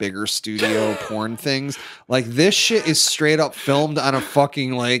like the bigger studio porn things. Like this shit is straight up filmed on a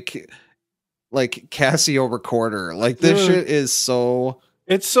fucking like Casio recorder. Like this shit is so.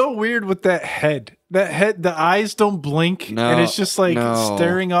 It's so weird with that head. That head, the eyes don't blink, and it's just like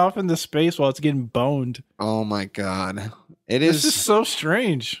staring off into space while it's getting boned. Oh my God, it's just so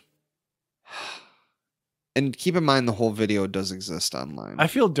strange. And keep in mind, the whole video does exist online. I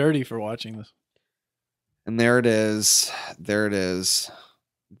feel dirty for watching this. And there it is. There it is.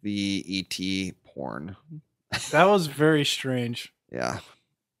 The ET porn. That was very strange. Yeah.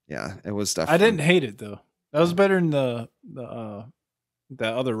 Yeah, it was definitely. I didn't hate it though. That was better than the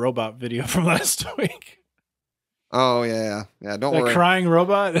other robot video from last week. Oh yeah. Don't worry. Crying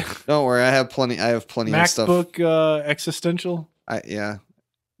robot. Don't worry. I have plenty of stuff. MacBook existential.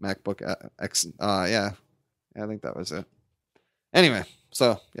 MacBook X. Yeah. I think that was it. Anyway,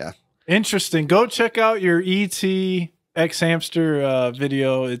 so yeah. Interesting. Go check out your ET XHamster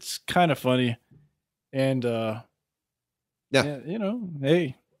video. It's kind of funny. And yeah, you know,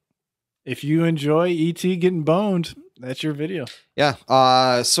 hey, if you enjoy ET getting boned, that's your video.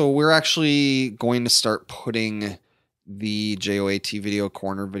 Yeah. So we're actually going to start putting the JOAT video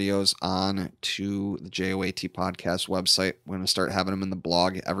corner videos on to the JOAT podcast website. We're going to start having them in the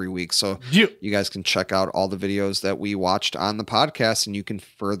blog every week. So you guys can check out all the videos that we watched on the podcast and you can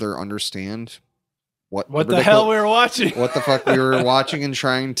further understand what the hell we were watching, what the fuck we were watching and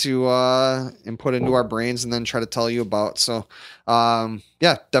trying to input into our brains and then try to tell you about. So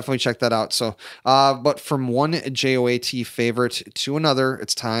yeah, definitely check that out. So but from one JOAT favorite to another,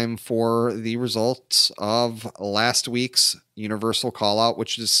 it's time for the results of last week's universal call out,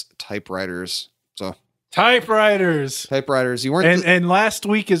 which is Typewriters. So Typewriters. You weren't and last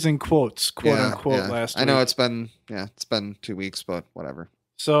week is in quotes, quote unquote. Last week. I know it's been 2 weeks, but whatever.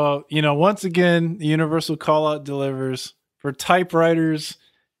 So, you know, once again, the universal call out delivers for Typewriters.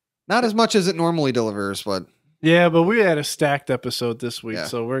 Not as much as it normally delivers, but yeah, but we had a stacked episode this week,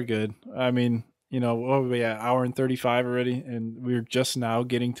 so we're good. I mean, what were we at? Hour and 35 already, and we're just now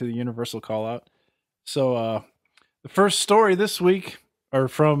getting to the universal call out. So the first story this week, or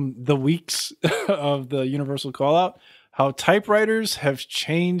from the weeks of the universal call out, how typewriters have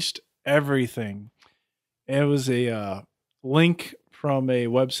changed everything. It was a link from a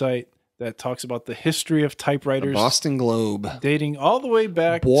website that talks about the history of typewriters. The Boston Globe. Dating all the way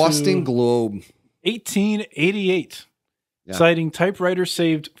back Boston to Globe. 1888. Yeah. Citing typewriter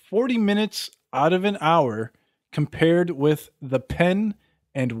saved 40 minutes out of an hour compared with the pen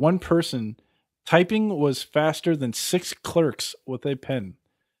and one person. Typing was faster than 6 clerks with a pen.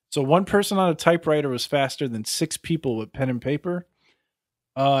 So one person on a typewriter was faster than 6 people with pen and paper.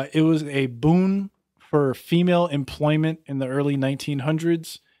 It was a boon for female employment in the early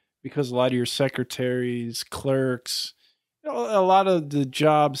 1900s because a lot of your secretaries, clerks, a lot of the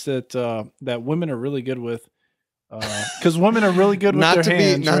jobs that women are really good with. Because women are really good with their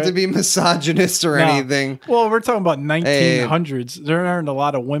hands. Not to be misogynist or anything. Well, we're talking about 1900s. Hey. There aren't a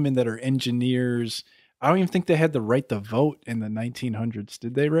lot of women that are engineers. I don't even think they had the right to vote in the 1900s.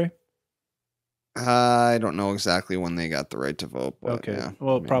 Did they, Ray? I don't know exactly when they got the right to vote. But okay. Yeah,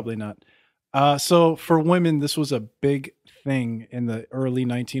 well, probably not. So for women, this was a big thing in the early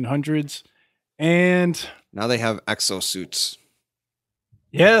 1900s. And now they have exosuits.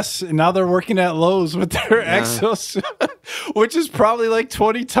 Yes, and now they're working at Lowe's with their exosuit, which is probably like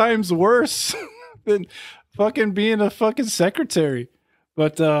 20 times worse than fucking being a fucking secretary.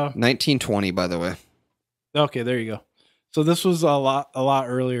 But 1920, by the way. Okay, there you go. So this was a lot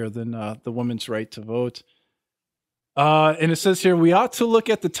earlier than the women's right to vote. And it says here, we ought to look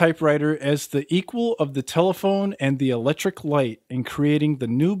at the typewriter as the equal of the telephone and the electric light in creating the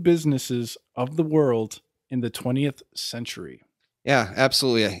new businesses of the world in the 20th century. Yeah,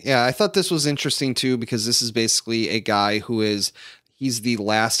 absolutely. Yeah, I thought this was interesting too, because this is basically a guy he's the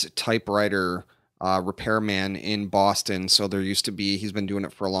last typewriter repairman in Boston. So he's been doing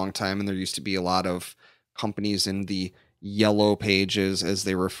it for a long time, and there used to be a lot of companies in the yellow pages, as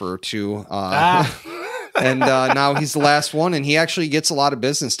they refer to. And now he's the last one, and he actually gets a lot of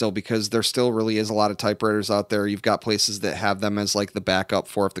business still, because there still really is a lot of typewriters out there. You've got places that have them as like the backup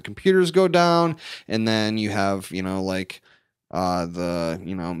for if the computers go down, and then you have, the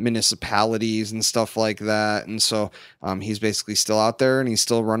municipalities and stuff like that. And so he's basically still out there, and he's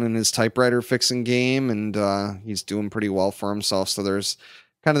still running his typewriter fixing game, and he's doing pretty well for himself. So there's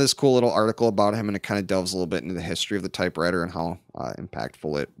kind of this cool little article about him, and it kind of delves a little bit into the history of the typewriter and how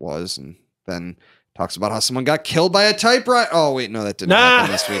impactful it was. And then talks about how someone got killed by a typewriter. Oh, wait, no, that didn't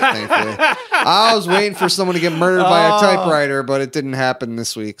happen this week, thankfully. I was waiting for someone to get murdered by a typewriter, but it didn't happen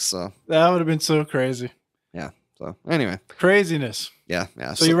this week. So that would have been so crazy. Yeah. So anyway. Craziness. Yeah.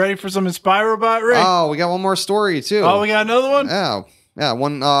 So you ready for some Inspirobot, Ray? Oh, we got one more story too. Oh, we got another one? Yeah. Yeah.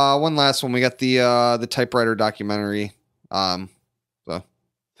 One last one. We got the typewriter documentary.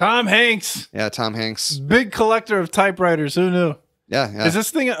 Tom Hanks. Yeah, Tom Hanks. Big collector of typewriters. Who knew? Yeah. Is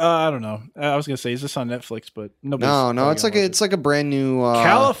this thing? I don't know. I was gonna say, is this on Netflix? But no. It's like a brand new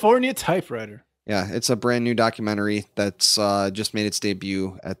California typewriter. Yeah, it's a brand new documentary that's just made its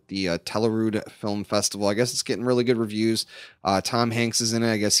debut at the Tellerud Film Festival. I guess it's getting really good reviews. Tom Hanks is in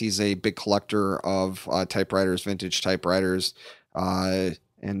it. I guess he's a big collector of typewriters, vintage typewriters.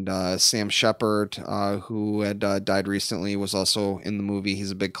 And Sam Shepard, who had died recently, was also in the movie.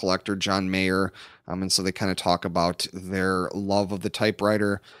 He's a big collector. John Mayer. And so they kind of talk about their love of the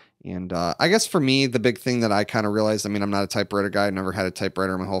typewriter. And I guess for me, the big thing that I kind of realized, I mean, I'm not a typewriter guy. I've never had a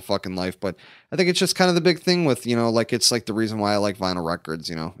typewriter in my whole fucking life. But I think it's just kind of the big thing with, like, it's like the reason why I like vinyl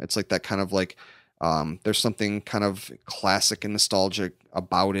records, It's like that kind of like, there's something kind of classic and nostalgic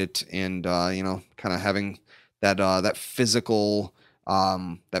about it. And, kind of having that physical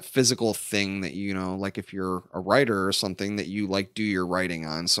thing that, like if you're a writer or something that you like do your writing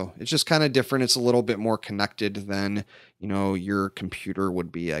on. So it's just kind of different. It's a little bit more connected than, your computer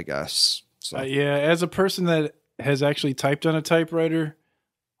would be, I guess. So yeah, as a person that has actually typed on a typewriter,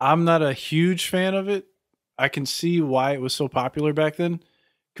 I'm not a huge fan of it. I can see why it was so popular back then.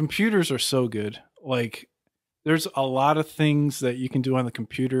 Computers are so good. Like, there's a lot of things that you can do on the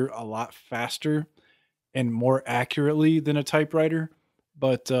computer a lot faster and more accurately than a typewriter.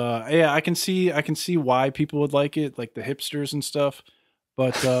 But yeah, I can see why people would like it, like the hipsters and stuff.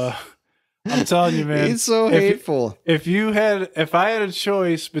 But I'm telling you, man, it's so hateful. If I had a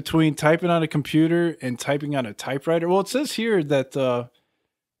choice between typing on a computer and typing on a typewriter, well, it says here that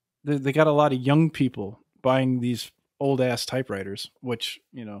they got a lot of young people buying these old ass typewriters, which,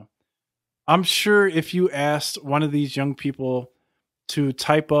 I'm sure if you asked one of these young people to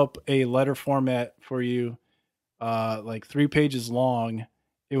type up a letter format for you, like 3 pages long,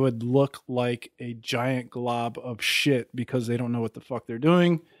 it would look like a giant glob of shit because they don't know what the fuck they're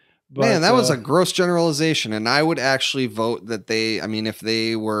doing. But, man, that was a gross generalization. And I would actually vote that if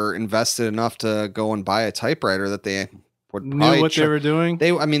they were invested enough to go and buy a typewriter, that they would probably knew what they were doing.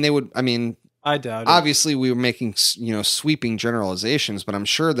 I doubt it. Obviously, we were making, sweeping generalizations, but I'm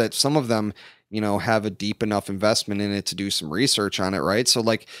sure that some of them, have a deep enough investment in it to do some research on it, right? So,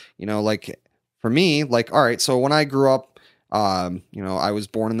 for me, all right, so when I grew up, I was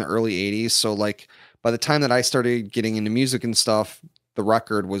born in the early 80s. So, by the time that I started getting into music and stuff, the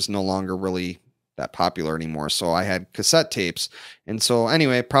record was no longer really that popular anymore. So I had cassette tapes. And so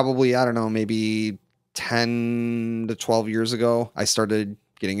anyway, probably, I don't know, maybe 10 to 12 years ago, I started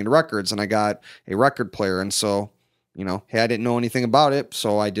getting into records and I got a record player. And so, hey, I didn't know anything about it.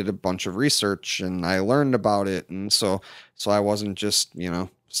 So I did a bunch of research and I learned about it. And so I wasn't just,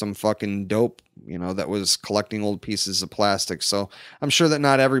 some fucking dope, that was collecting old pieces of plastic. So I'm sure that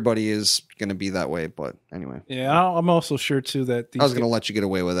not everybody is going to be that way. But anyway. Yeah, I'm also sure too that I was going to let you get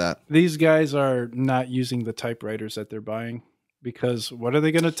away with that. These guys are not using the typewriters that they're buying. Because what are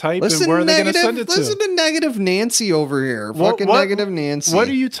they going to type and where are they going to send it to? Listen to Negative Nancy over here. Negative Nancy. What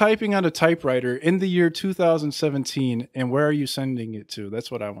are you typing on a typewriter in the year 2017 and where are you sending it to?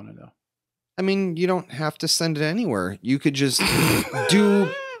 That's what I want to know. I mean, you don't have to send it anywhere. You could just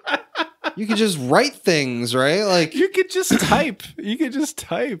you could just write things, right? Like you could just type. You could just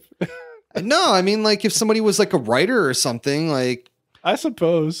type. No, I mean, if somebody was like a writer or something, I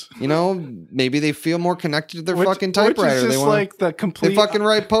suppose. Maybe they feel more connected to their fucking typewriter. Which is just they fucking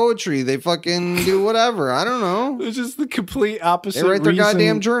write poetry. They fucking do whatever. I don't know. It's just the complete opposite. They write their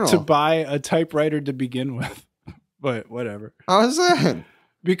goddamn journal to buy a typewriter to begin with. But whatever. How is that?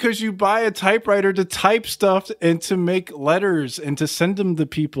 Because you buy a typewriter to type stuff and to make letters and to send them to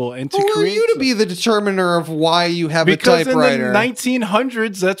people and to create. Who are you to be the determiner of why you have a typewriter? Because in the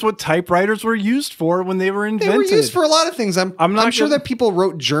 1900s, that's what typewriters were used for when they were invented. They were used for a lot of things. I'm sure that people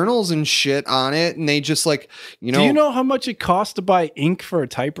wrote journals and shit on it, and they just Do you know how much it costs to buy ink for a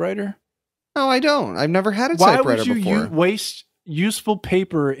typewriter? No, I don't. I've never had a typewriter before. Why would you waste useful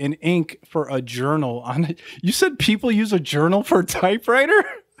paper and ink for a journal on it? You said people use a journal for a typewriter?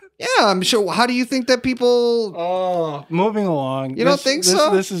 Yeah, I'm sure. How do you think that people... Oh, moving along. You don't think so?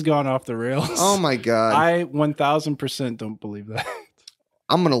 This has gone off the rails. Oh my God. I 1000% don't believe that.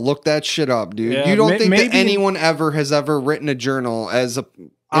 I'm going to look that shit up, dude. Yeah, you don't think that anyone has ever written a journal as a...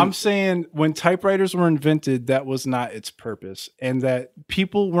 I'm saying when typewriters were invented, that was not its purpose. And that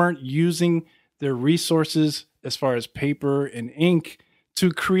people weren't using their resources as far as paper and ink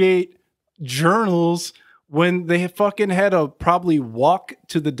to create journals when they fucking had to probably walk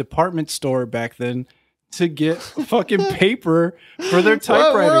to the department store back then to get fucking paper for their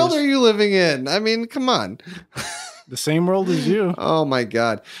typewriters. What world are you living in? I mean, come on. The same world as you. Oh my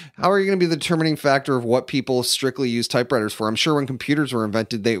God. How are you going to be the determining factor of what people strictly use typewriters for? I'm sure when computers were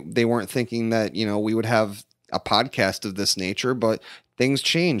invented, they weren't thinking that, we would have a podcast of this nature, but things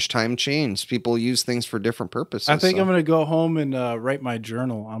change, time changed. People use things for different purposes. I think I'm going to go home and write my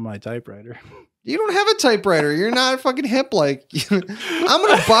journal on my typewriter. You don't have a typewriter. You're not fucking hip. I'm going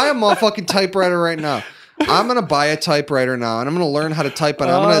to buy a motherfucking typewriter right now. I'm going to buy a typewriter now, and I'm going to learn how to type on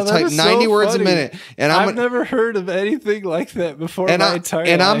it. I'm going to type 90 words a minute. And I've never heard of anything like that before in my entire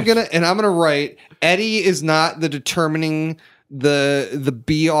life. I'm going to write, Eddie is not the determining the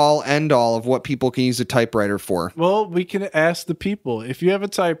be all end all of what people can use a typewriter for. Well, we can ask the people. If you have a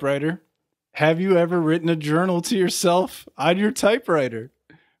typewriter, have you ever written a journal to yourself on your typewriter?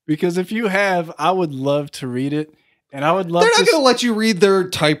 Because if you have, I would love to read it. And I would love They're not going to let you read their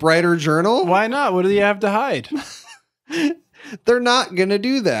typewriter journal. Why not? What do you have to hide? They're not going to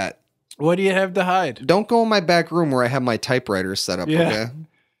do that. What do you have to hide? Don't go in my back room where I have my typewriter set up, okay?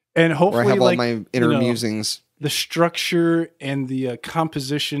 And hopefully where I have all my inner musings. The structure and the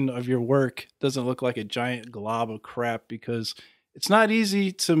composition of your work doesn't look like a giant glob of crap because it's not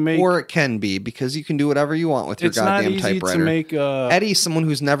easy to make. Or it can be because you can do whatever you want with your goddamn typewriter. It's not easy to make. Eddie, someone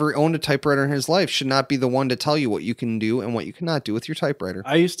who's never owned a typewriter in his life, should not be the one to tell you what you can do and what you cannot do with your typewriter.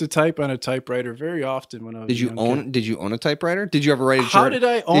 I used to type on a typewriter very often when I was Did you own a typewriter? Did you ever write a journal? How did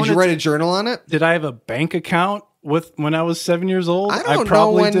I own it? Did you write a journal on it? Did I have a bank account when I was 7 years old? I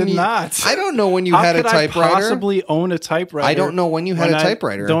probably did not. I don't know when you had a typewriter. How could I possibly own a typewriter? I don't know when you had a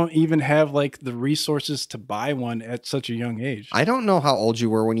typewriter. I don't even have the resources to buy one at such a young age. I don't know how old you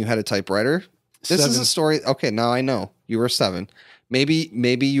were when you had a typewriter. This is a story. Okay, now I know. You were 7.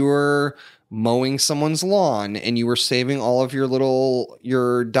 Maybe you were mowing someone's lawn and you were saving all of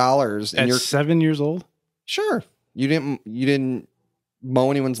your dollars. At 7 years old? Sure. You didn't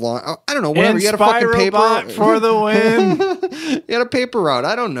mow anyone's lawn. I don't know. Whatever. You had a fucking paper Inspirobot for the win. You had a paper route.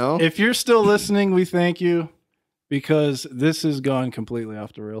 I don't know. If you're still listening, we thank you because this has gone completely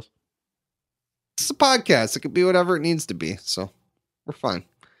off the rails. It's a podcast. It could be whatever it needs to be. So we're fine.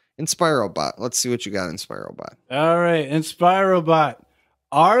 Inspirobot. Let's see what you got, Inspirobot. All right, Inspirobot.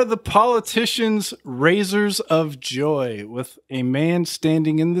 Are the politicians razors of joy with a man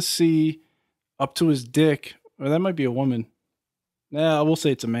standing in the sea up to his dick? Or that might be a woman. Nah, we'll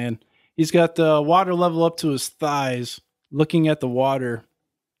say it's a man. He's got the water level up to his thighs, looking at the water.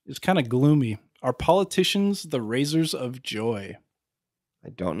 It's kind of gloomy. Are politicians the razors of joy? I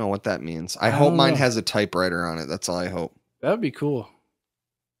don't know what that means. I hope mine has a typewriter on it. That's all I hope. That would be cool.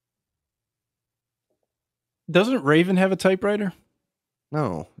 Doesn't Raven have a typewriter?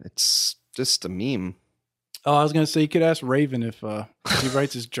 No, it's just a meme. Oh, I was going to say you could ask Raven if he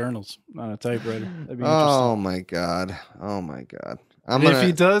writes his journals on a typewriter. That'd be interesting. Oh my God. If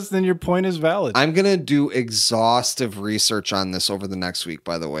he does, then your point is valid. I'm going to do exhaustive research on this over the next week,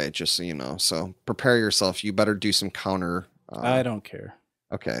 by the way, just so you know. So prepare yourself. You better do some counter. I don't care.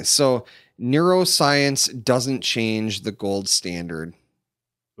 Okay. So neuroscience doesn't change the gold standard.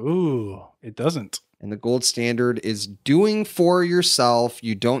 Ooh, it doesn't. And the gold standard is doing for yourself.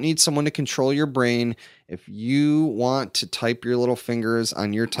 You don't need someone to control your brain. If you want to type your little fingers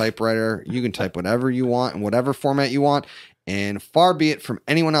on your typewriter, you can type whatever you want in whatever format you want. And far be it from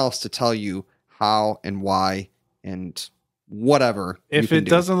anyone else to tell you how and why and whatever. If it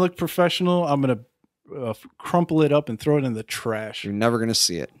doesn't look professional, I'm going to crumple it up and throw it in the trash. You're never going to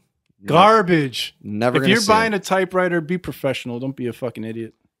see it. Garbage. Never going to see it. If you're buying a typewriter, be professional. Don't be a fucking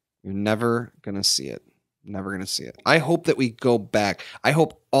idiot. You're never going to see it. Never going to see it. I hope that we go back. I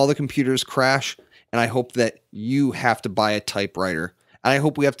hope all the computers crash, and I hope that you have to buy a typewriter. And I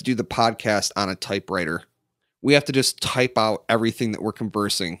hope we have to do the podcast on a typewriter. We have to just type out everything that we're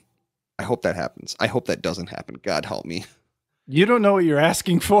conversing. I hope that happens. I hope that doesn't happen. God help me. You don't know what you're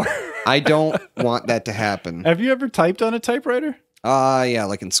asking for. I don't want that to happen. Have you ever typed on a typewriter? Yeah,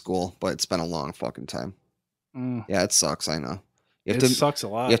 like in school, but it's been a long fucking time. Yeah, it sucks. I know. Sucks a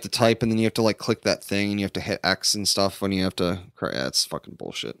lot. You have to type and then you have to like click that thing and you have to hit X and stuff when you have to. Yeah, it's fucking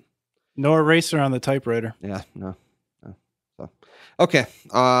bullshit. No eraser on the typewriter. Yeah, no. So, okay.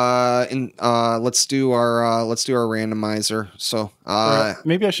 Let's do our randomizer. So,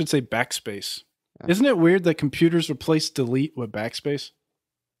 maybe I should say backspace. Yeah. Isn't it weird that computers replace delete with backspace?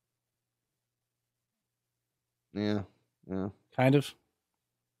 Yeah. Kind of.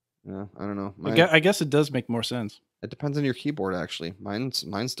 Yeah, I don't know. I guess it does make more sense. It depends on your keyboard, actually.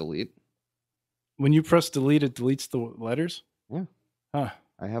 Mine's delete. When you press delete, it deletes the letters? Yeah. Huh.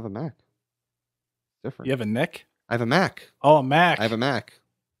 I have a Mac. Different. You have a neck? I have a Mac. Oh, a Mac. I have a Mac.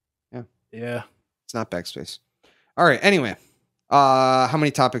 Yeah. Yeah. It's not backspace. All right. Anyway, how many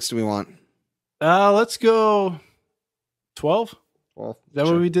topics do we want? Let's go 12. 12. Is that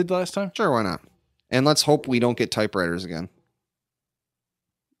what we did last time? Sure, why not? And let's hope we don't get typewriters again.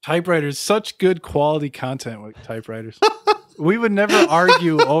 Typewriters, such good quality content with typewriters. We would never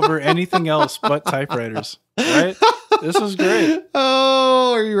argue over anything else but typewriters, right? This was great.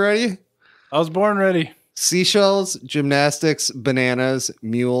 Oh, are you ready? I was born ready. Seashells, gymnastics, bananas,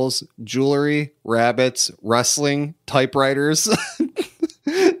 mules, jewelry, rabbits, wrestling, typewriters,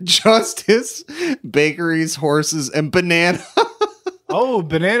 justice, bakeries, horses, and banana. Oh,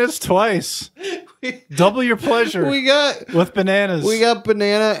 bananas twice. Double your pleasure. With bananas. We got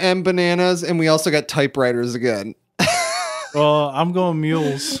banana and bananas, and we also got typewriters again. Well, I'm going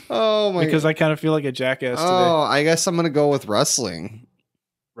mules. Oh my! Because I kind of feel like a jackass today. Oh, I guess I'm gonna go with wrestling.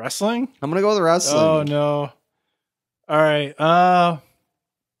 Wrestling? I'm gonna go with wrestling. Oh no! All right. I'm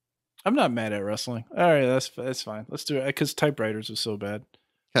not mad at wrestling. All right, that's fine. Let's do it because typewriters are so bad.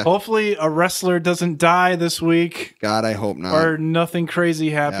 Hopefully, a wrestler doesn't die this week. God, I hope not. Or nothing crazy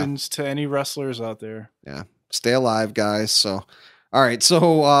happens to any wrestlers out there. Yeah, stay alive, guys. So. All right,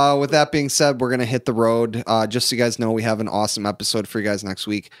 so with that being said, we're going to hit the road. Just so you guys know, we have an awesome episode for you guys next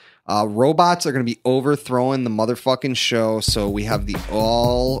week. Robots are going to be overthrowing the motherfucking show, so we have the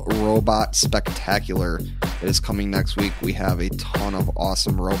all-robot spectacular that is coming next week. We have a ton of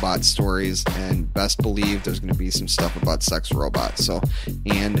awesome robot stories, and best believe there's going to be some stuff about sex robots,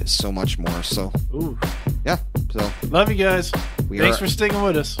 and so much more. So, ooh. Yeah. So love you guys. Thanks for sticking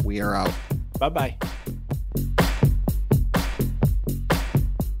with us. We are out. Bye-bye.